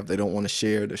have. They don't want to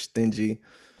share. They're stingy.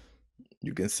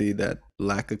 You can see that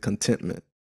lack of contentment.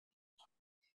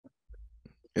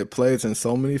 It plays in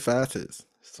so many facets.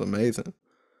 It's amazing.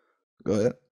 Go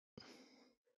ahead.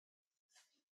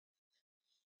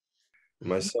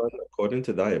 My son, according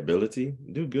to thy ability,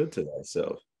 do good to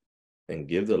thyself, and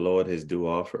give the Lord his due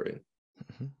offering.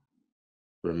 Mhm.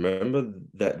 Remember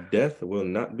that death will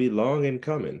not be long in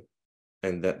coming,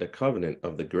 and that the covenant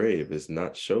of the grave is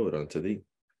not showed unto thee.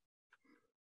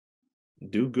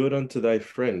 Do good unto thy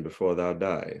friend before thou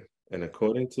die, and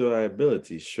according to thy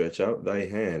ability stretch out thy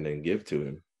hand and give to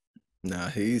him. Now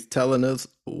he's telling us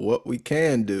what we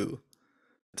can do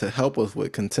to help us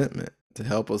with contentment, to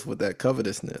help us with that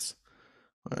covetousness,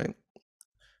 right?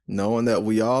 Knowing that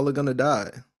we all are going to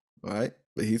die, right?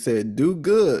 But he said, do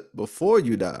good before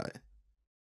you die.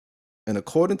 And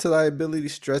according to thy ability,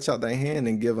 stretch out thy hand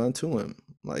and give unto him.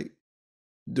 Like,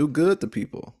 do good to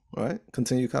people, right?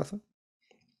 Continue, Casa.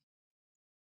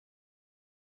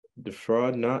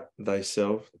 Defraud not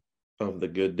thyself of the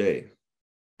good day,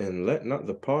 and let not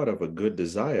the part of a good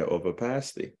desire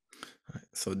overpass thee. Right.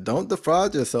 So don't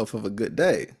defraud yourself of a good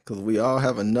day, because we all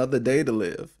have another day to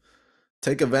live.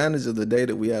 Take advantage of the day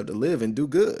that we have to live and do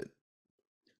good,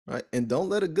 right? And don't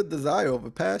let a good desire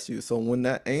overpass you. So when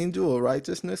that angel of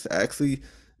righteousness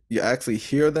you actually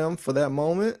hear them for that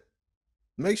moment,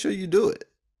 make sure you do it.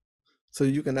 So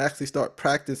you can actually start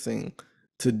practicing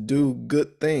to do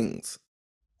good things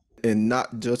and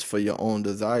not just for your own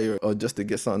desire or just to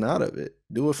get something out of it.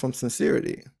 Do it from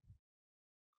sincerity.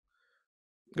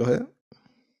 Go ahead.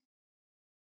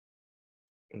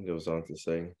 It goes on to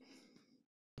say,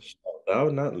 shalt thou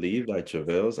not leave thy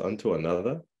travails unto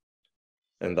another,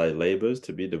 and thy labors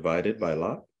to be divided by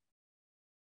lot?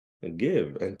 And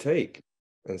give and take,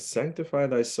 and sanctify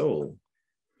thy soul,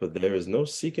 for there is no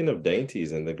seeking of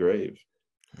dainties in the grave.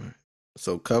 Right.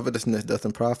 So covetousness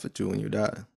doesn't profit you when you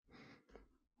die.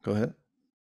 Go ahead.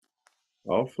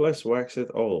 All flesh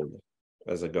waxeth old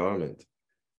as a garment,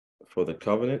 for the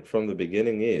covenant from the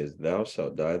beginning is, thou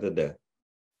shalt die the death.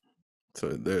 So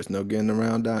there's no getting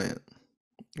around dying.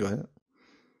 Go ahead.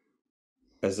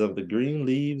 As of the green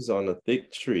leaves on a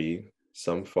thick tree,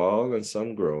 some fall and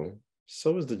some grow,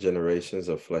 so is the generations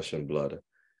of flesh and blood.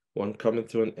 One cometh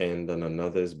to an end, and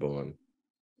another is born.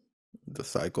 The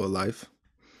cycle of life.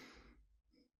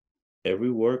 Every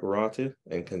work rotteth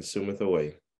and consumeth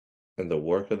away, and the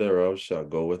worker thereof shall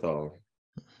go withal.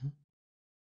 Mm-hmm.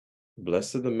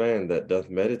 Blessed is the man that doth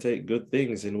meditate good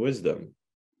things in wisdom,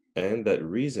 and that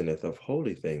reasoneth of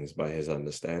holy things by his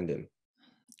understanding.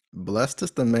 Blessed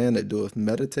is the man that doeth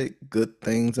meditate good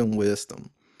things in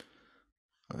wisdom.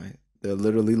 Right? They're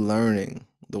literally learning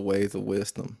the ways of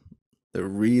wisdom. They're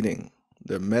reading.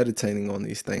 They're meditating on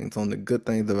these things, on the good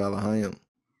things of Elohim.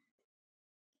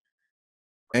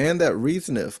 And that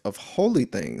reasoneth of holy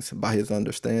things by his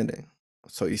understanding.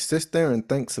 So he sits there and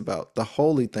thinks about the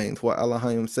holy things, what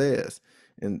Elohim says,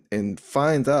 and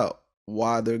finds out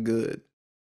why they're good.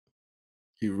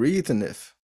 He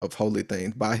reasoneth of holy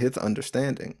things by his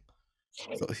understanding.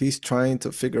 So he's trying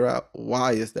to figure out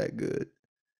why is that good.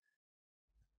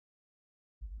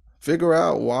 Figure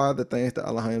out why the things that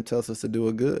Elohim tells us to do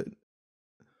are good,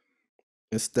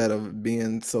 instead of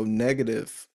being so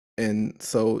negative and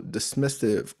so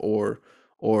dismissive or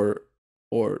or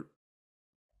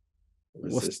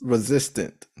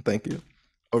resistant. Thank you.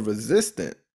 Or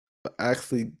resistant, but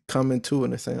actually coming to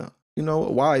it and saying, you know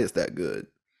what, why is that good?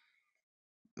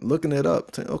 Looking it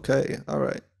up, saying, okay, all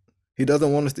right. He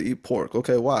doesn't want us to eat pork.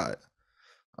 Okay, why?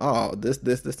 Oh, this,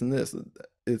 and this.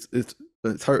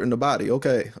 It's hurting the body.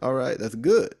 Okay, all right, that's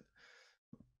good.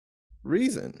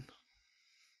 Reason.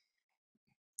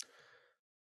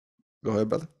 Go ahead,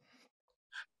 brother.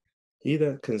 He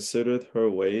that considereth her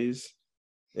ways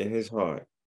in his heart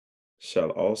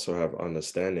shall also have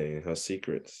understanding in her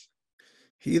secrets.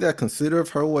 He that considereth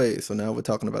her ways. So now we're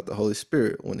talking about the Holy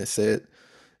Spirit when it said,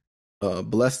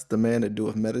 blessed the man that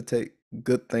doeth meditate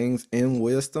good things in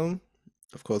wisdom.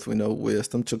 Of course, we know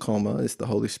wisdom, Chakoma, is the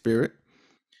Holy Spirit.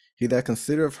 He that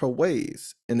considereth her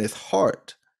ways in his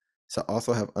heart shall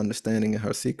also have understanding in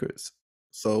her secrets.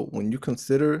 So when you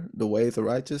consider the ways of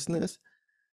righteousness,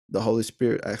 the Holy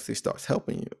Spirit actually starts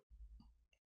helping you.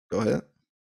 Go ahead.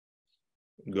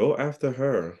 Go after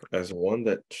her as one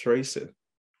that traceth,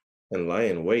 and lie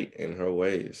in wait in her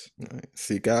ways. All right.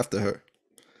 Seek after her.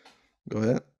 Go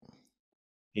ahead.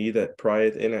 He that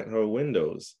prieth in at her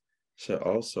windows shall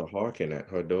also hearken at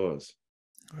her doors.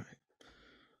 All right.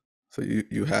 So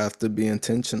you have to be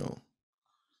intentional.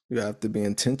 You have to be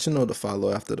intentional to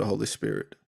follow after the Holy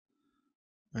Spirit.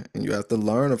 Right? And you have to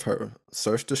learn of her.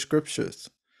 Search the scriptures.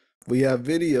 We have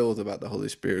videos about the Holy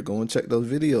Spirit. Go and check those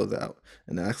videos out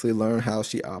and actually learn how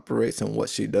she operates and what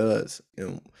she does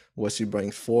and what she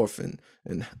brings forth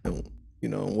and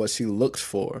what she looks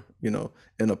for,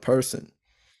 in a person.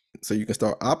 So you can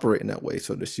start operating that way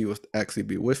so that she will actually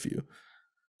be with you.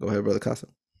 Go ahead, Brother Casa.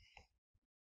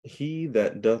 He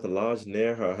that doth lodge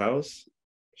near her house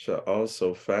shall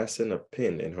also fasten a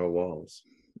pin in her walls.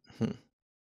 Hmm.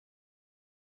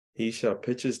 He shall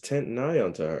pitch his tent nigh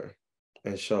unto her,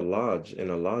 and shall lodge in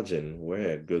a lodging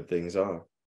where good things are.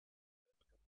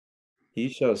 He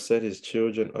shall set his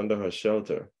children under her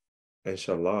shelter, and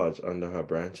shall lodge under her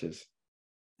branches.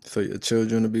 So your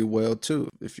children will be well too.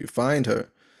 If you find her,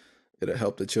 it'll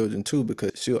help the children too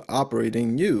because she'll operate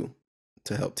in you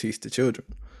to help teach the children.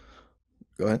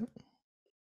 Go ahead.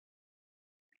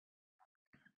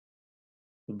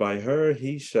 By her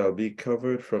he shall be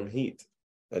covered from heat,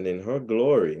 and in her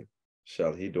glory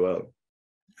shall he dwell.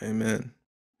 Amen.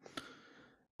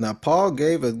 Now, Paul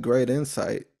gave us great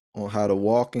insight on how to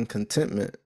walk in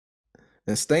contentment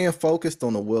and staying focused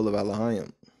on the will of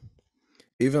Elohim.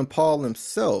 Even Paul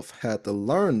himself had to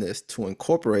learn this to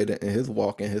incorporate it in his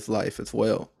walk in his life as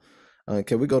well.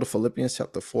 Can we go to Philippians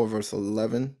chapter 4, verse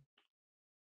 11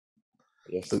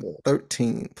 Yes, to sir.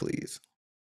 13, please?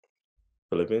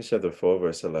 Philippians chapter 4,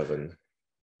 verse 11.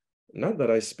 Not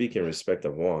that I speak in respect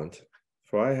of want,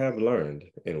 for I have learned,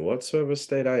 in whatsoever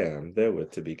state I am,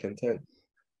 therewith to be content.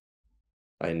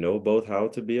 I know both how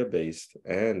to be abased,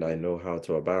 and I know how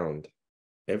to abound.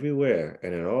 Everywhere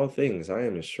and in all things I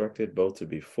am instructed both to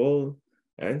be full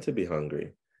and to be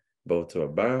hungry, both to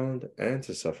abound and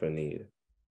to suffer need.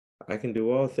 I can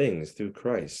do all things through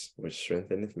Christ, which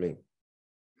strengtheneth me.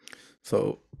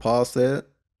 So Paul said,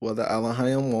 whether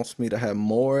Elohim wants me to have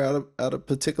more at a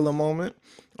particular moment,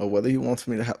 or whether he wants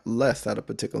me to have less at a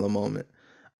particular moment,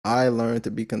 I learned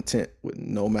to be content with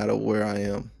no matter where I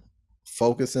am,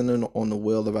 focusing on the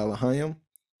will of Elohim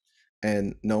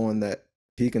and knowing that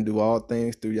he can do all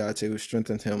things through Yache who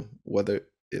strengthens him, whether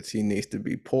it's he needs to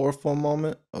be poor for a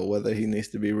moment or whether he needs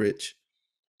to be rich,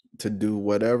 to do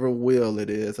whatever will it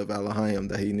is of Elohim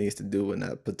that he needs to do in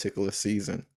that particular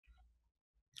season.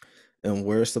 And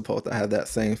we're supposed to have that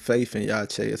same faith in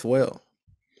Yache as well,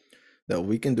 that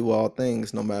we can do all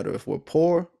things no matter if we're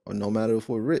poor or no matter if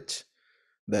we're rich,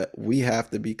 that we have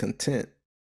to be content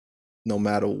no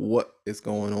matter what is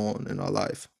going on in our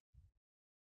life,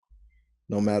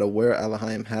 no matter where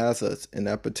Elohim has us in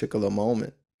that particular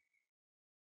moment.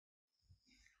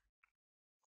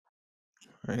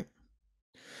 Right?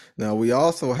 Now, we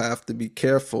also have to be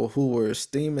careful who we're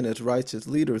esteeming as righteous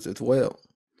leaders as well,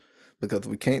 because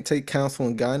we can't take counsel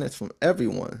and guidance from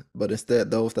everyone, but instead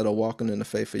those that are walking in the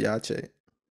faith of Yache.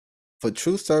 For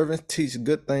true servants teach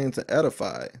good things and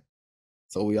edify.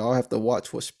 So we all have to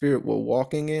watch what spirit we're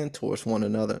walking in towards one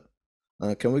another.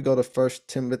 Can we go to 1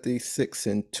 Timothy 6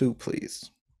 and 2,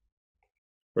 please?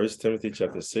 1 Timothy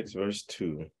chapter 6, verse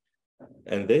 2.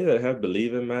 And they that have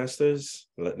believing masters,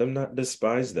 let them not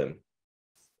despise them,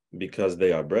 because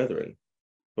they are brethren,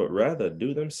 but rather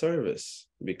do them service,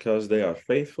 because they are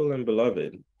faithful and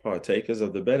beloved, partakers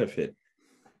of the benefit.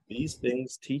 These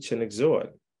things teach and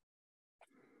exhort.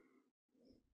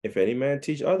 If any man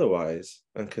teach otherwise,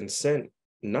 and consent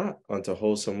not unto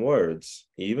wholesome words,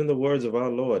 even the words of our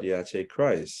Lord Yache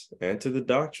Christ, and to the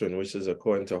doctrine which is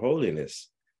according to holiness,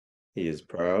 he is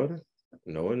proud,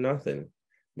 knowing nothing,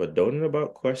 but doting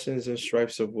about questions and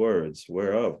strifes of words,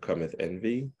 whereof cometh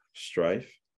envy,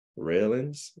 strife,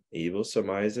 railings, evil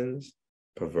surmisings,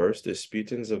 perverse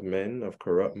disputings of men of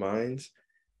corrupt minds,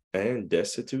 and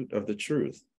destitute of the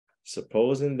truth,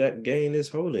 supposing that gain is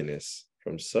holiness.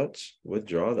 From such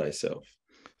withdraw thyself.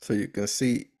 So you can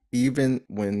see, even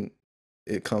when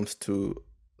it comes to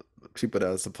people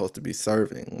that are supposed to be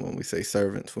serving, when we say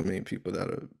servants, we mean people that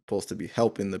are supposed to be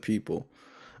helping the people.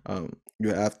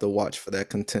 You have to watch for that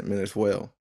contentment as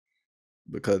well,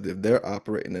 because if they're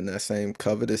operating in that same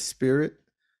covetous spirit,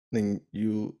 then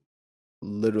you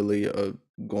literally are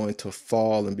going to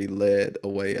fall and be led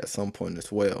away at some point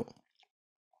as well.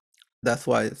 That's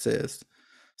why it says,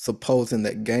 supposing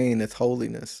that gain is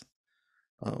holiness.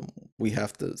 We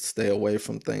have to stay away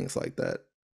from things like that,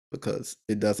 because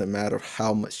it doesn't matter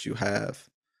how much you have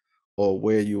or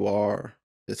where you are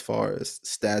as far as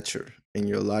stature in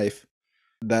your life.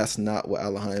 That's not what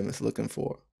Elohim is looking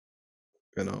for.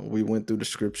 We went through the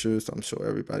scriptures. I'm sure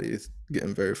everybody is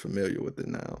getting very familiar with it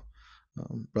now.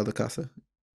 Brother Casa?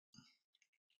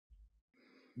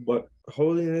 But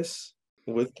holiness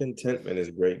With contentment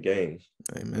is great gain.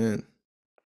 Amen.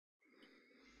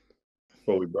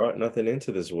 For we brought nothing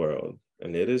into this world,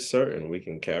 and it is certain we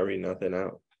can carry nothing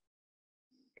out.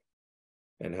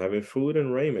 And having food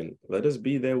and raiment, let us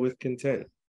be therewith content.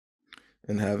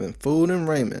 And having food and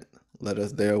raiment, let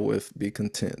us therewith be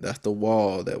content. That's the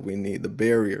wall that we need, the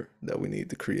barrier that we need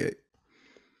to create.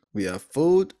 We have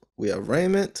food, we have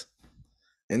raiment.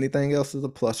 Anything else is a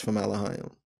plus from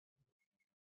Elohim.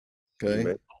 You Okay.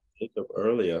 mentioned Jacob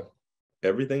earlier.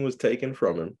 Everything was taken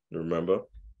from him, remember?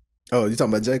 Oh, you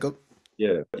talking about Jacob?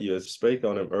 Yeah, you spake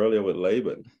on him earlier with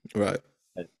Laban. Right.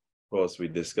 And of course, we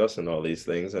discussing all these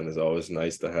things, and it's always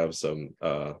nice to have some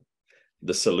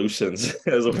the solutions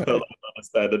as well Right. as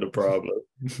understanding the problem.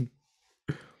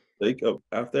 Jacob,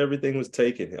 after everything was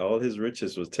taken, all his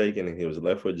riches was taken, and he was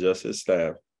left with just his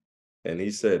staff. And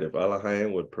he said, if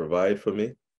Elohim would provide for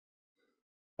me,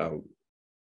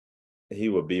 he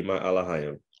would be my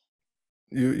Elohim.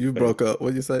 You And broke up.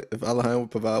 What'd you say? If Elohim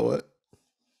would provide what?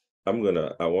 I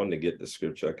want to get the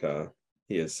scripture, Kyle.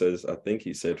 He says, I think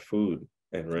he said food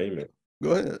and raiment.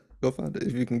 Go ahead. Go find it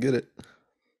if you can get it.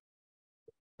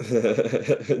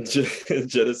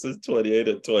 Genesis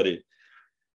 28:20.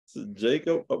 So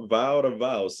Jacob vowed a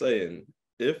vow, saying,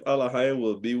 if Elohim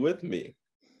will be with me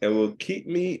and will keep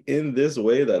me in this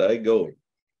way that I go,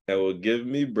 and will give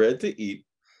me bread to eat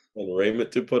and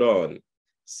raiment to put on,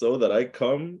 so that I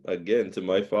come again to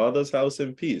my father's house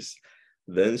in peace,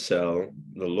 then shall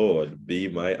the Lord be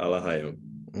my Elohim.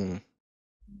 Mm.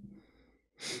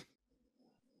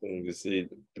 And you see,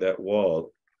 that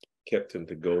wall kept him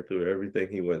to go through everything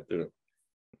he went through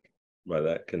by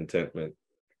that contentment.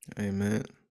 Amen.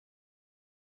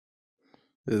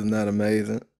 Isn't that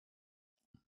amazing?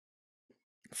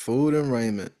 Food and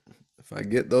raiment. If I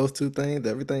get those two things,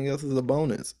 everything else is a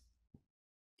bonus.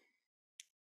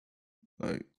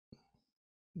 Like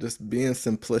just being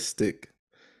simplistic,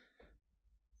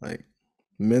 like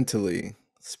mentally,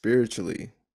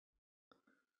 spiritually,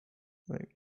 like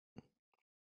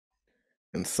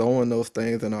and sowing those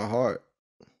things in our heart.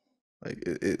 Like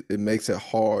it makes it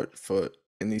hard for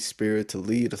any spirit to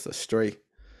lead us astray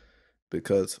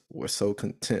because we're so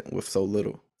content with so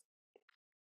little.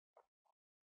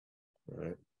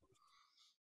 Right.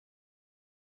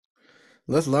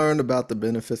 Let's learn about the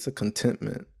benefits of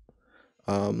contentment.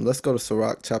 Let's go to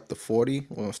Sirach chapter 40.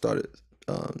 We're going to start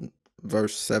at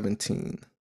verse 17.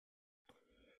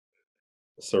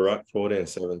 Sirach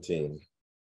 40:17.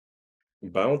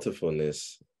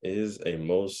 Bountifulness is a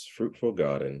most fruitful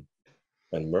garden,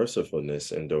 and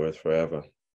mercifulness endureth forever.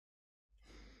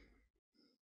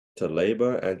 To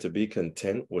labor and to be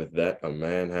content with that a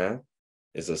man hath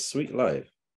is a sweet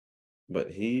life, but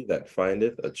he that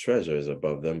findeth a treasure is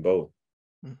above them both.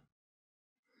 Mm.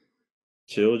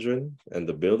 Children and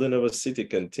the building of a city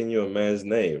continue a man's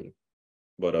name,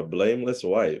 but a blameless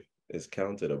wife is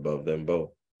counted above them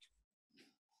both.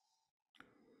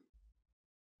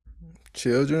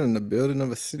 Children in the building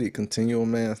of a city continue a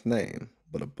man's name,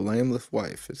 but a blameless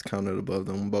wife is counted above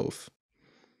them both.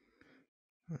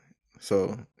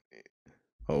 So,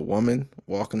 a woman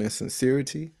walking in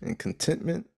sincerity and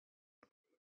contentment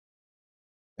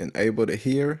and able to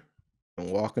hear and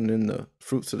walking in the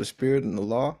fruits of the Spirit and the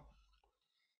law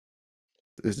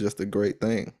is just a great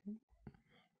thing.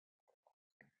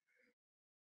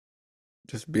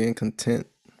 Just being content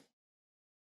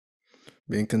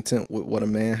with what a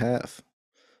man hath.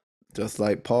 Just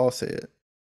like Paul said,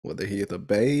 whether he is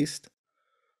abased,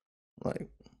 like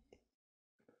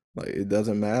it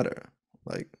doesn't matter.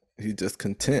 Like he's just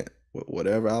content with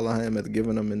whatever Elohim has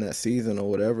given him in that season or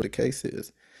whatever the case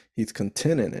is. He's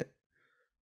content in it.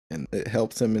 And it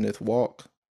helps him in his walk,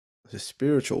 his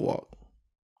spiritual walk.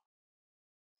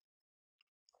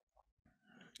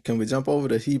 Can we jump over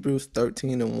to Hebrews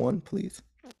 13:1, please?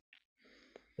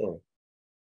 Oh.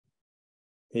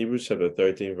 Hebrews chapter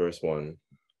 13, verse 1.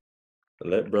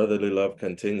 Let brotherly love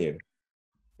continue,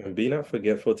 and be not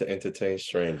forgetful to entertain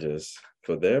strangers,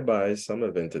 for thereby some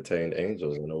have entertained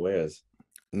angels unawares.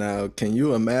 Now, can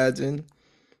you imagine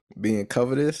being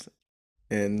covetous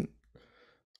and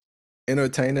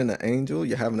entertaining an angel?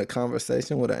 You're having a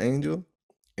conversation with an angel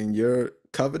and you're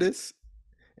covetous,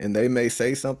 and they may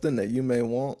say something that you may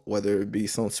want, whether it be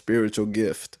some spiritual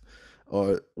gift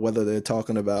or whether they're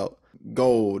talking about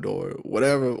gold or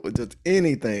whatever, just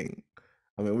anything.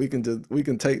 I mean, we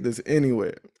can take this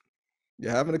anywhere.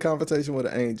 You're having a conversation with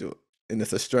an angel and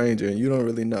it's a stranger and you don't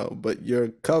really know, but you're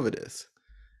covetous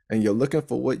and you're looking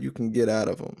for what you can get out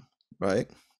of them, right?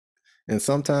 And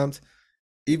sometimes,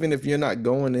 even if you're not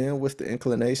going in with the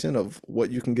inclination of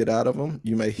what you can get out of them,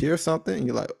 you may hear something and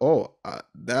you're like, "Oh,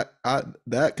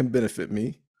 that can benefit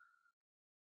me."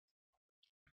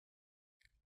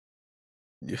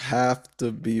 you have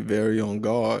to be very on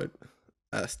guard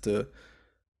as to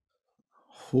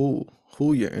who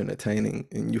who you're entertaining,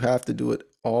 and you have to do it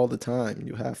all the time.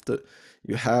 You have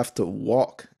to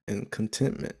walk in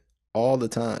contentment all the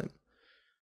time,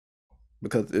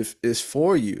 because if it's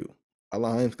for you,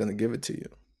 Allah's going to give it to you.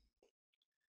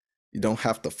 You don't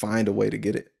have to find a way to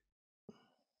get it.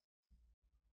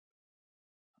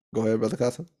 Go ahead, Brother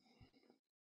Casa.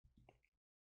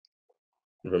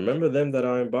 Remember them that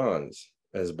are in bonds,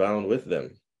 as bound with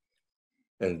them,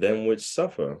 and them which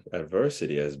suffer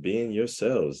adversity, as being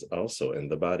yourselves also in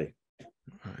the body.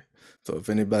 All right. So if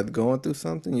anybody's going through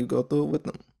something, you go through it with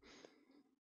them.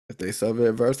 If they suffer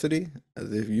adversity,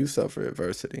 as if you suffer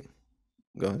adversity.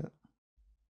 Go ahead.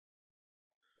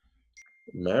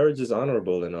 Marriage is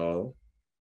honorable in all,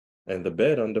 and the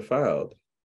bed undefiled,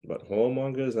 but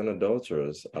whoremongers and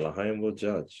adulterers Elohim will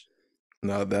judge.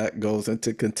 Now that goes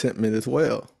into contentment as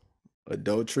well.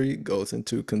 Adultery goes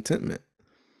into contentment,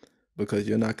 because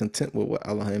you're not content with what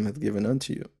Elohim has given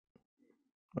unto you.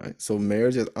 Right? So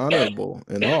marriage is honorable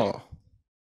in all,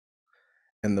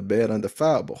 and the bed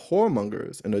undefiled, but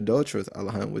whoremongers and adulterers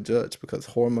Elohim will judge, because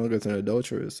whoremongers and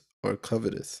adulterers are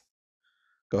covetous.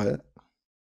 Go ahead.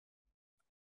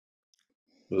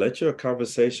 Let your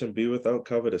conversation be without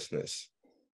covetousness,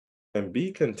 and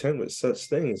be content with such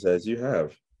things as you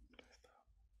have.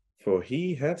 For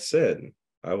he hath said,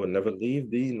 I will never leave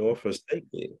thee nor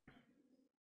forsake thee.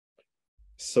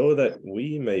 So that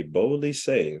we may boldly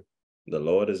say, the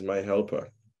Lord is my helper,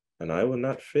 and I will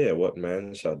not fear what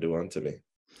man shall do unto me.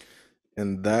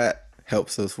 And that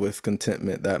helps us with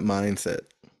contentment, that mindset.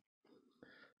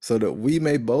 So that we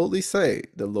may boldly say,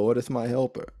 the Lord is my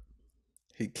helper.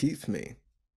 He keeps me.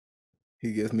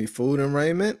 He gives me food and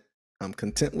raiment. I'm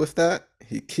content with that.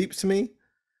 He keeps me.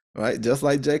 Right? Just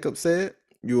like Jacob said,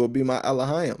 you will be my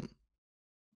Elohim.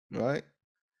 Right?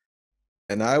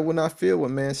 And I will not fear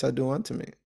what man shall do unto me.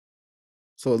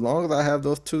 So as long as I have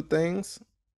those two things,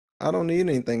 I don't need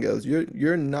anything else.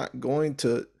 You're not going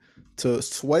to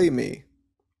sway me,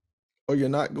 or you're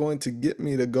not going to get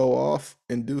me to go off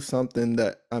and do something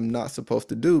that I'm not supposed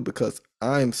to do, because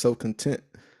I'm so content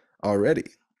already.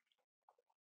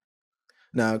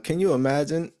 Now, can you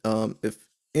imagine if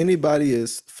anybody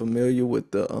is familiar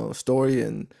with the story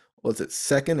in, was it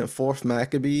Second and Fourth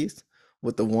Maccabees,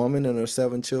 with the woman and her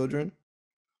 7 children?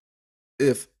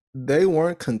 If they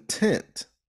weren't content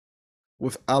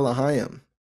with Elohim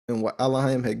and what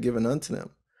Elohim had given unto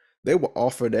them, they were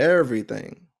offered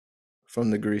everything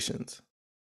from the Grecians.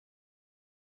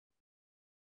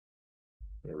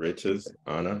 Riches,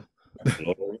 honor,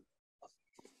 glory.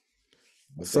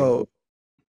 So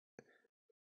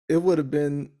it would have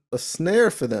been a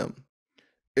snare for them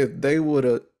if they would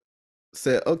have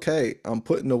said, okay, I'm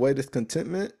putting away this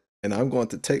contentment and I'm going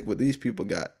to take what these people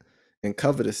got in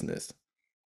covetousness.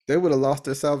 They would have lost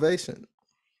their salvation.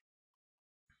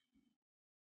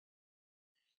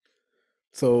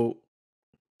 So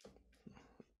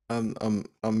I'm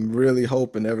really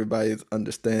hoping everybody's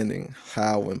understanding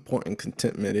how important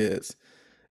contentment is,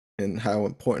 and how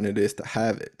important it is to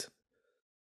have it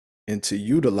and to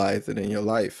utilize it in your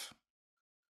life.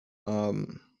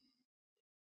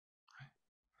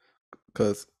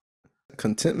 Because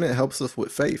contentment helps us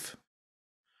with faith.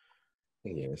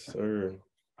 Yes, sir.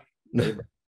 Abraham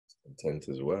was content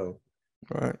as well.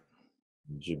 Right.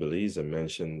 Jubilees are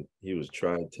mentioned he was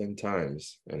tried 10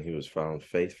 times, and he was found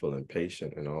faithful and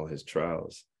patient in all his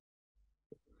trials.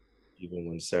 Even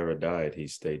when Sarah died, he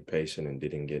stayed patient and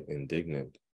didn't get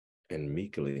indignant, and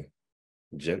meekly,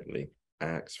 gently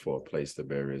asked for a place to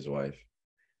bury his wife.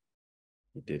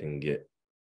 He didn't get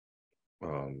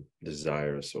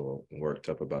desirous or worked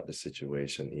up about the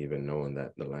situation, even knowing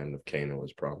that the land of Canaan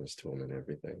was promised to him and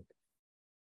everything.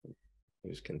 He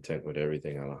was content with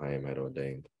everything Elohim had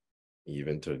ordained,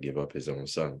 even to give up his own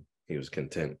son. He was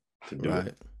content to do Right.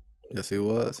 it. Yes, he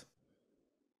was.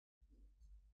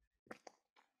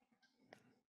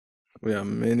 We have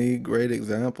many great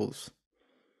examples.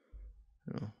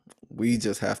 We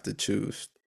just have to choose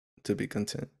to be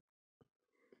content.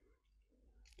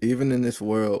 Even in this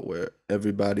world where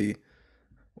everybody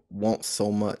wants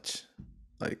so much,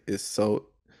 like it's so,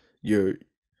 your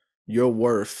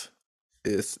worth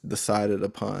is decided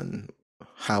upon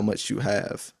how much you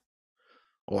have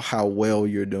or how well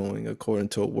you're doing according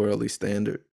to a worldly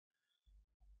standard.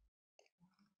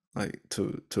 Like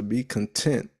to be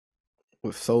content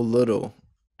with so little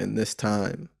in this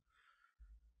time,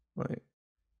 like,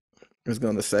 it's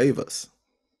going to save us,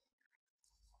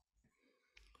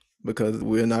 because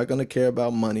we're not going to care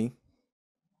about money.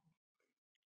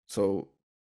 So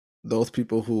those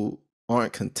people who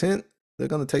aren't content, they're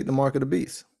going to take the mark of the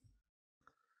beast.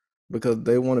 because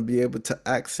they want to be able to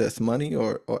access money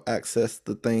or access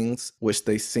the things which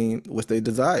they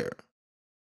desire.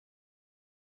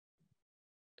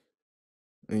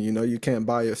 And you can't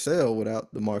buy or sell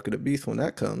without the mark of the beast when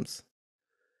that comes.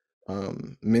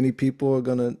 Many people are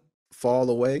gonna fall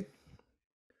away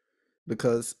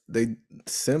because they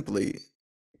simply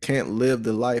can't live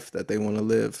the life that they want to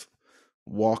live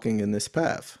walking in this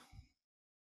path.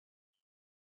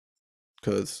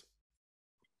 Because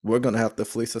we're gonna have to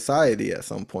flee society at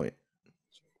some point.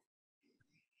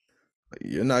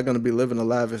 You're not gonna be living a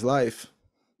lavish life,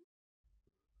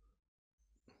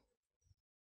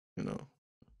 you know.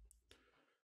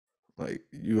 Like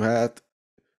you have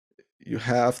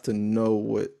to know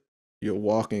what you're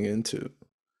walking into.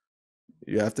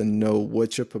 You have to know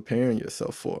what you're preparing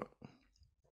yourself for.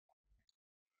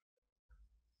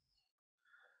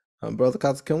 Brother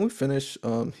Kotz, can we finish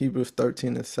Hebrews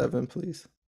 13 and 7, please?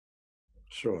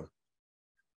 Sure.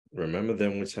 Remember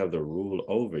them which have the rule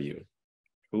over you,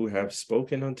 who have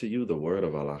spoken unto you the word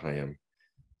of Elohim,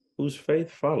 whose faith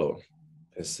follow,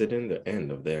 considering the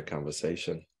end of their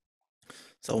conversation.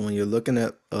 So when you're looking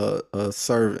at a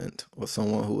servant or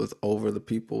someone who is over the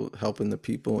people, helping the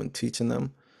people and teaching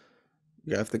them,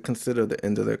 you have to consider the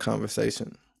end of their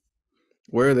conversation.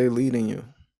 Where are they leading you?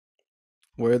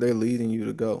 Where are they leading you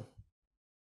to go?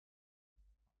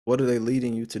 What are they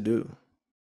leading you to do?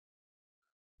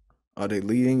 Are they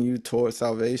leading you towards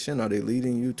salvation? Are they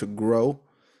leading you to grow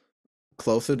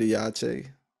closer to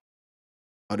Yache?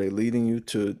 Are they leading you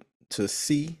to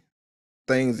see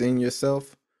things in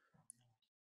yourself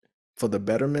for the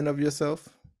betterment of yourself?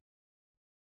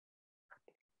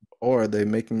 Or are they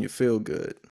making you feel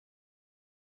good?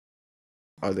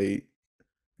 Are they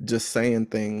just saying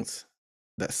things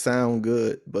that sound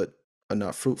good but are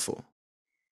not fruitful?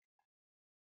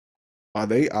 Are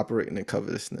they operating in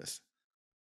covetousness?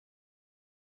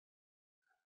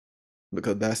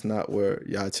 Because that's not where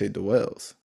Yache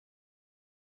dwells.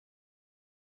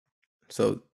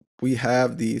 So we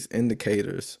have these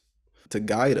indicators to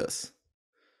guide us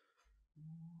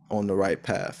on the right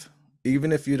path.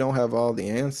 Even if you don't have all the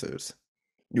answers,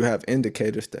 you have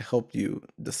indicators to help you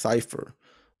decipher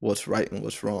what's right and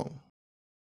what's wrong.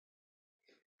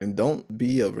 And don't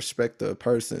be a respecter of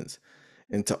persons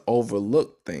and to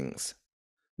overlook things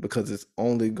because it's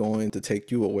only going to take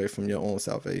you away from your own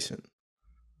salvation.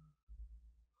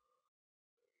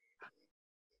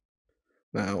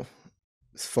 Now,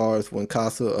 as far as when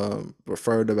Casa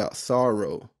referred about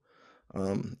sorrow,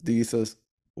 these are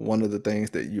one of the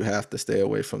things that you have to stay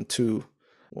away from too.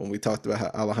 When we talked about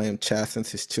how Elohim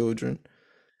chastens his children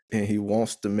and he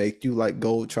wants to make you like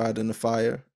gold tried in the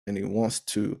fire, and he wants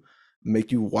to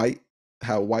make you white,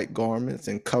 have white garments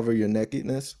and cover your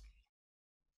nakedness,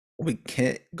 we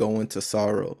can't go into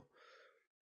sorrow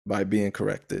by being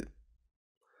corrected.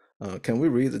 Can we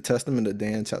read the Testament of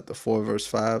Dan, chapter 4, verse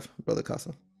 5, Brother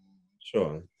Casa?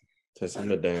 Sure.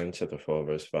 Testament of Dan, chapter 4,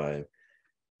 verse 5.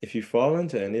 If you fall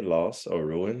into any loss or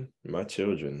ruin, my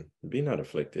children, be not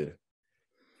afflicted.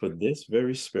 For this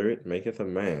very spirit maketh a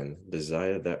man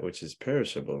desire that which is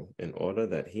perishable, in order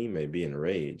that he may be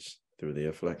enraged through the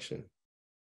affliction.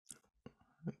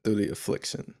 Through the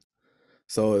affliction.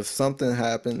 So if something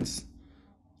happens,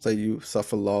 say you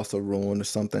suffer loss or ruin, or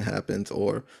something happens,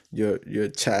 or you're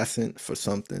chastened for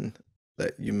something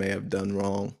that you may have done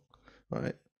wrong,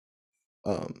 right?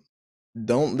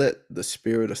 Don't let the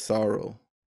spirit of sorrow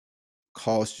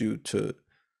cause you to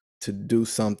do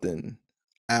something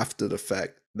after the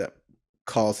fact that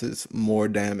causes more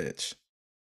damage.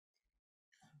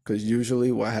 Because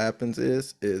usually what happens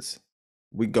is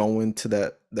we go into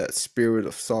that spirit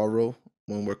of sorrow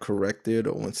when we're corrected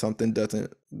or when something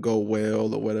doesn't go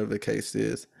well or whatever the case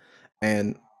is,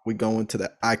 and we go into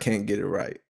that I can't get it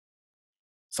right,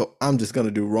 so I'm just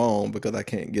gonna do wrong because I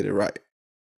can't get it right.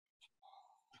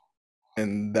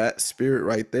 And that spirit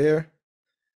right there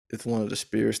is one of the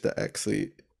spirits that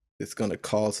actually is going to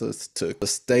cause us to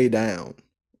stay down.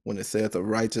 When it says a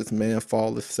righteous man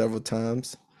falleth several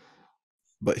times,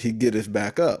 but he getteth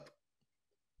back up,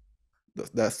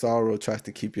 that sorrow tries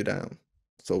to keep you down.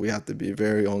 So we have to be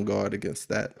very on guard against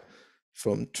that,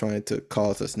 from trying to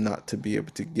cause us not to be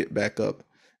able to get back up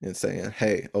and saying,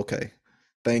 hey, okay,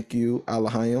 thank you,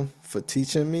 Elohim, for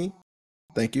teaching me.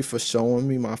 Thank you for showing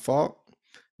me my fault.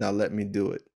 Now let me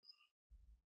do it.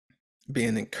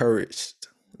 Being encouraged,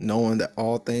 knowing that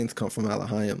all things come from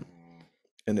Elohim.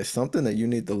 And it's something that you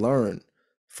need to learn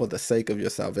for the sake of your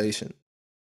salvation.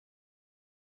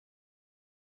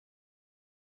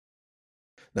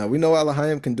 Now, we know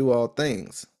Elohim can do all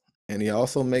things, and he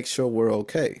also makes sure we're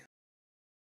okay.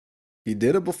 He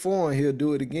did it before, and he'll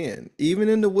do it again. Even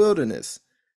in the wilderness,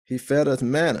 He fed us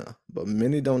manna, but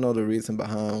many don't know the reason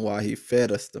behind why he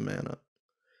fed us the manna.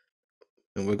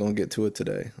 And we're going to get to it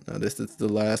today. Now, this is the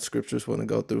last scriptures we're going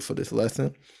to go through for this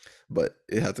lesson, but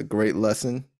it has a great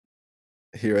lesson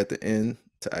here at the end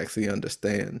to actually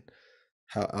understand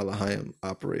how Elohim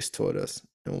operates toward us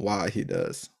and why he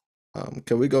does.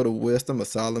 Can we go to Wisdom of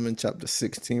Solomon, chapter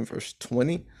 16, verse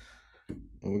 20?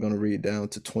 And we're going to read down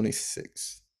to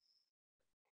 26.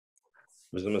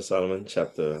 Wisdom of Solomon,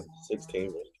 chapter 16,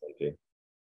 verse 20.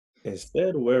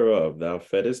 Instead whereof thou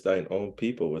feddest thine own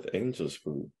people with angels'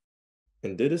 food,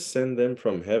 and didst send them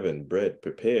from heaven bread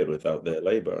prepared without their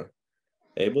labor,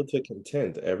 able to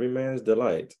content every man's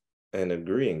delight, and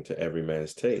agreeing to every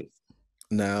man's taste.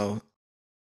 Now,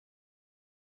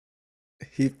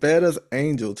 he fed us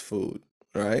angels' food,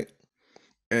 right?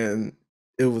 And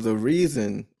it was a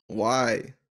reason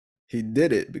why he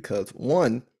did it, because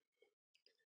one,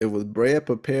 it was bread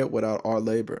prepared without our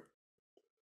labor.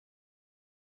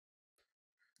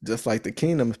 Just like the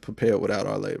kingdom is prepared without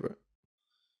our labor.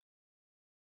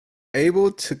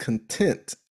 Able to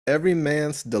content every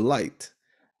man's delight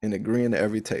and agreeing to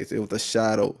every taste. It was a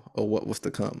shadow of what was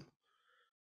to come.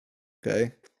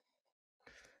 Okay?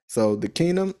 So the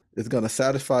kingdom is going to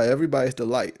satisfy everybody's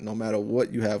delight, no matter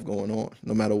what you have going on,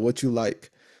 no matter what you like.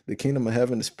 The kingdom of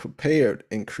heaven is prepared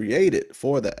and created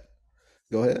for that.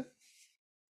 Go ahead.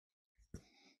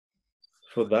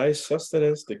 For thy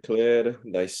sustenance declared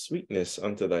thy sweetness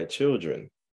unto thy children,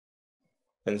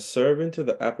 and serving to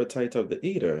the appetite of the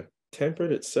eater,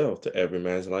 tempered itself to every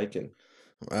man's liking.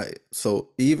 Right.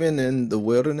 So even in the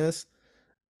wilderness,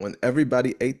 when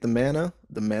everybody ate the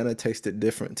manna tasted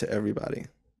different to everybody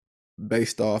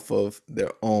based off of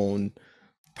their own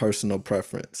personal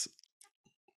preference.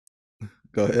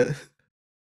 Go ahead.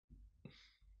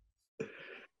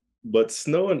 But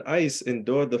snow and ice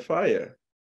endured the fire,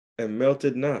 and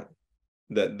melted not,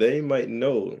 that they might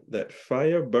know that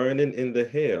fire burning in the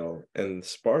hail and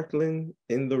sparkling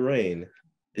in the rain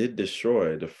did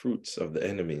destroy the fruits of the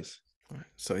enemies.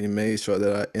 So he made sure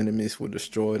that our enemies were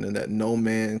destroyed and that no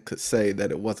man could say that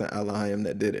it wasn't Elohim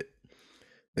that did it.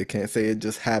 They can't say it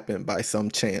just happened by some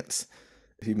chance.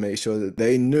 He made sure that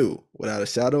they knew without a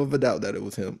shadow of a doubt that it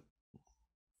was him.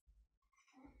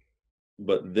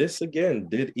 But this again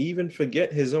did even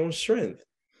forget his own strength,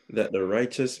 that the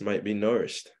righteous might be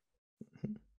nourished.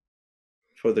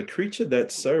 For the creature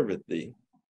that serveth thee,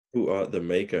 who art the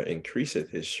maker, increaseth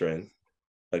his strength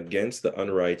against the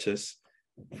unrighteous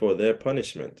for their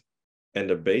punishment, and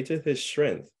abateth his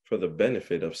strength for the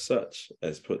benefit of such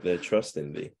as put their trust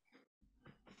in thee.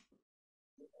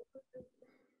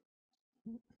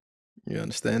 You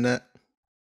understand that?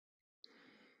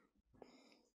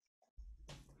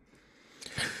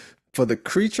 For the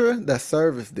creature that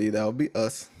serveth thee, that will be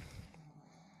us,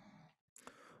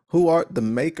 who art the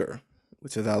maker,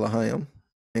 which is Elohim,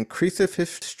 increaseth his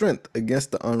strength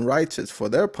against the unrighteous for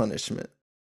their punishment,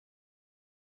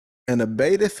 and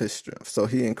abateth his strength. So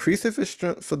he increaseth his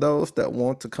strength for those that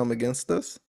want to come against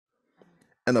us,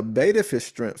 and abateth his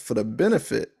strength for the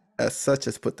benefit as such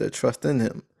as put their trust in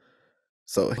him.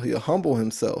 So he'll humble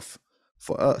himself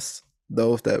for us,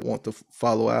 those that want to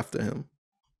follow after him,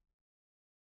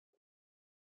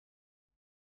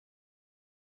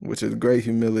 which is great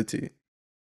humility.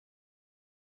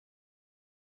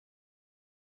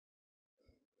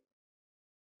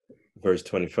 Verse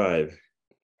 25.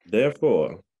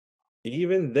 Therefore,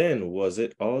 even then was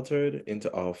it altered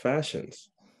into all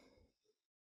fashions,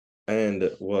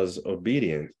 and was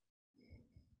obedient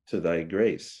to thy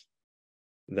grace,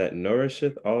 that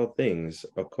nourisheth all things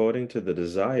according to the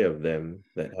desire of them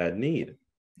that had need.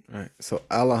 All right. So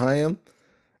Elohim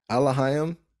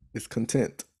is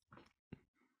content.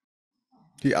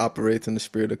 He operates in the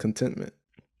spirit of contentment.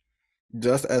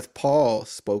 Just as Paul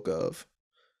spoke of,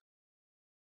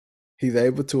 he's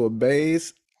able to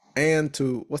abase and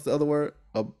to, what's the other word?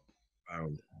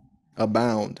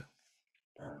 Abound.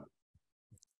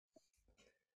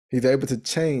 He's able to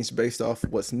change based off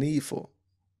what's needful.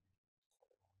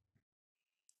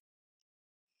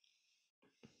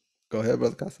 Go ahead,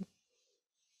 Brother Casa.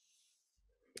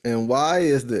 And why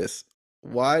is this?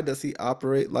 Why does he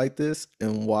operate like this?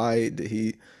 And why did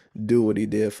he do what he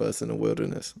did for us in the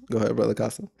wilderness? Go ahead, Brother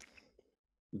Casa.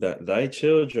 That thy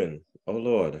children, O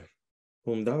Lord,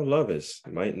 whom thou lovest,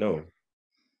 might know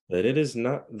that it is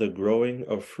not the growing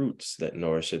of fruits that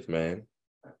nourisheth man,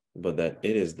 but that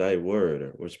it is thy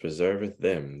word which preserveth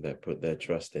them that put their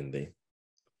trust in thee.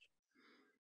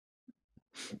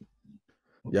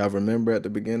 Y'all remember at the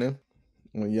beginning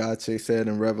when Yache said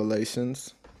in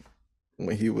Revelations,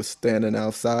 when he was standing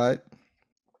outside,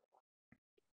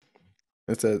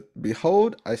 It says,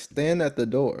 "Behold, I stand at the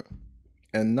door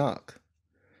and knock.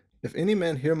 If any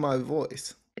man hear my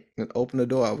voice and open the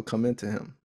door, I will come into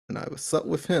him, and I will sup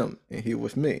with him, and he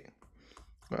with me."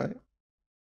 Right?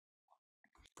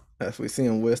 As we see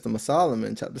in Wisdom of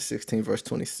Solomon, chapter 16, verse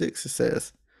 26, it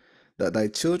says, "That thy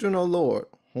children, O Lord,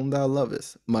 whom thou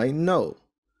lovest, might know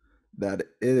that it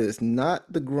is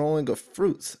not the growing of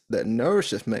fruits that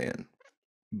nourisheth man,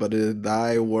 but it is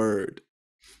thy word."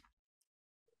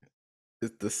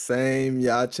 It's the same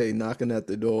Yache knocking at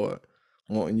the door,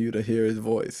 wanting you to hear his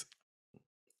voice,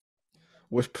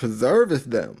 which preserveth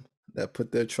them that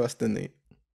put their trust in thee.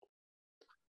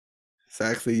 It's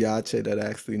actually Yache that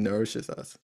actually nourishes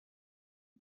us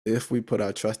if we put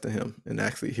our trust in him and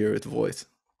actually hear his voice.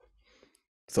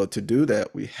 So to do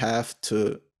that, we have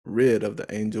to rid of the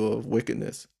angel of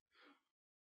wickedness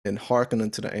and hearken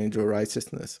unto the angel of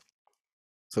righteousness,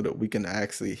 so that we can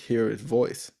actually hear his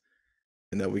voice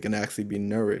and that we can actually be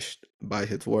nourished by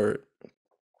his word.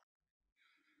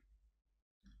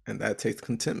 And that takes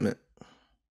contentment.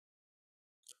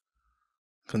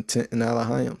 Content in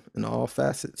Alahayim in all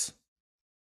facets.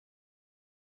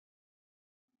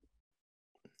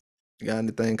 You got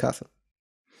anything, Casa?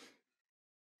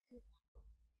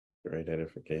 Great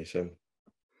edification.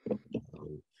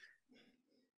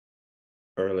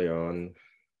 Early on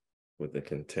with the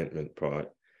contentment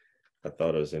part, I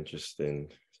thought it was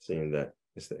interesting seeing that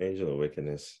it's the angel of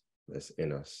wickedness that's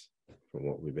in us from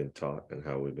what we've been taught and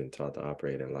how we've been taught to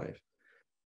operate in life.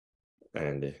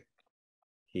 And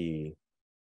he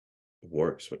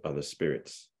works with other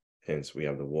spirits. Hence, we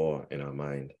have the war in our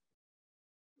mind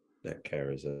that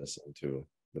carries us into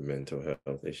the mental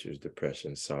health issues,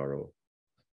 depression, sorrow,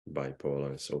 bipolar,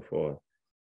 and so forth.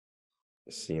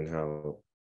 Seeing how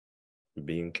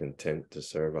being content to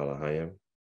serve Alahayim,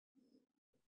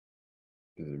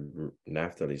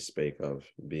 Naphtali spake of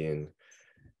being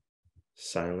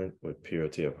silent with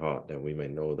purity of heart, that we may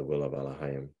know the will of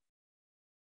Alahayim.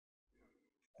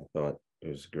 I thought it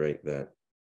was great that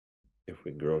if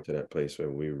we grow to that place where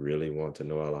we really want to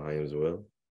know Alahayim's will,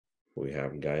 we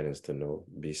have guidance to know,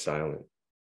 be silent,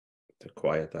 to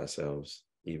quiet ourselves,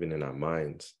 even in our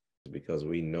minds, because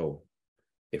we know,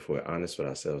 if we're honest with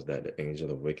ourselves, that the angel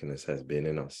of wickedness has been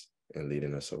in us and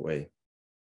leading us away.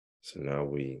 So now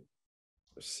we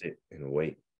sit and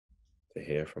wait to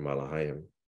hear from Alahayim,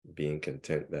 being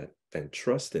content that and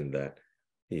trusting that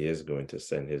he is going to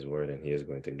send his word and he is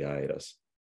going to guide us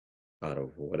out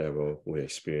of whatever we're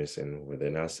experiencing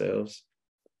within ourselves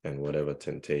and whatever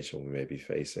temptation we may be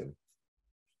facing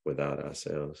without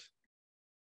ourselves.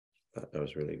 That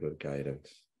was really good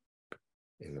guidance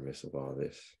in the midst of all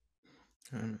this.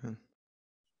 Amen.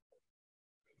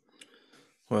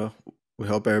 Well, we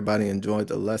hope everybody enjoyed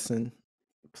the lesson.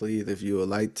 Please, if you would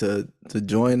like to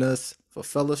join us for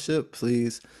fellowship,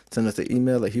 please send us an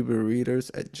email at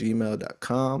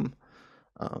Hebrewreaders@gmail.com.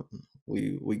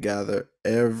 We gather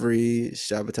every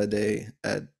Shabbat day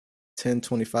at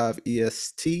 10:25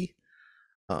 EST.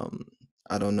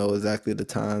 I don't know exactly the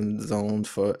time zones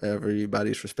for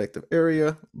everybody's respective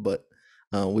area, but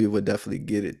we would definitely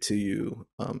get it to you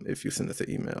if you send us an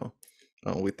email.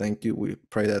 We thank you. We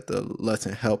pray that the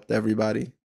lesson helped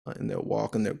everybody in their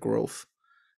walk and their growth.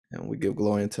 And we give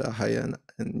glory to Ahaya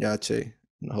and Yache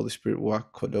and the Holy Spirit,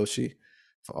 Ruwacha, Kwadoshi,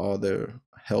 for all their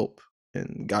help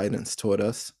and guidance toward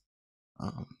us.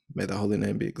 May the holy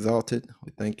name be exalted.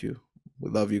 We thank you. We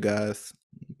love you guys.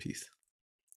 Peace.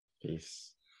 Peace.